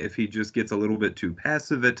thing, if he just gets a little bit too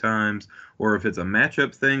passive at times, or if it's a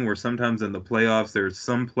matchup thing where sometimes in the playoffs there's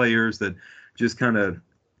some players that just kind of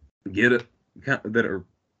get it, that are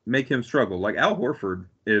make him struggle. Like Al Horford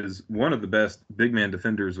is one of the best big man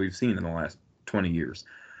defenders we've seen in the last 20 years.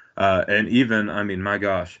 And even, I mean, my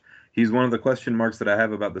gosh, he's one of the question marks that I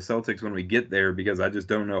have about the Celtics when we get there, because I just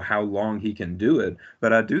don't know how long he can do it.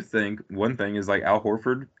 But I do think one thing is like Al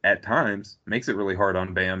Horford at times makes it really hard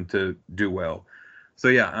on Bam to do well. So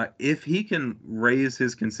yeah, if he can raise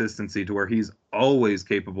his consistency to where he's always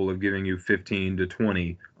capable of giving you 15 to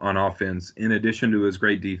 20 on offense, in addition to his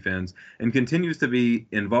great defense, and continues to be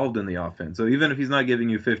involved in the offense. So even if he's not giving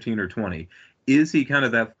you 15 or 20, is he kind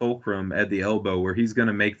of that fulcrum at the elbow where he's going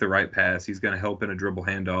to make the right pass, he's going to help in a dribble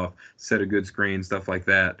handoff, set a good screen, stuff like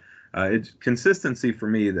that? It's consistency for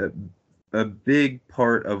me, that a big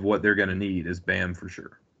part of what they're going to need is Bam for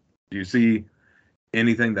sure. Do you see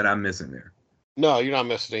anything that I'm missing there? No, you're not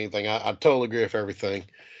missing anything. I totally agree with everything.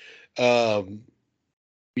 Yeah,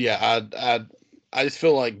 I just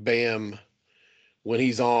feel like Bam, when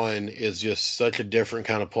he's on, is just such a different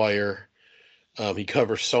kind of player. He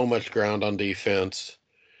covers so much ground on defense.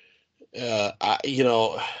 I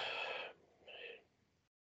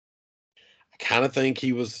kind of think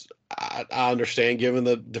he was. I understand, given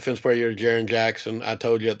the defense player Jaren Jackson. I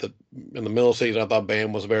told you in the middle of the season, I thought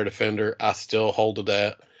Bam was a better defender. I still hold to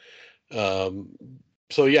that.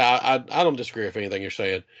 So yeah, I don't disagree with anything you're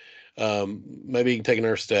saying. Maybe you can take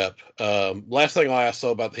another step. Last thing I'll ask though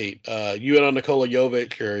about the Heat. You in on Nikola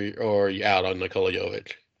Jovic or are you out on Nikola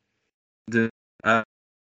Jovic? The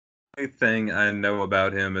only thing I know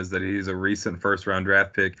about him is that he's a recent first round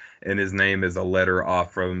draft pick, and his name is a letter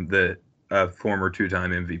off from the former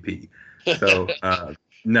 2-time MVP. So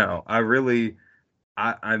no,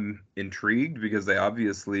 I'm intrigued because they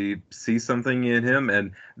obviously see something in him,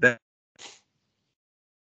 and that.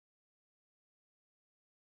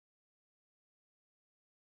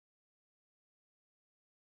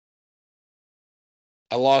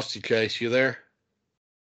 I lost you, Chase. You there?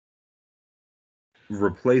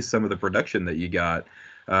 Replace some of the production that you got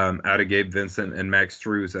out of Gabe Vincent and Max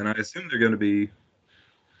Strus, and I assume they're going to be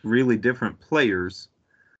really different players.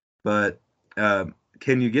 But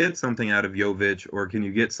can you get something out of Jovic, or can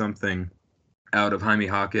you get something out of Jaime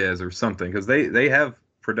Jaquez or something? Because they have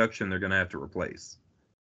production they're going to have to replace.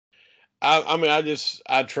 I mean,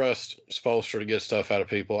 I trust Spoelstra to get stuff out of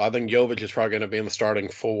people. I think Jovic is probably going to be in the starting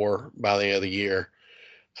 4 by the end of the year.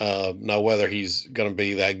 Now, whether he's going to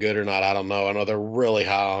be that good or not, I don't know. I know they're really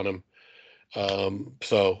high on him.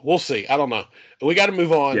 So we'll see. I don't know. We got to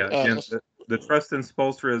move on. Yeah, again, the trust in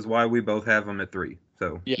Spoelstra is why we both have him at 3.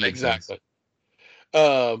 So yeah, makes exactly.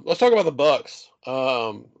 sense. Let's talk about the Bucks,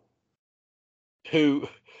 who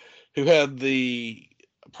had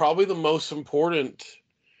probably the most important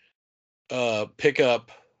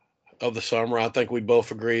pickup of the summer. I think we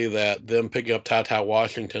both agree that them picking up Ty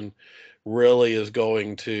Washington really is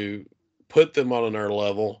going to put them on another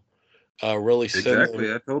level. Really send exactly.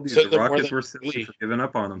 them. I told you the Rockets were silly be. for giving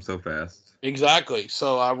up on them so fast. Exactly.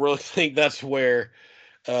 So I really think that's where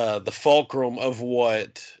the fulcrum of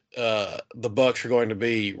what the Bucks are going to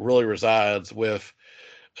be really resides with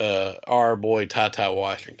our boy Ty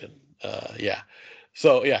Washington. Yeah.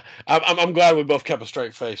 So yeah, I'm glad we both kept a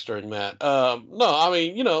straight face during that. No, I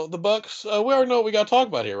mean, the Bucks. We already know what we got to talk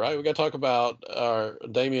about here, right? We got to talk about our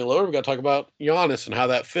Damian Lillard. We got to talk about Giannis and how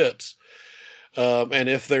that fits. And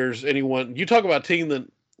if there's anyone, you talk about a team that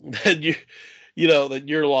that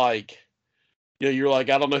you're like, you're like,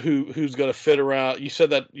 I don't know who's going to fit around. You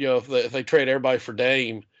said that if they trade everybody for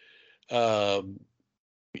Dame, who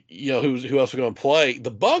else is going to play? The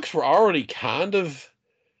Bucks were already kind of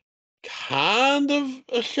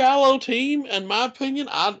a shallow team, in my opinion.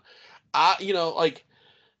 They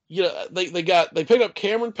picked up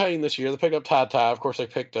Cameron Payne this year. They picked up Ty. Of course, they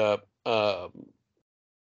picked up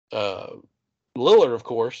Lillard, of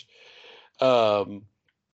course. But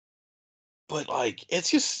it's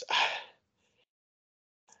just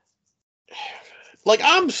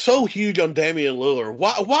I'm so huge on Damian Lillard.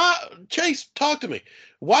 Why, Chase? Talk to me.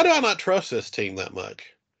 Why do I not trust this team that much?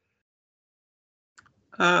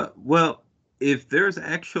 Well, if there's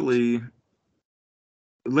actually,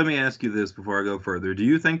 let me ask you this before I go further. Do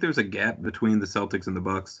you think there's a gap between the Celtics and the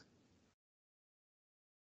Bucks?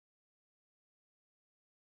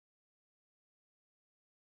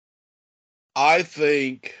 I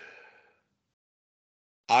think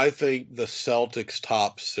the Celtics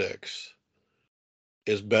top 6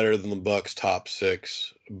 is better than the Bucks top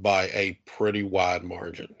 6 by a pretty wide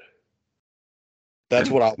margin.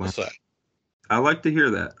 That's what I will say. I like to hear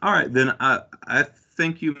that. All right, then I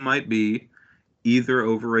think you might be either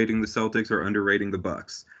overrating the Celtics or underrating the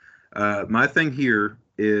Bucks. My thing here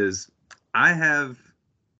is I have.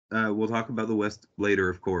 We'll talk about the West later,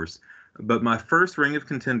 of course. But my first ring of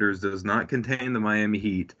contenders does not contain the Miami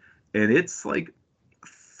Heat, and it's like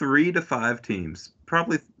 3 to 5 teams.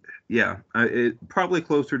 Probably, yeah, probably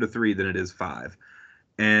closer to 3 than it is 5.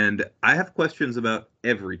 And I have questions about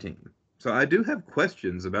every team. So I do have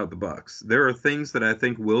questions about the Bucks. There are things that I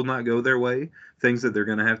think will not go their way, things that they're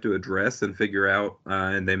going to have to address and figure out,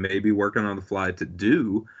 and they may be working on the fly to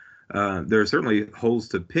do. There are certainly holes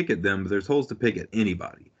to pick at them, but there's holes to pick at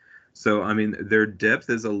anybody. So, I mean, their depth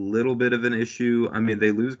is a little bit of an issue. I mean,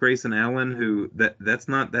 they lose Grayson Allen, who that's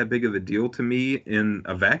not that big of a deal to me in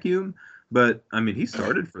a vacuum. But, I mean, he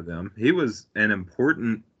started for them. He was an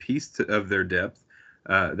important piece of their depth.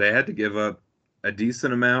 They had to give up a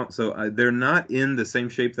decent amount. So they're not in the same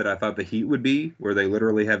shape that I thought the Heat would be, where they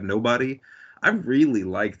literally have nobody. I really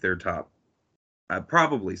like their top,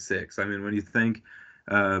 probably 6. I mean, when you think...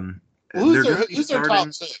 who's their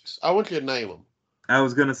top 6? I want you to name them. I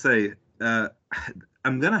was going to say,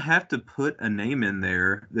 I'm going to have to put a name in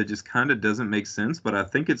there that just kind of doesn't make sense, but I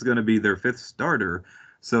think it's going to be their 5th starter.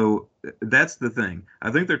 So that's the thing. I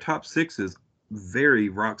think their top 6 is very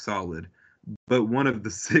rock solid, but one of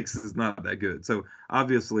the 6 is not that good. So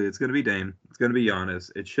obviously it's going to be Dame. It's going to be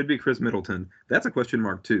Giannis. It should be Chris Middleton. That's a question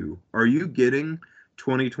mark too. Are you getting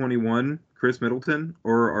 2021 Chris Middleton,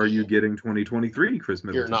 or are you getting 2023 Chris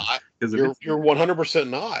Middleton? You're not. You're 100%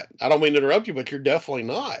 not. I don't mean to interrupt you, but you're definitely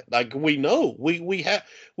not. Like, we know we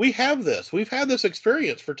have this. We've had this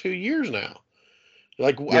experience for 2 years now.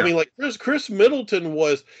 Like, yeah. I mean, like Chris Middleton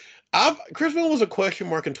was a question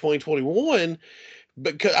mark in 2021.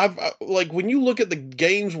 Because like when you look at the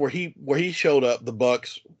games where he showed up, the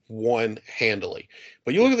Bucks won handily.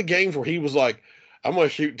 But you look at the games where he was like, I'm going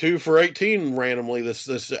to shoot 2 for 18 randomly.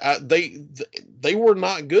 They were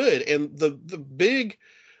not good. And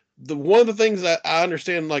one of the things that I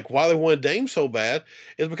understand, like why they wanted Dame so bad,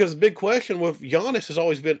 is because the big question with Giannis has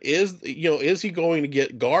always been, is he going to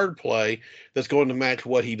get guard play that's going to match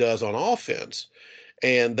what he does on offense?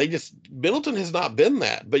 And Middleton has not been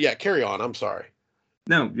that. But yeah, carry on. I'm sorry.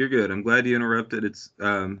 No, you're good. I'm glad you interrupted. It's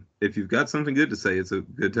if you've got something good to say, it's a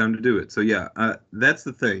good time to do it. So yeah, that's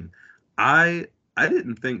the thing. I I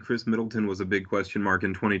didn't think Chris Middleton was a big question mark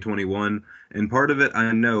in 2021, and part of it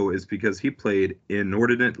I know is because he played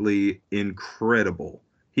inordinately incredible.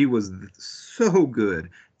 He was so good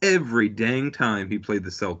every dang time he played the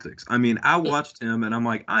Celtics. I mean, I watched him and I'm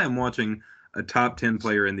like, I am watching a top 10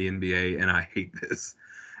 player in the NBA, and I hate this.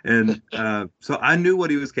 And so I knew what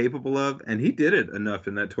he was capable of, and he did it enough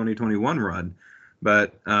in that 2021 run.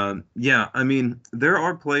 But yeah, I mean, there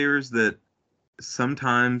are players that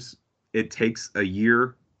sometimes it takes a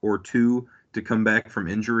year or two to come back from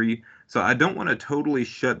injury. So I don't want to totally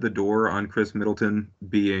shut the door on Chris Middleton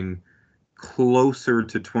being closer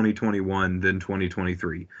to 2021 than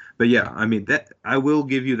 2023. But yeah, I mean that I will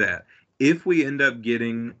give you that. If we end up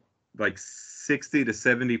getting like 60 to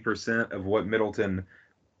 70% of what Middleton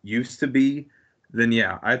used to be, then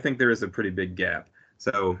yeah, I think there is a pretty big gap.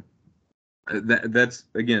 So that's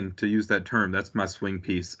again, to use that term, that's my swing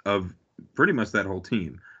piece of pretty much that whole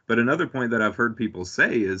team. But another point that I've heard people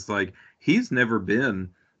say is like he's never been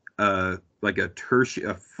like a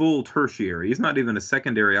full tertiary. He's not even a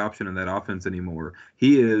secondary option in that offense anymore.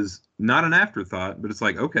 He is not an afterthought, but it's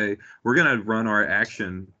like, okay, we're gonna run our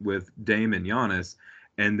action with Dame and Giannis,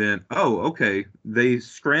 and then okay, they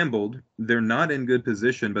scrambled. They're not in good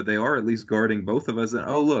position, but they are at least guarding both of us. And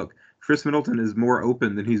oh look, Chris Middleton is more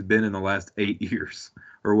open than he's been in the last 8 years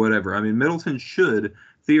or whatever. I mean, Middleton should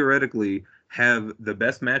theoretically have the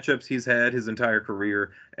best matchups he's had his entire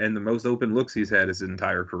career and the most open looks he's had his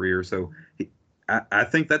entire career. So I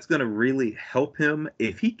think that's going to really help him.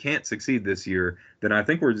 If he can't succeed this year, then I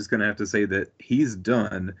think we're just going to have to say that he's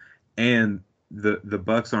done, and the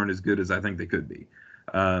Bucks aren't as good as I think they could be.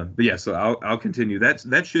 But yeah, so I'll continue.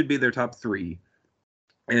 That should be their top three,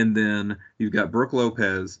 and then you've got Brook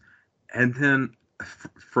Lopez, and then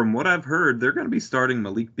from what I've heard, they're going to be starting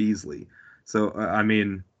Malik Beasley. So I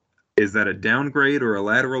mean, is that a downgrade or a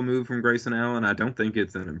lateral move from Grayson Allen? I don't think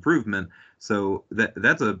it's an improvement. So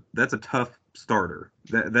that's a tough starter.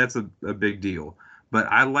 That's a big deal. But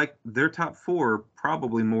I like their top four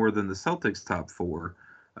probably more than the Celtics' top four.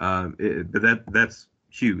 But that's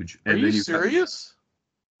huge. Are And you then you serious?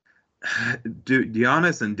 Dude,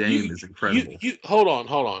 Giannis and Dame is incredible. You hold on.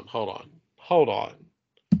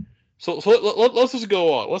 So let's just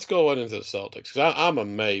go on. Let's go on into the Celtics, because I'm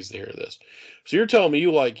amazed to hear this. So you're telling me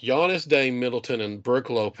you like Giannis, Dame, Middleton, and Brook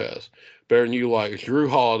Lopez better than you like Drew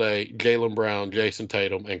Holiday, Jaylen Brown, Jason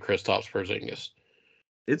Tatum, and Kristaps Porzingis.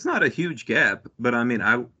 It's not a huge gap, but I mean,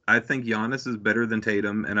 I think Giannis is better than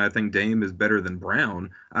Tatum, and I think Dame is better than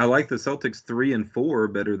Brown. I like the Celtics 3 and 4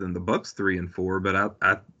 better than the Bucks 3 and 4, but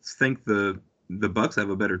I think the Bucks have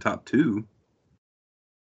a better top two.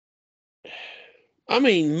 I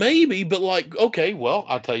mean, maybe, but like, okay, well,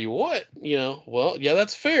 I'll tell you what, well, yeah,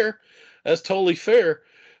 that's fair. That's totally fair.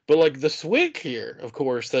 But like the switch here, of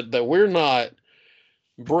course, that we're not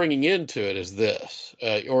bringing into it is this,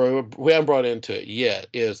 or we haven't brought into it yet,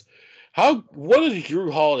 is what is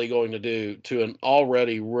Drew Holiday going to do to an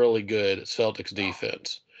already really good Celtics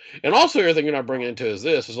defense? And also, everything you're not bringing into is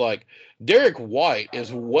this is like Derek White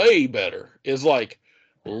is way better, is like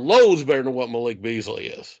loads better than what Malik Beasley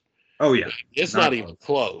is. Oh yeah, It's not even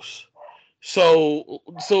close. So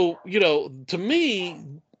to me,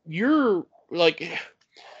 you're like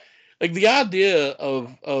the idea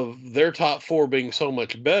of their top four being so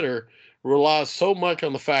much better relies so much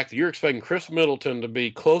on the fact that you're expecting Chris Middleton to be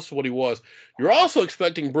close to what he was. You're also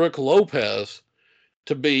expecting Brook Lopez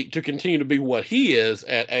to continue to be what he is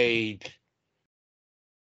at age.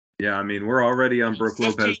 Yeah, I mean, we're already on Brook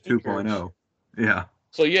Lopez 2.0. Yeah.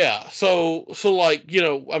 So yeah, so like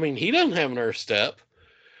I mean, he doesn't have an earth step.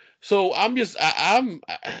 So I'm just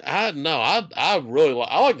I no I really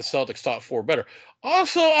I like the Celtics top four better.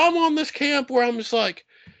 Also, I'm on this camp where I'm just like,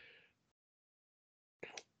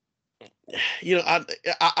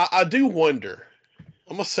 I do wonder.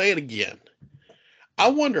 I'm gonna say it again. I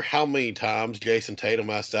wonder how many times Jason Tatum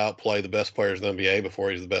has to outplay the best players in the NBA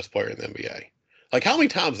before he's the best player in the NBA. Like, how many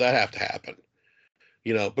times that have to happen?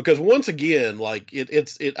 Because once again, like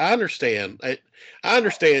it's I understand. I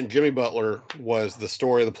understand Jimmy Butler was the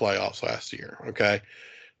story of the playoffs last year. Okay,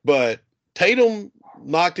 but Tatum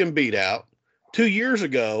knocked him beat out 2 years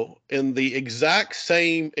ago in the exact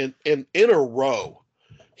same in a row.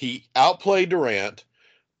 He outplayed Durant,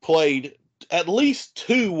 played at least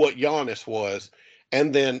two what Giannis was,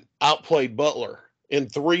 and then outplayed Butler in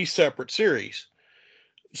three separate series.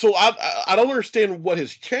 So I don't understand what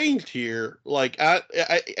has changed here. Like I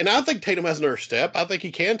think Tatum has another step. I think he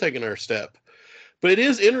can take another step. But it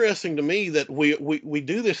is interesting to me that we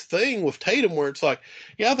do this thing with Tatum where it's like,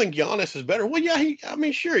 yeah, I think Giannis is better. Well, yeah, I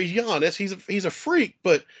mean, sure, he's Giannis. He's a freak.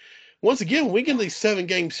 But once again, when we get into these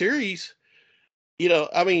 7-game series,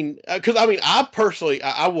 I mean, because I personally,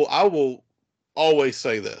 I will always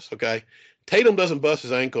say this. Okay, Tatum doesn't bust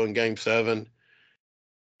his ankle in Game 7.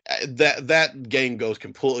 That game goes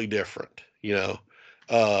completely different. But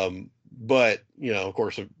of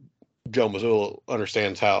course, if Joe Mazzulla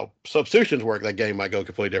understands how substitutions work, that game might go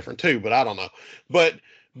completely different too. But I don't know. But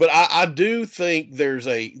I do think there's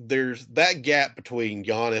that gap between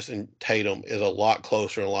Giannis and Tatum is a lot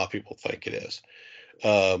closer than a lot of people think it is.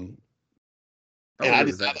 Um, I'll and I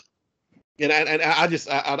agree with just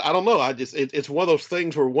that. I don't know. It's one of those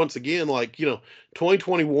things where once again,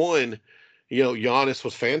 2021, Giannis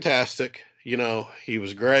was fantastic. He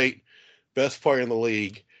was great, best player in the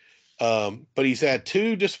league. But he's had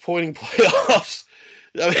two disappointing playoffs.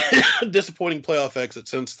 Disappointing playoff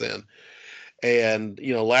exits since then. And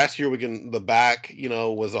last year the back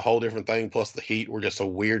was a whole different thing. Plus the Heat were just a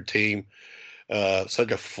weird team,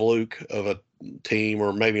 such a fluke of a team,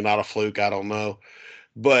 or maybe not a fluke. I don't know.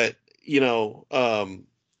 But I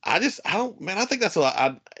don't, man. I think that's a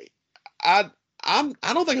lot. I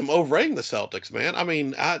don't think I'm overrating the Celtics, man. I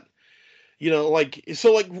mean, okay.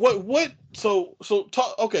 So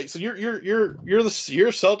you're a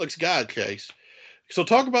Celtics guy, Chase. So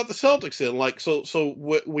talk about the Celtics then.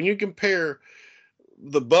 When you compare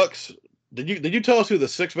the Bucks, did you tell us who the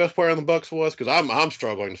sixth best player on the Bucks was? Because I'm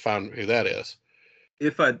struggling to find who that is.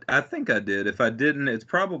 If I think I did. If I didn't, it's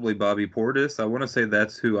probably Bobby Portis. I want to say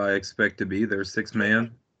that's who I expect to be their sixth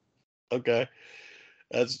man. Okay.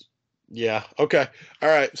 That's Yeah. Okay. All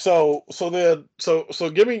right. So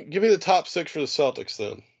give me the top six for the Celtics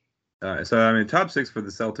then. All right, so I mean, top six for the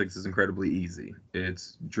Celtics is incredibly easy.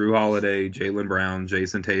 It's Drew Holiday, Jaylen Brown,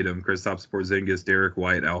 Jason Tatum, Kristaps Porzingis, Derek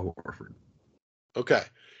White, Al Horford. Okay.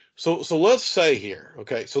 So let's say here.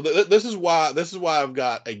 Okay. So this is why I've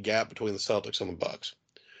got a gap between the Celtics and the Bucks.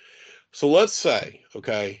 So let's say,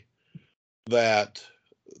 okay, that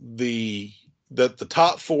the the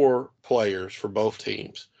top four players for both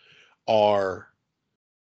teams are,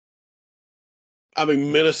 I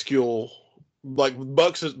mean, minuscule. Like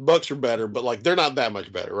Bucks are better, but like they're not that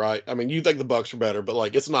much better, right? I mean, you think the Bucks are better, but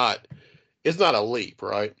like it's not a leap,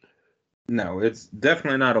 right? No, it's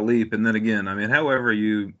definitely not a leap. And then again, I mean, however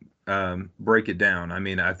you break it down, I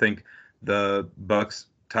mean, I think the Bucks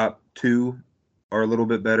top two are a little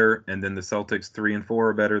bit better, and then the Celtics 3 and 4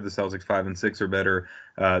 are better. The Celtics 5 and 6 are better.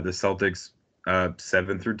 The Celtics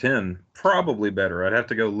 7 through 10 probably better. I'd have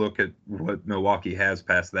to go look at what Milwaukee has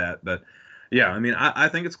past that, but yeah, I mean, I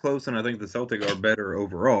think it's close, and I think the Celtics are better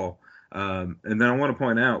overall. And then I want to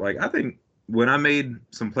point out, like, I think when I made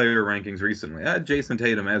some player rankings recently, I had Jason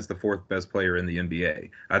Tatum as the fourth best player in the NBA.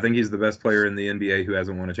 I think he's the best player in the NBA who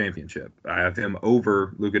hasn't won a championship. I have him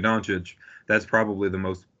over Luka Doncic. That's probably the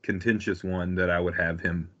most contentious one that I would have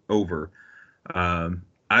him over.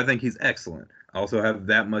 I think he's excellent. I also have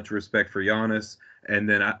that much respect for Giannis. And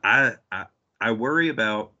then I worry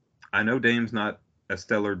about. I know Dame's not a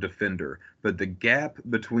stellar defender, but the gap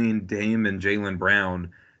between Dame and Jaylen Brown,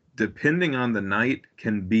 depending on the night,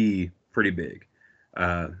 can be pretty big.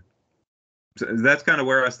 Uh, so that's kind of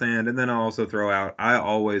where I stand. And then I'll also throw out, I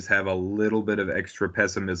always have a little bit of extra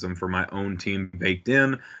pessimism for my own team baked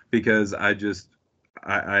in because I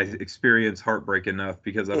experience heartbreak enough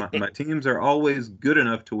because my teams are always good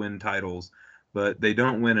enough to win titles, but they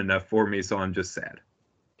don't win enough for me, so I'm just sad.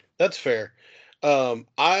 That's fair. I'm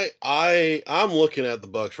looking at the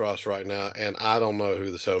Bucks roster right now, and I don't know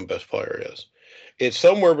who the seventh best player is. It's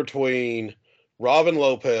somewhere between Robin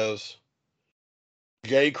Lopez,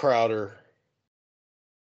 Jay Crowder,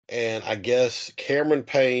 and I guess Cameron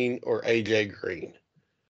Payne or AJ Green.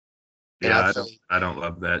 And Yeah, I don't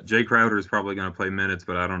love that. Jay Crowder is probably going to play minutes,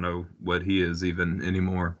 but I don't know what he is even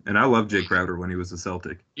anymore. And I love Jay Crowder when he was a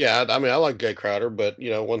Celtic. Yeah, I mean I like Jay Crowder, but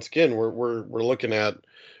once again we're looking at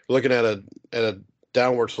a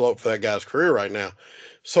downward slope for that guy's career right now.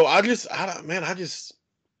 So I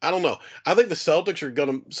don't know. I think the Celtics are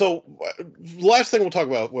gonna. So last thing we'll talk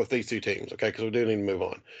about with these two teams, okay? Because we do need to move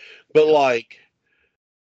on. But Yeah. like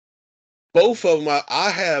both of them, I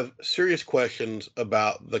have serious questions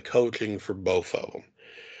about the coaching for both of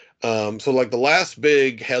them. So like the last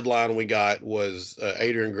big headline we got was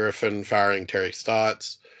Adrian Griffin firing Terry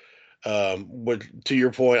Stotts. Which to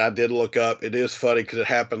your point, I did look up. It is funny because it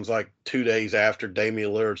happens like 2 days after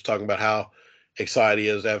Damian Lillard's talking about how excited he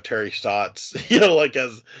is to have Terry Stotts, like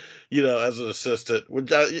as an assistant.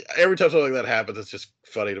 Every time something like that happens, it's just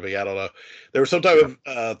funny to me. I don't know. There was some type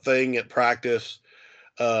Yeah. of thing at practice.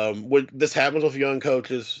 When this happens with young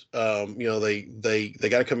coaches, they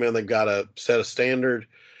got to come in. They've got to set a standard.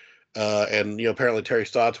 And apparently Terry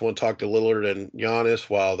Stotts wouldn't talk to Lillard and Giannis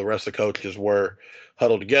while the rest of the coaches were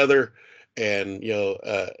huddled together. and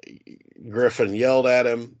Griffin yelled at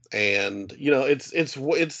him, and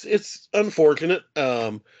it's unfortunate,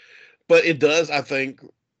 but it does, I think,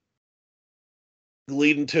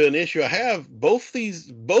 lead into an issue I have. Both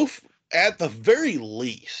at the very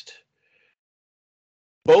least,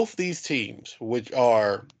 both these teams, which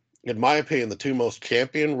are, in my opinion, the two most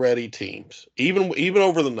champion ready teams, even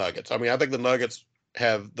over the Nuggets. I mean, I think the Nuggets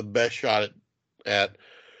have the best shot at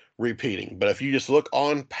repeating. But if you just look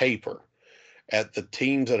on paper at the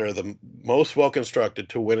teams that are the most well constructed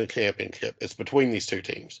to win a championship, it's between these two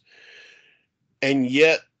teams. And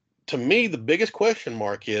yet, to me, the biggest question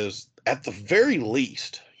mark is, at the very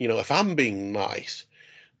least, if I'm being nice,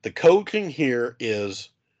 the coaching here is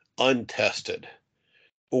untested,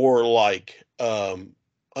 or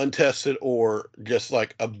untested, or just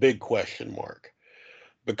like a big question mark,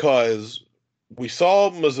 because we saw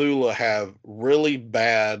Mazzulla have really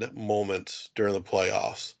bad moments during the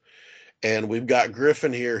playoffs, and we've got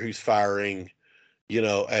Griffin here who's firing,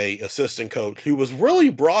 a assistant coach who was really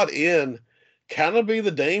brought in kind of be the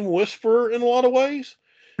Dame Whisperer in a lot of ways.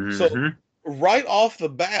 So Mm-hmm. right off the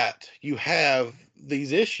bat, you have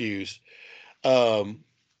these issues.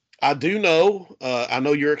 I do know, I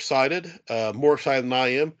know you're excited, more excited than I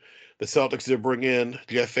am. The Celtics did bring in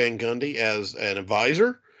Jeff Van Gundy as an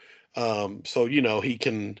advisor, so he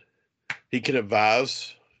can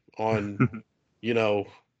advise on you know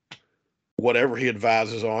whatever he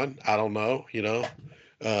advises on. I don't know,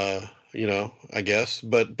 I guess,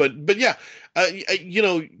 but yeah,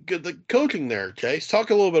 the coaching there, Chase. Talk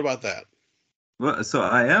a little bit about that. Well, so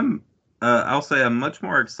I am. I'll say I'm much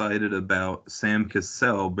more excited about Sam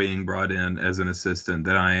Cassell being brought in as an assistant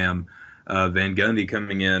than I am Van Gundy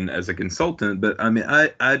coming in as a consultant. But I mean,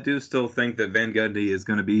 I do still think that Van Gundy is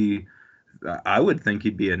going to be. I would think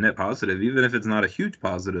he'd be a net positive, even if it's not a huge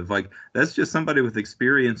positive. Like, that's just somebody with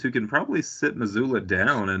experience who can probably sit Mazzulla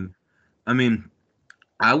down. And I mean,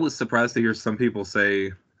 I was surprised to hear some people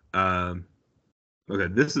say, okay,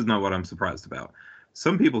 this is not what I'm surprised about.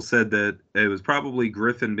 Some people said that it was probably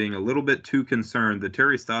Griffin being a little bit too concerned that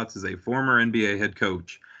Terry Stotts is a former NBA head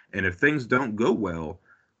coach. And if things don't go well,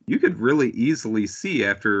 you could really easily see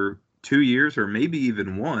after 2 years or maybe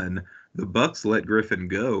even one, the Bucks let Griffin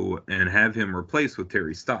go and have him replaced with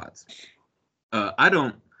Terry Stotts. I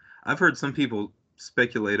don't. I've heard some people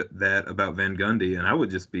speculate that about Van Gundy, and I would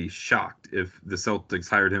just be shocked if the Celtics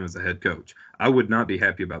hired him as a head coach. I would not be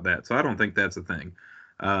happy about that. So I don't think that's a thing.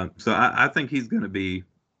 So I think he's going to be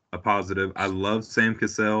a positive. I love Sam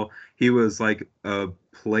Cassell. He was like a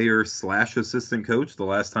player slash assistant coach the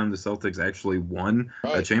last time the Celtics actually won a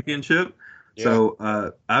Right. championship. Yeah.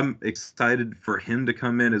 So I'm excited for him to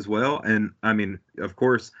come in as well. And I mean, of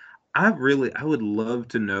course, I would love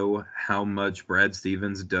to know how much Brad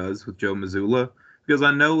Stevens does with Joe Mazzulla, because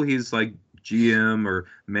I know he's like GM or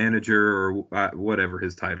manager or whatever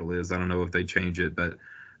his title is. I don't know if they change it, but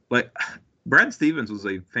like, Brad Stevens was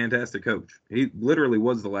a fantastic coach. He literally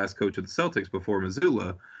was the last coach of the Celtics before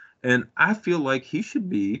Mazzulla, and I feel like he should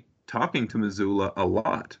be talking to Mazzulla a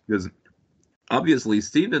lot, because obviously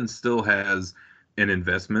Stevens still has an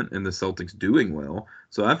investment in the Celtics doing well.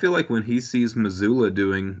 So I feel like when he sees Mazzulla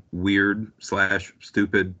doing weird slash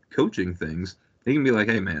stupid coaching things, he can be like,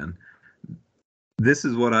 "Hey, man, this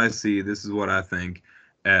is what I see. This is what I think."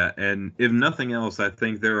 And if nothing else, I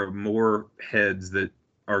think there are more heads that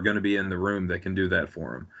are going to be in the room that can do that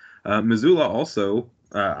for him. Mazzulla also,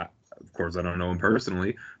 of course, I don't know him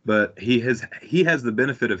personally, but he has the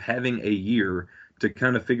benefit of having a year to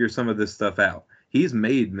kind of figure some of this stuff out. He's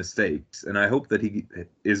made mistakes, and I hope that he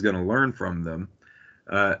is going to learn from them.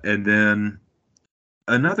 And then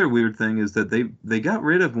another weird thing is that they got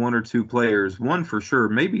rid of one or two players, one for sure,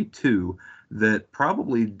 maybe two, that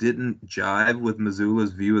probably didn't jive with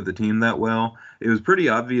Mazzulla's view of the team that well. It was pretty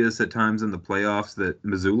obvious at times in the playoffs that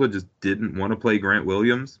Mazzulla just didn't want to play Grant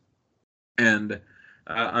Williams. And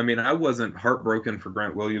I mean, I wasn't heartbroken for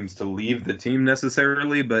Grant Williams to leave the team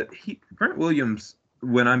necessarily, but Grant Williams,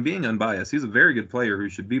 when I'm being unbiased, he's a very good player who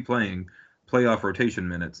should be playing playoff rotation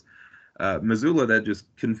minutes. Mazzulla, that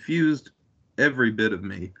just confused every bit of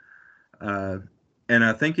me. And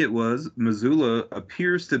I think it was Mazzulla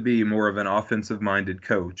appears to be more of an offensive-minded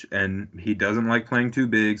coach, and he doesn't like playing two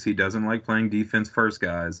bigs. He doesn't like playing defense first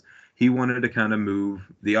guys. He wanted to kind of move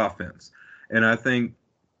the offense. And I think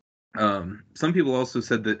some people also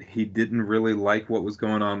said that he didn't really like what was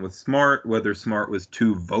going on with Smart, whether Smart was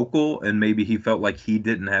too vocal and maybe he felt like he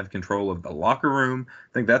didn't have control of the locker room.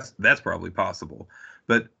 I think that's probably possible.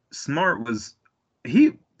 But Smart was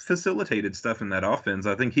facilitated stuff in that offense.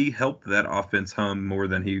 I think he helped that offense hum more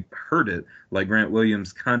than he hurt it, like Grant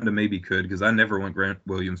Williams kind of maybe could, because I never want Grant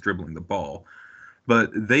Williams dribbling the ball.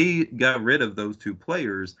 But they got rid of those two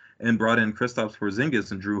players and brought in Kristaps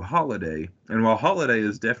Porzingis and Drew Holiday. And while Holiday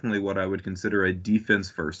is definitely what I would consider a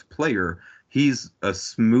defense-first player, he's a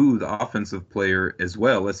smooth offensive player as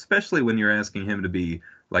well, especially when you're asking him to be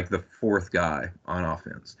like the fourth guy on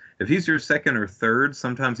offense. If he's your second or third,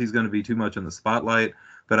 sometimes he's going to be too much in the spotlight.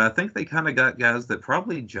 But I think they kind of got guys that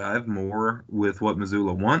probably jive more with what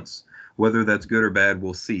Mazzulla wants. Whether that's good or bad,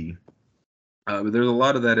 we'll see. But there's a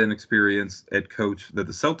lot of that inexperience at coach that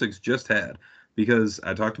the Celtics just had, because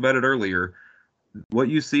I talked about it earlier. What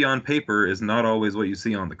you see on paper is not always what you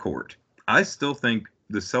see on the court. I still think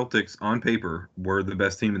the Celtics on paper were the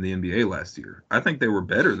best team in the NBA last year. I think they were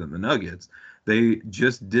better than the Nuggets. They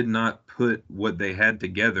just did not put what they had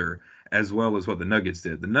together as well as what the Nuggets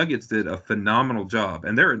did. The Nuggets did a phenomenal job,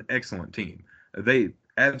 and they're an excellent team. They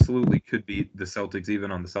absolutely could beat the Celtics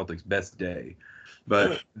even on the Celtics' best day.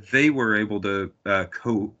 But they were able to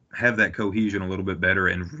have that cohesion a little bit better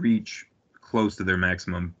and reach close to their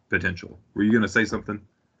maximum potential. Were you going to say something?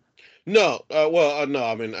 No. No.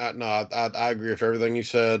 I mean, I agree with everything you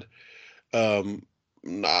said. No,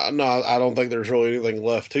 I don't think there's really anything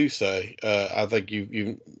left to say. I think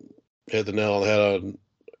you hit the nail on the head on,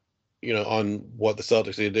 on what the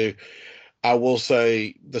Celtics need to do. I will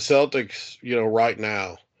say the Celtics, right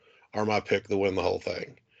now are my pick to win the whole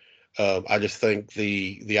thing. I just think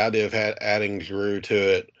the idea of adding Drew to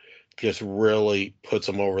it just really puts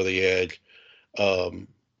them over the edge.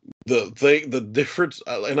 The difference,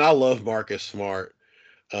 and I love Marcus Smart.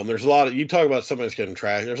 There's a lot of, you talk about somebody that's getting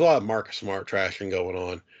trashed. There's a lot of Marcus Smart trashing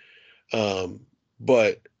going on.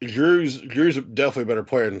 But Drew's definitely a better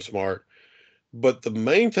player than Smart. But the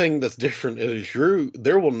main thing that's different is Drew.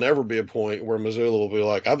 There will never be a point where Mazzulla will be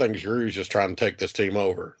like, I think Drew's just trying to take this team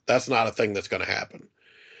over. That's not a thing that's going to happen.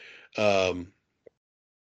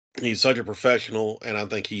 He's such a professional, and I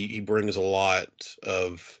think he brings a lot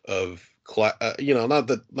of not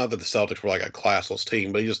that the Celtics were like a classless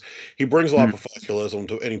team, but he brings a lot of professionalism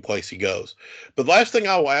to any place he goes. But the last thing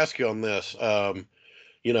I will ask you on this,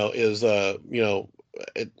 is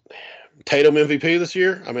Tatum MVP this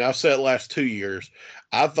year. I mean, I've said last 2 years.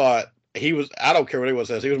 I thought he was. I don't care what anyone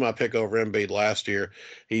says. He was my pick over Embiid last year.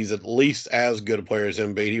 He's at least as good a player as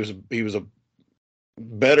Embiid. He was a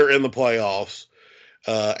better in the playoffs.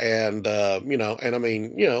 And I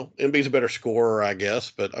mean, Embiid's a better scorer, I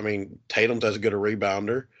guess, but I mean, Tatum's as good a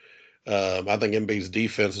rebounder. I think Embiid's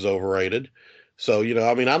defense is overrated. So,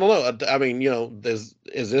 I mean, I don't know. I mean, is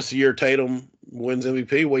this year Tatum wins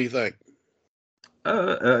MVP? What do you think?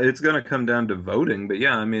 It's going to come down to voting, but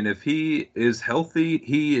yeah, I mean, if he is healthy,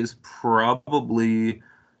 he is probably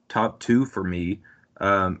top 2 for me.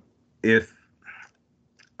 If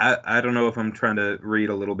I don't know if I'm trying to read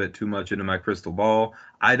a little bit too much into my crystal ball.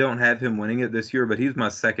 I don't have him winning it this year, but he's my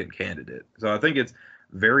second candidate. So I think it's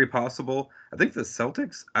very possible. I think the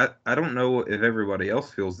Celtics, I don't know if everybody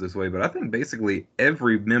else feels this way, but I think basically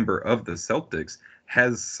every member of the Celtics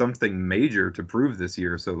has something major to prove this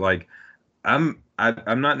year. So like I'm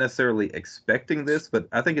not necessarily expecting this, but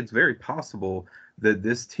I think it's very possible that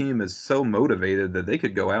this team is so motivated that they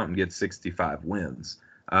could go out and get 65 wins.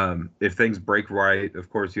 If things break right, of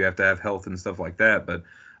course, you have to have health and stuff like that. But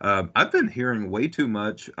I've been hearing way too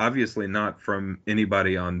much, obviously not from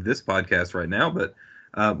anybody on this podcast right now, but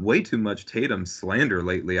way too much Tatum slander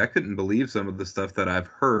lately. I couldn't believe some of the stuff that I've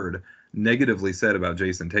heard negatively said about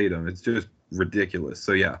Jason Tatum. It's just ridiculous.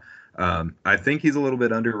 So, yeah, I think he's a little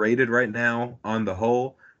bit underrated right now on the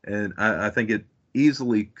whole, and I think it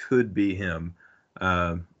easily could be him.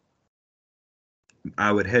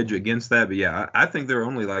 I would hedge against that, but yeah, I think there are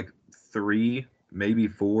only like 3, maybe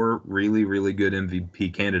 4 really, really good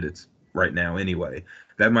MVP candidates right now anyway.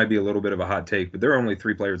 That might be a little bit of a hot take, but there are only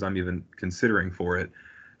 3 players I'm even considering for it,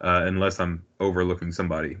 unless I'm overlooking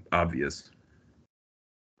somebody obvious.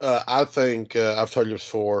 I think I've told you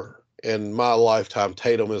before, in my lifetime,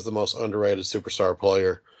 Tatum is the most underrated superstar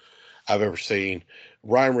player I've ever seen.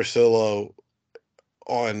 Ryan Russillo,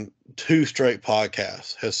 on 2 straight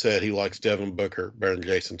podcasts, has said he likes Devin Booker better than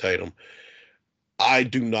Jason Tatum. I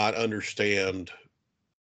do not understand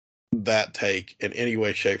that take in any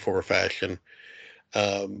way, shape, form, or fashion.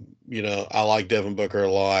 I like Devin Booker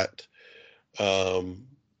a lot.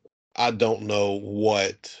 I don't know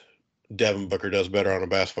what Devin Booker does better on a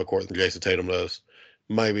basketball court than Jason Tatum does.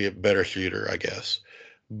 Maybe a better shooter, I guess.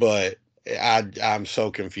 But I'm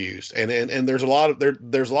so confused. And there's a lot of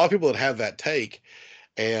people that have that take.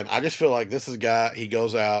 And I just feel like this is a guy, he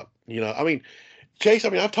goes out, I mean, Chase,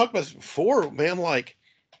 I've talked about this before, man, like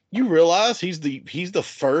You realize he's the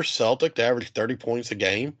first Celtic to average 30 points a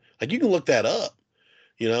game? Like, you can look that up.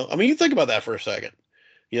 I mean, you think about that for a second.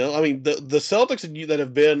 I mean, the Celtics that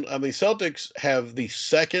have been, I mean, Celtics have the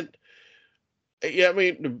second, yeah, I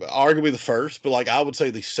mean, arguably the first, but like I would say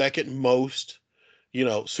the second most,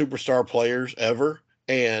 superstar players ever.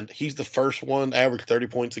 And he's the first one to average 30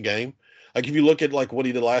 points a game. Like, if you look at like what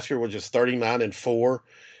he did last year, which is 39 and 4,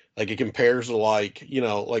 like it compares to like,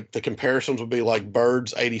 like the comparisons would be like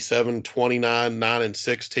Bird's 87, 29, 9 and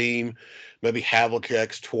 6 team, maybe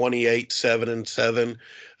Havlicek's 28, 7 and 7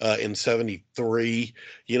 in 73.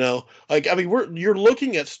 Like, I mean, you're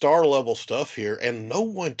looking at star level stuff here, and no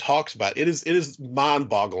one talks about it. It is mind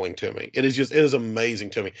boggling to me. It is amazing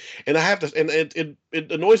to me. And I have to, and it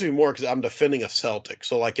annoys me more because I'm defending a Celtic.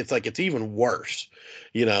 So like it's even worse,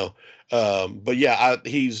 you know. But yeah,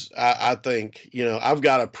 I think, I've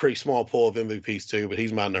got a pretty small pool of MVPs too, but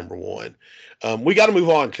he's my number one. We got to move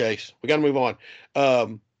on, Chase. We got to move on.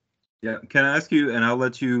 Yeah, can I ask you, and I'll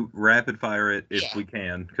let you rapid fire it if Yeah. we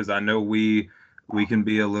can, because I know we can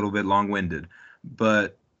be a little bit long winded,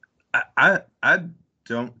 but I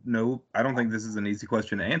don't know. I don't think this is an easy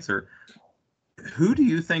question to answer. Who do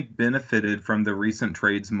you think benefited from the recent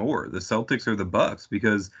trades more, the Celtics or the Bucks?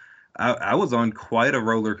 Because I was on quite a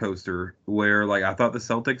roller coaster where like I thought the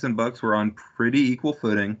Celtics and Bucks were on pretty equal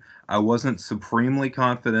footing. I wasn't supremely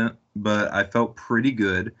confident, but I felt pretty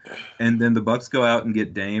good. And then the Bucks go out and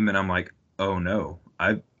get Dame, and I'm like, oh no,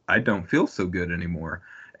 I don't feel so good anymore.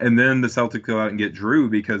 And then the Celtics go out and get Drew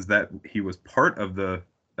because that he was part of the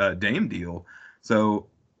Dame deal. So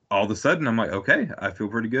all of a sudden I'm like, okay, I feel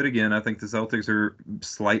pretty good again. I think the Celtics are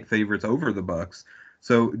slight favorites over the Bucks.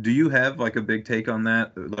 So do you have like a big take on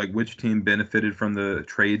that? Like which team benefited from the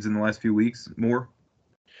trades in the last few weeks more?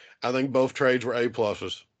 I think both trades were A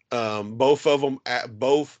pluses. Both of them at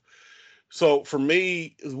both. So for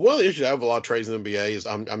me, one of the issues I have a lot of trades in the NBA is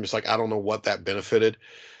I'm just like, I don't know what that benefited.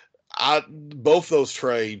 Both those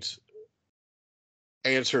trades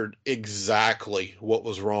answered exactly what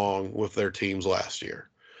was wrong with their teams last year.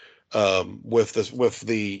 With the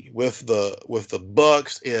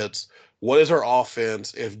Bucks, it's what is our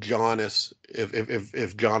offense if Giannis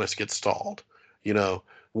gets stalled? You know,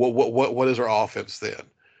 what is our offense then?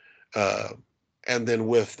 Uh, and then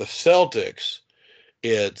with the Celtics,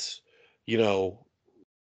 it's, you know,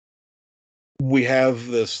 we have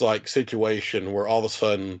this like situation where all of a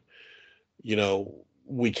sudden,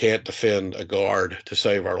 we can't defend a guard to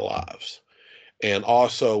save our lives. And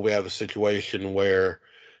also we have a situation where,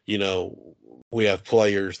 you know, we have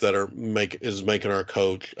players that are making our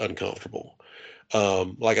coach uncomfortable.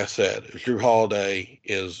 Like I said, Drew Holiday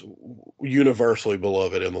is universally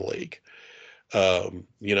beloved in the league.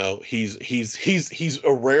 He's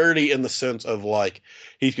a rarity in the sense of like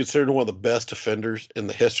he's considered one of the best defenders in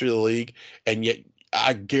the history of the league, and yet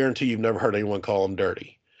I guarantee you've never heard anyone call him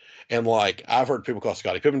dirty. And like I've heard people call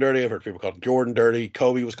Scottie Pippen dirty, I've heard people call Jordan dirty,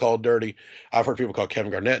 Kobe was called dirty, I've heard people call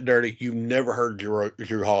Kevin Garnett dirty. You never heard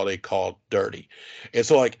Drew Holiday called dirty, and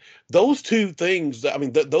so like those two things. I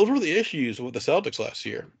mean, those were the issues with the Celtics last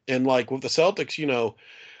year, and like with the Celtics,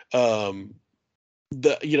 um,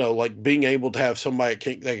 like being able to have somebody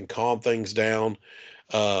that can calm things down,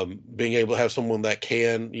 being able to have someone that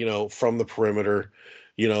can, from the perimeter,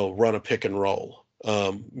 run a pick and roll.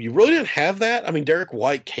 You really didn't have that. I mean, Derek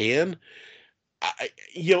White can.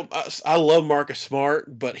 I love Marcus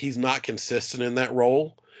Smart, but he's not consistent in that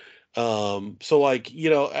role. So like,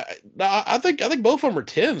 I think both of them are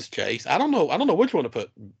tens, Chase. I don't know which one to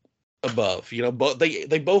put above. But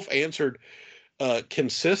they both answered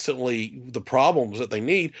consistently the problems that they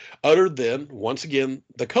need, other than once again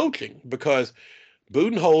the coaching, because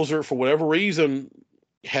Budenholzer, for whatever reason,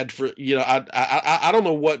 had for I don't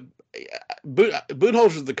know what.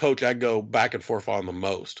 Budenholzer is the coach I go back and forth on the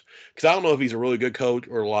most, because I don't know if he's a really good coach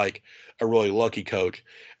or like a really lucky coach.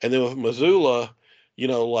 And then with Missoula,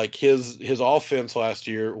 like his offense last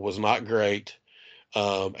year was not great.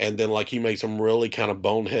 And then like he made some really kind of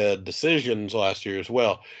bonehead decisions last year as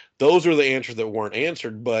well. Those are the answers that weren't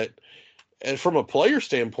answered. But and from a player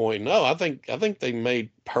standpoint, no, I think they made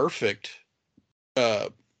uh,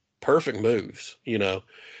 perfect moves.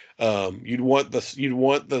 You'd want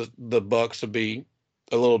the Bucks to be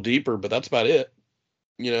a little deeper, but that's about it.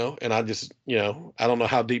 And I just I don't know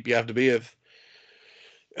how deep you have to be if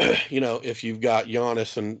if you've got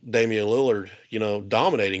Giannis and Damian Lillard,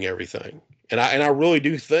 dominating everything. And I really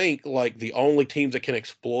do think like the only teams that can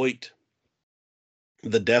exploit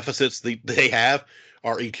the deficits they have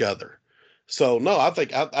are each other. So no, I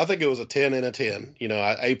think it was a 10 and a 10.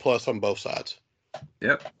 A plus on both sides.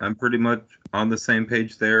 Yep, I'm pretty much on the same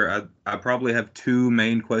page there. I probably have two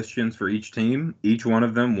main questions for each team. Each one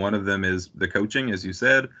of them is the coaching, as you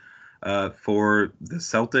said. For the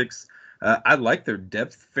Celtics, I like their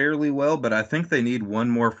depth fairly well, but I think they need one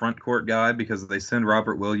more front court guy because they send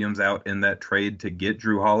Robert Williams out in that trade to get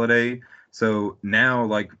Drew Holiday. So now,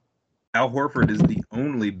 like, Al Horford is the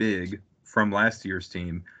only big from last year's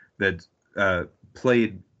team that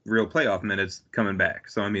played real playoff minutes coming back.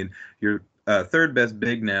 So I mean, your third best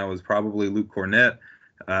big now is probably Luke Cornett.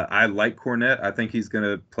 I like Cornett. I think he's going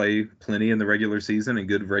to play plenty in the regular season and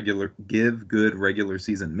give good regular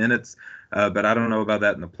season minutes. But I don't know about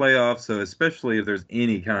that in the playoffs. So especially if there's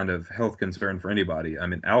any kind of health concern for anybody. I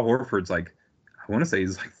mean, Al Horford's like, I want to say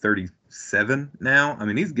he's like 37 now. I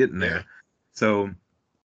mean, he's getting Yeah. there. So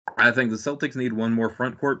I think the Celtics need one more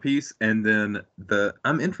front court piece, and then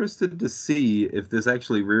I'm interested to see if this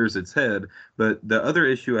actually rears its head. But the other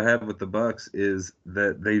issue I have with the Bucks is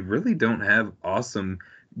that they really don't have awesome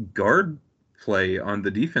guard play on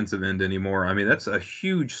the defensive end anymore. I mean, that's a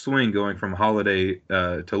huge swing going from Holiday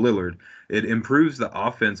to Lillard. It improves the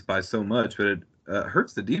offense by so much, but it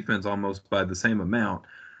hurts the defense almost by the same amount.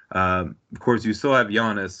 Of course, you still have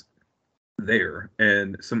Giannis there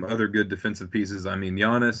and some other good defensive pieces. I mean,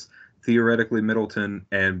 Giannis, theoretically, Middleton,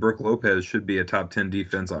 and Brooke Lopez should be a top 10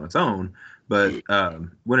 defense on its own. But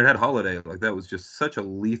when it had Holiday, like that was just such a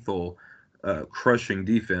lethal, crushing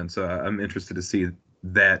defense. I'm interested to see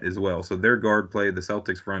that as well. So their guard play, the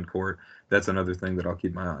Celtics front court, that's another thing that I'll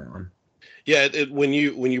keep my eye on. Yeah, when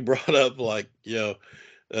you brought up like the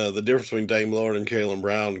difference between Dame Lillard and Jaylen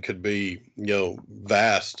Brown could be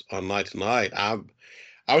vast on night to night.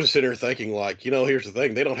 I was just sitting here thinking like here's the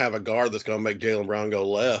thing, they don't have a guard that's going to make Jaylen Brown go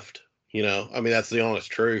left. I mean that's the honest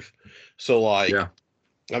truth. So like Yeah.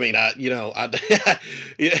 I mean yeah,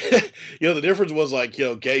 the difference was like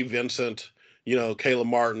Gabe Vincent, Caleb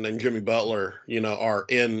Martin and Jimmy Butler are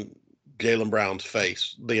in Jaylen Brown's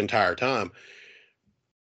face the entire time.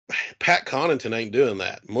 Pat Connaughton ain't doing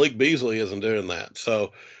that. Malik Beasley isn't doing that.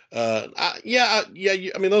 So, I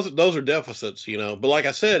mean, those are deficits, But like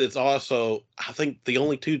I said, it's also I think the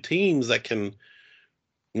only teams that can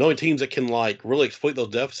like really exploit those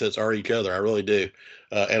deficits are each other. I really do.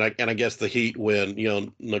 And I guess the Heat when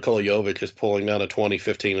Nikola Jovic is pulling down a 20,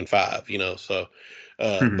 15, and 5. So,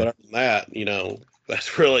 but other than that,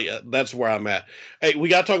 that's where I'm at. Hey, we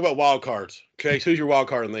got to talk about wild cards. Okay, so who's your wild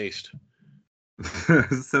card in the East?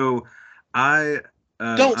 So I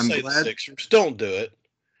Don't I'm say the glad. Sixers. Don't do it.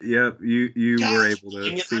 Yep, you were Gosh able to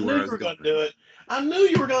dang it. see I knew where I you was were going. going to do it. I knew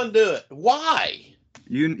you were going to do it. Why?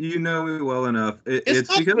 You know me well enough. It's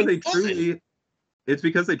not even fun. It's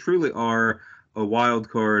because they truly are a wild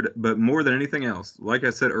card. But more than anything else, like I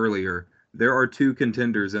said earlier, there are two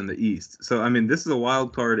contenders in the East. So I mean, this is a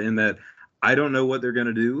wild card in that I don't know what they're going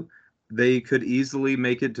to do. They could easily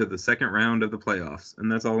make it to the second round of the playoffs,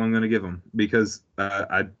 and that's all I'm going to give them because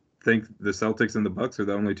I think the Celtics and the Bucks are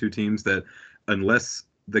the only two teams that, unless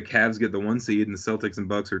the Cavs get the one seed and the Celtics and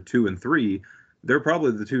Bucks are 2 and 3, they're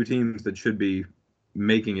probably the two teams that should be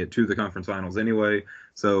making it to the conference finals anyway.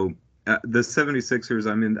 So the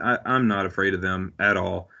 76ers, I mean, I'm not afraid of them at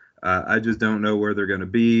all. I just don't know where they're going to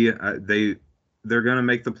be. They're going to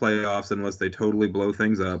make the playoffs unless they totally blow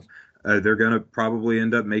things up. They're going to probably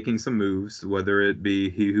end up making some moves, whether it be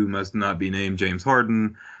he who must not be named James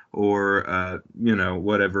Harden or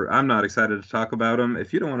whatever. I'm not excited to talk about them.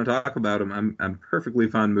 If you don't want to talk about them, I'm perfectly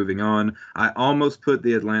fine moving on. I almost put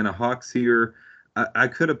the Atlanta Hawks here. I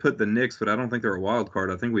could have put the Knicks, but I don't think they're a wild card.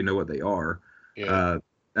 I think we know what they are. Yeah.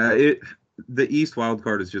 Uh, it the East wild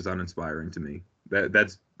card is just uninspiring to me.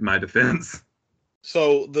 That's my defense.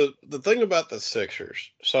 So the thing about the Sixers,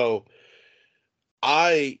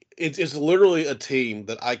 it's literally a team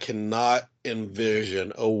that I cannot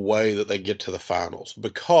envision a way that they get to the finals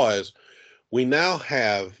because we now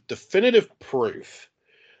have definitive proof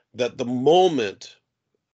that the moment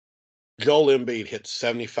Joel Embiid hits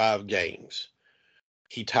 75 games,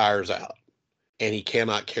 he tires out and he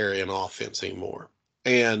cannot carry an offense anymore.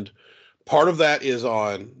 And part of that is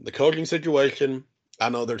on the coaching situation. I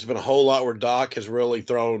know there's been a whole lot where Doc has really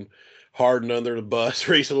thrown Harden under the bus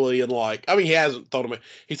recently, and he hasn't thrown him.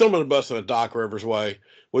 He's thrown him under the bus in a Doc Rivers way,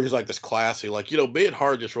 which is like this classy, me and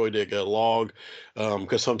Harden just really did get along.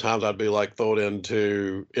 Because sometimes I'd be like throw it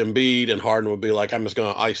into Embiid, and Harden would be like, I'm just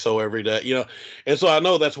going to ISO every day, And so I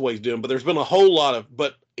know that's what he's doing, but there's been a lot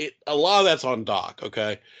of that's on Doc.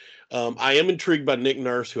 Okay. I am intrigued by Nick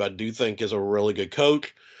Nurse, who I do think is a really good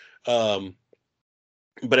coach. Um,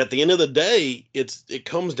 but at the end of the day, it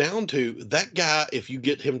comes down to that guy. If you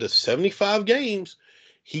get him to 75 games,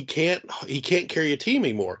 he can't carry a team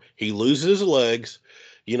anymore. He loses his legs,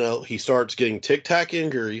 he starts getting tic-tac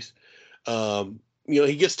injuries.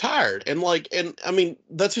 He gets tired, and I mean,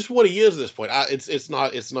 that's just what he is at this point. It's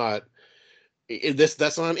not that's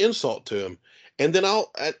not an insult to him. And then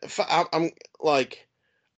I'm like,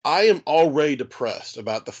 I am already depressed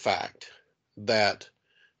about the fact that,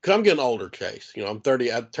 because I'm getting older, Chase. I'm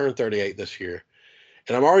 30. I turned 38 this year,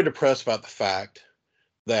 and I'm already depressed about the fact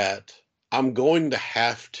that I'm going to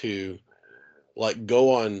have to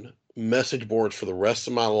go on message boards for the rest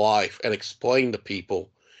of my life and explain to people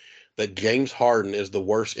that James Harden is the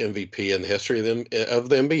worst MVP in the history of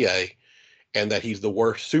the NBA, and that he's the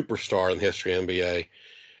worst superstar in the history of the NBA,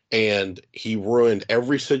 and he ruined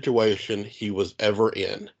every situation he was ever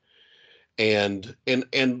in. And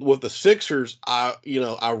with the Sixers, I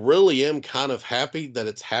really am kind of happy that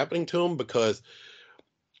it's happening to him, because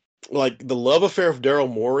the love affair of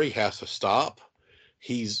Daryl Morey has to stop.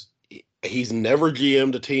 He's he's never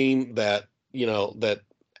GM'd a team that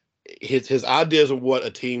his ideas of what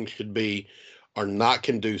a team should be are not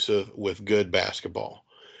conducive with good basketball.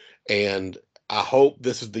 And I hope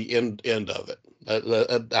this is the end of it.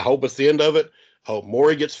 I hope it's the end of it. Hope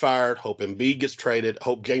Morey gets fired. Hope Embiid gets traded.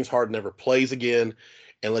 Hope James Harden never plays again.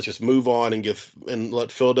 And let's just move on and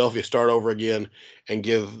let Philadelphia start over again and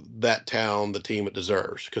give that town the team it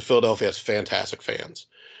deserves. Because Philadelphia has fantastic fans,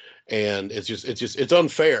 and it's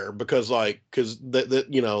unfair, because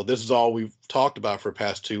this is all we've talked about for the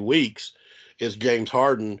past 2 weeks is James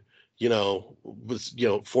Harden, was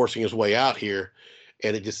forcing his way out here,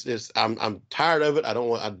 and it just is. I'm tired of it. I don't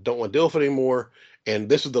want to deal with it anymore. And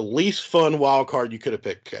this is the least fun wild card you could have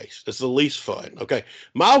picked, Case. This is the least fun. Okay,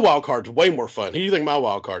 my wild card's way more fun. Who do you think my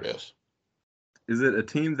wild card is? Is it a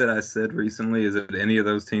team that I said recently? Is it any of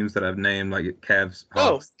those teams that I've named, like Cavs, No,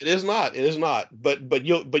 Hawks? it is not. It is not. But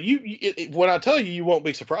when I tell you, you won't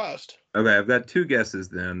be surprised. Okay, I've got two guesses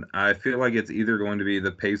then. I feel like it's either going to be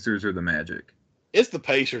the Pacers or the Magic. It's the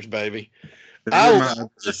Pacers, baby. They were my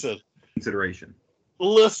Listen. consideration.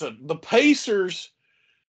 Listen, the Pacers.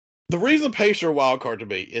 The reason the Pacers are a wild card to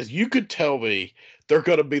me is you could tell me they're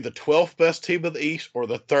going to be the 12th best team in the East or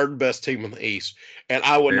the third best team in the East, and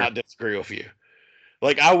I would not disagree with you.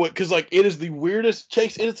 I would, because it is the weirdest,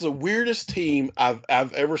 Chase. It's the weirdest team I've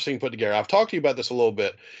ever seen put together. I've talked to you about this a little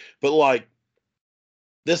bit, but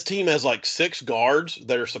this team has 6 guards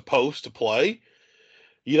that are supposed to play,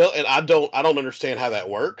 and I don't understand how that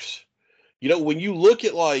works. When you look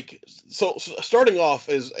at so starting off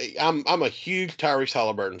is I'm a huge Tyrese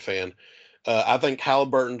Halliburton fan. I think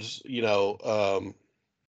Halliburton's going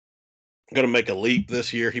to make a leap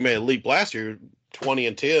this year. He made a leap last year, 20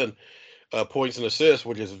 and 10 points and assists,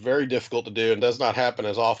 which is very difficult to do and does not happen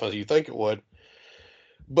as often as you think it would.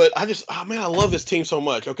 But I love this team so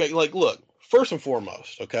much. Okay, look, first and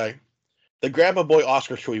foremost, okay, they grabbed my boy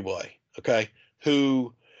Oscar Tshiebwe, okay,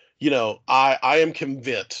 who, I am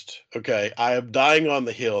convinced, okay, I am dying on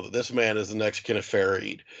the hill that this man is the next Kenneth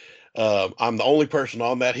Faried. I'm the only person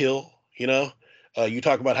on that hill, You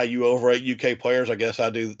talk about how you overrate UK players, I guess I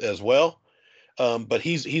do as well. But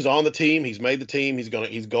he's on the team. He's made the team. He's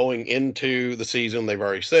going into the season. They've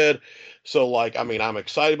already said. So I'm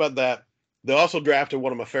excited about that. They also drafted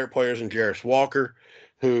one of my favorite players in Jarris Walker,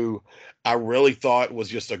 who I really thought was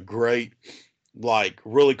just a great,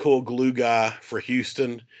 really cool glue guy for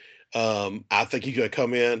Houston. I think he's going to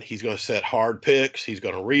come in. He's going to set hard picks. He's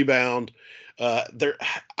going to rebound. I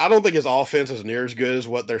don't think his offense is near as good as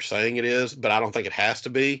what they're saying it is, but I don't think it has to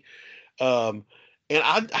be. And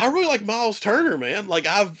I really like Miles Turner, man.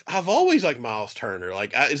 I've always liked Miles Turner.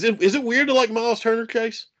 Is it weird to like Miles Turner,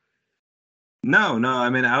 Chase? No. I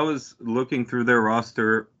mean, I was looking through their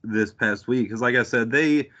roster this past week because, like I said,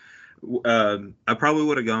 I probably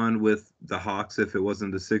would have gone with the Hawks if it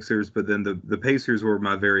wasn't the Sixers, but then the Pacers were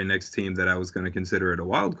my very next team that I was going to consider it a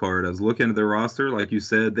wild card. I was looking at their roster, like you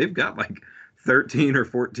said, they've got 13 or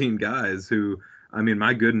 14 guys who. I mean,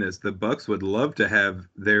 my goodness, the Bucks would love to have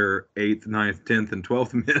their 8th, 9th, 10th, and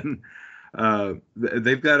 12th men.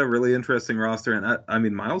 They've got a really interesting roster, and I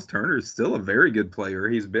mean, Miles Turner is still a very good player.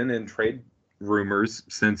 He's been in trade rumors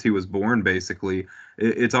since he was born, basically.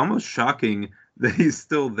 It's almost shocking that he's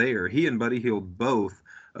still there. He and Buddy Hield both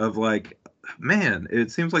man,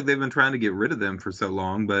 it seems like they've been trying to get rid of them for so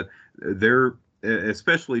long, but they're,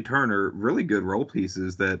 especially Turner, really good role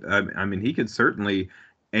pieces that, I mean, he could certainly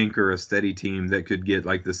anchor a steady team that could get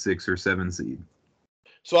the 6 or 7 seed.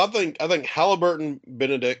 So I think Halliburton,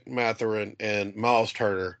 Benedict Mathurin, and Miles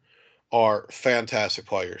Turner are fantastic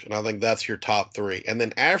players, and I think that's your top 3. And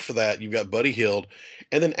then after that, you've got Buddy Hield,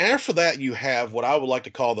 and then after that, you have what I would like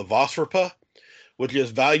to call the Vosverpa, which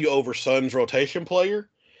is value over Suns rotation player.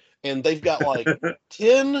 And they've got like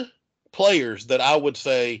 10 players that I would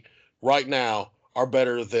say right now are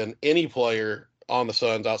better than any player on the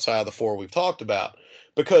Suns outside of the four we've talked about.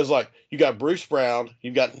 Because, like, you got Bruce Brown,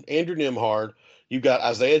 you've got Andrew Nembhard, you've got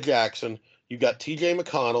Isaiah Jackson, you've got TJ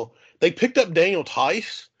McConnell. They picked up Daniel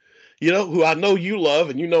Tice, who I know you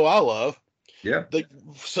love and I love. Yeah.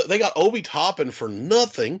 They got Obi Toppin for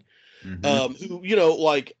nothing. Mm-hmm. Who,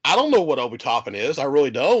 like, I don't know what Obi Toppin is. I really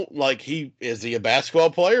don't. Like, is he a basketball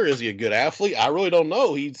player? Is he a good athlete? I really don't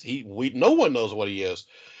know. No one knows what he is.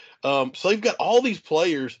 So they've got all these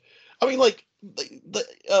players. I mean, like,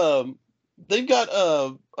 they've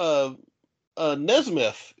got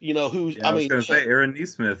Nesmith, who's, Yeah, I was going to say Aaron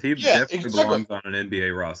Nesmith. He definitely belongs on an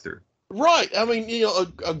NBA roster. Right. I mean,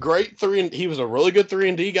 a great he was a really good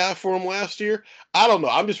 3-and-D guy for him last year. I don't know.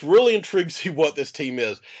 I'm just really intrigued to see what this team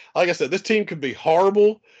is. Like I said, this team could be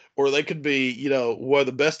horrible or they could be, one of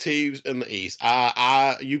the best teams in the East.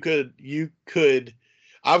 You could,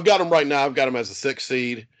 I've got them right now. I've got them as a 6th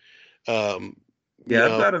seed. Yeah,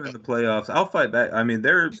 I've got them in the playoffs. I'll fight back. I mean,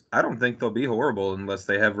 I don't think they'll be horrible unless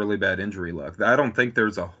they have really bad injury luck. I don't think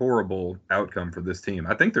there's a horrible outcome for this team.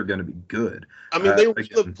 I think they're going to be good. I mean, they were in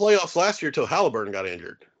the playoffs last year till Halliburton got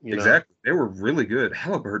injured. Exactly. They were really good.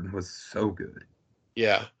 Halliburton was so good.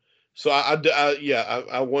 Yeah. So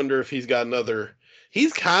I wonder if he's got another.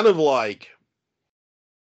 He's kind of like.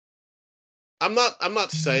 I'm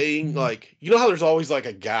not saying like, how there's always like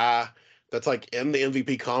a guy that's like in the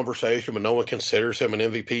MVP conversation, but no one considers him an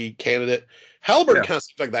MVP candidate. Halliburton kind of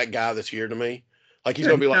seems like that guy this year to me. Like he's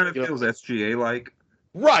gonna be like, feels SGA like.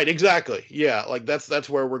 Right, exactly. Yeah, like that's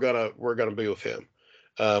where we're gonna be with him.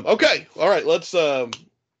 Okay, all right. Let's. You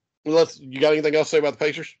got anything else to say about the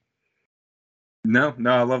Pacers? No,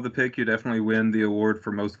 I love the pick. You definitely win the award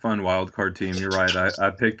for most fun wildcard team. You're right.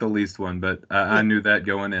 I picked the least one, but I knew that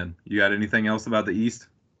going in. You got anything else about the East?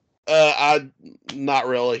 Not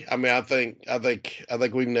really. I mean, I think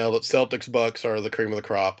we've nailed it. Celtics, Bucks are the cream of the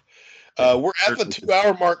crop. We're at the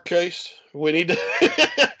 2-hour mark, Chase. We need to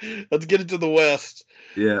let's get into the West.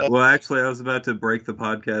 Yeah. Well, actually, I was about to break the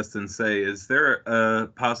podcast and say, is there a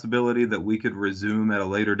possibility that we could resume at a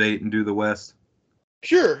later date and do the West?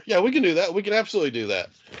 Sure. Yeah, we can do that. We can absolutely do that.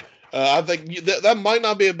 I think that might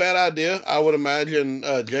not be a bad idea. I would imagine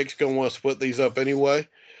Jake's going to want to split these up anyway.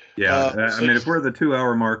 Yeah. I mean, if we're at the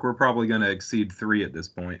 2-hour mark, we're probably going to exceed 3 at this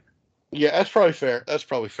point. Yeah, that's probably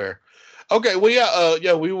fair. Okay. Well,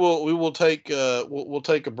 yeah. We will take we'll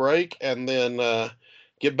take a break and then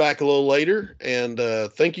get back a little later. And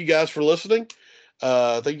thank you guys for listening.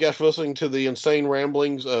 Thank you guys for listening to the insane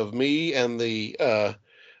ramblings of me and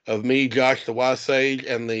Josh the Wise Sage,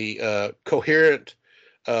 and the coherent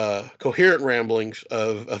ramblings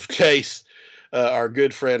of Chase, our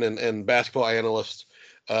good friend and basketball analyst.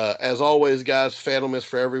 As always, guys, Phantom is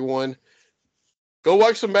for everyone. Go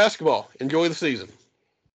watch some basketball. Enjoy the season.